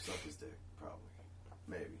probably suck his dick. Probably.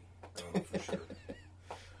 Maybe. I don't know for sure.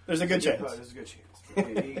 There's a good chance. There's a good chance.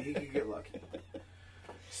 He could get lucky.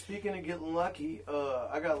 Speaking of getting lucky,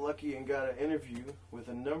 I got lucky and got an interview with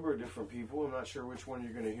a number of different people. I'm not sure which one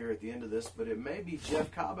you're going to hear at the end of this, but it may be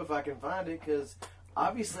Jeff Cobb if I can find it, because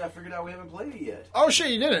obviously I figured out we haven't played it yet. Oh,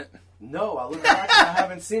 shit, you didn't? No, I looked back and I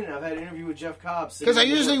haven't seen it. I've had an interview with Jeff Cobb. Because I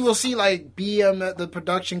usually will see, BM at the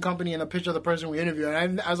production company and a picture of the person we interview,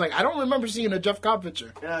 and I was like, I don't remember seeing a Jeff Cobb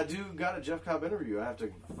picture. And I do got a Jeff Cobb interview. I have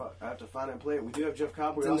to find it and play it. We do have Jeff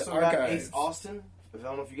Cobb. We also got Ace Austin. I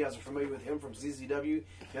don't know if you guys are familiar with him from CZW.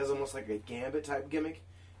 He has almost like a Gambit type gimmick.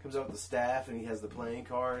 Comes out with the staff, and he has the playing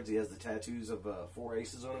cards. He has the tattoos of 4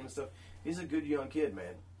 aces on him and stuff. He's a good young kid,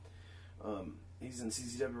 man. He's in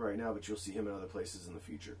CZW right now, but you'll see him in other places in the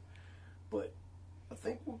future. But I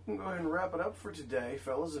think we can go ahead and wrap it up for today,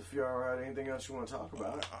 fellas. If you're all right, anything else you want to talk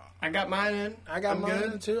about? I got mine in. I got mine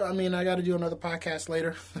in, too. I mean, I got to do another podcast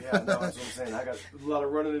later. Yeah, no, that's what I'm saying. I got a lot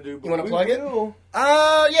of running to do. You want to plug it?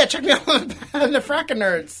 Yeah, check me out on the Frackin'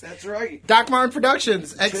 Nerds. That's right. Doc Martin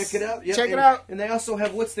Productions. Check it out. Yep. Check it out. And they also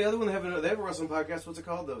have, what's the other one? They have a wrestling podcast. What's it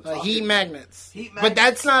called, though? Heat Magnets. Heat Magnets. But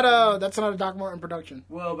that's not a Doc Martin production.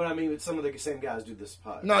 Well, but I mean, some of the same guys do this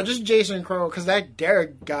podcast. No, just Jason Crow, because that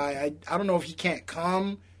Derek guy, I don't know if he can't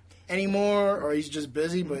come anymore or he's just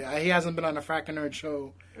busy, but he hasn't been on the Frackin' Nerd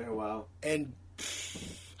show in a while. And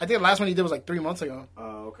I think the last one he did was 3 months ago.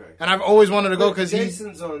 Oh, okay. And I've always wanted to go because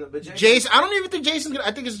Jason's on it. But Jason, I don't even think Jason's gonna.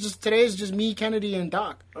 I think it's just today is just me, Kennedy, and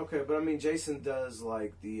Doc. Okay, but I mean, Jason does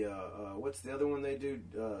the what's the other one they do?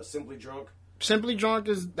 Simply Drunk. Simply Drunk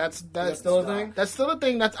that's still a thing. That's still a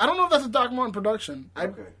thing. I don't know if that's a Doc Martin production.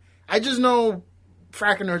 Okay. I just know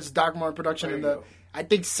Frackin' Nerds Doc Martin production, there and I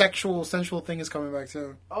think sensual thing is coming back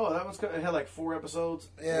too. Oh, that one's coming. It had 4 episodes.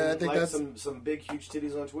 Yeah, I think that's some big huge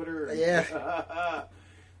titties on Twitter. Yeah,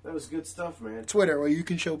 that was good stuff, man. Twitter, where you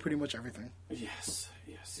can show pretty much everything. Yes,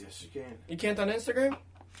 you can. You can't on Instagram.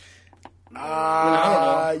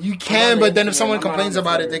 I don't know. You can, but then if someone complains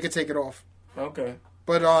about it, they could take it off. Okay.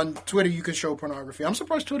 But on Twitter, you can show pornography. I'm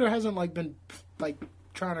surprised Twitter hasn't been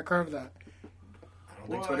trying to curb that. I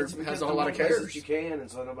think Twitter has a whole lot of cares. You can, and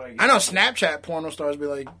so nobody. I know Snapchat porno stars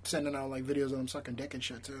be sending out videos of them sucking dick and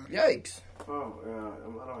shit too. Yikes! Oh yeah,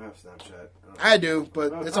 I don't have Snapchat. I do,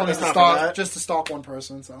 but it's only just to stalk one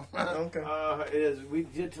person. So okay. It is. We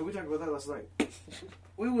talked about that last night.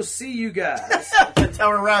 We will see you guys.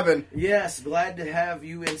 Tower Robin. Yes, glad to have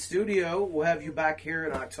you in studio. We'll have you back here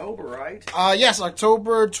in October, right? Yes,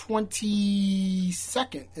 October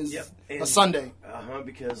 22nd is a Sunday.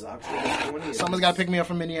 Because October 20th. Someone's got to pick me up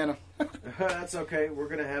from Indiana. That's okay. We're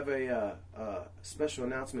going to have a special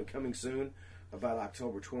announcement coming soon about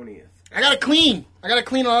October 20th. I gotta clean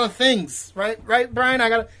a lot of things. Right,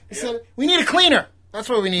 Brian? We need a cleaner. That's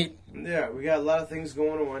what we need. Yeah, we got a lot of things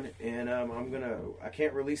going on, and I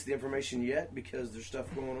can't release the information yet because there's stuff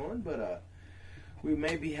going on, but we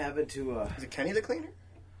may be having to. Is it Kenny the cleaner?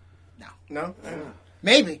 No.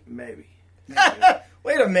 Maybe.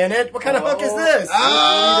 Wait a minute. What kind of hook is this?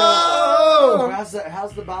 Oh!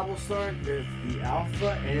 How's the Bible start? There's the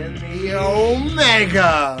Alpha and the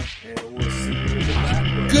Omega. And we'll see you in the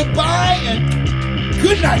back. Goodbye and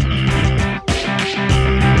good night.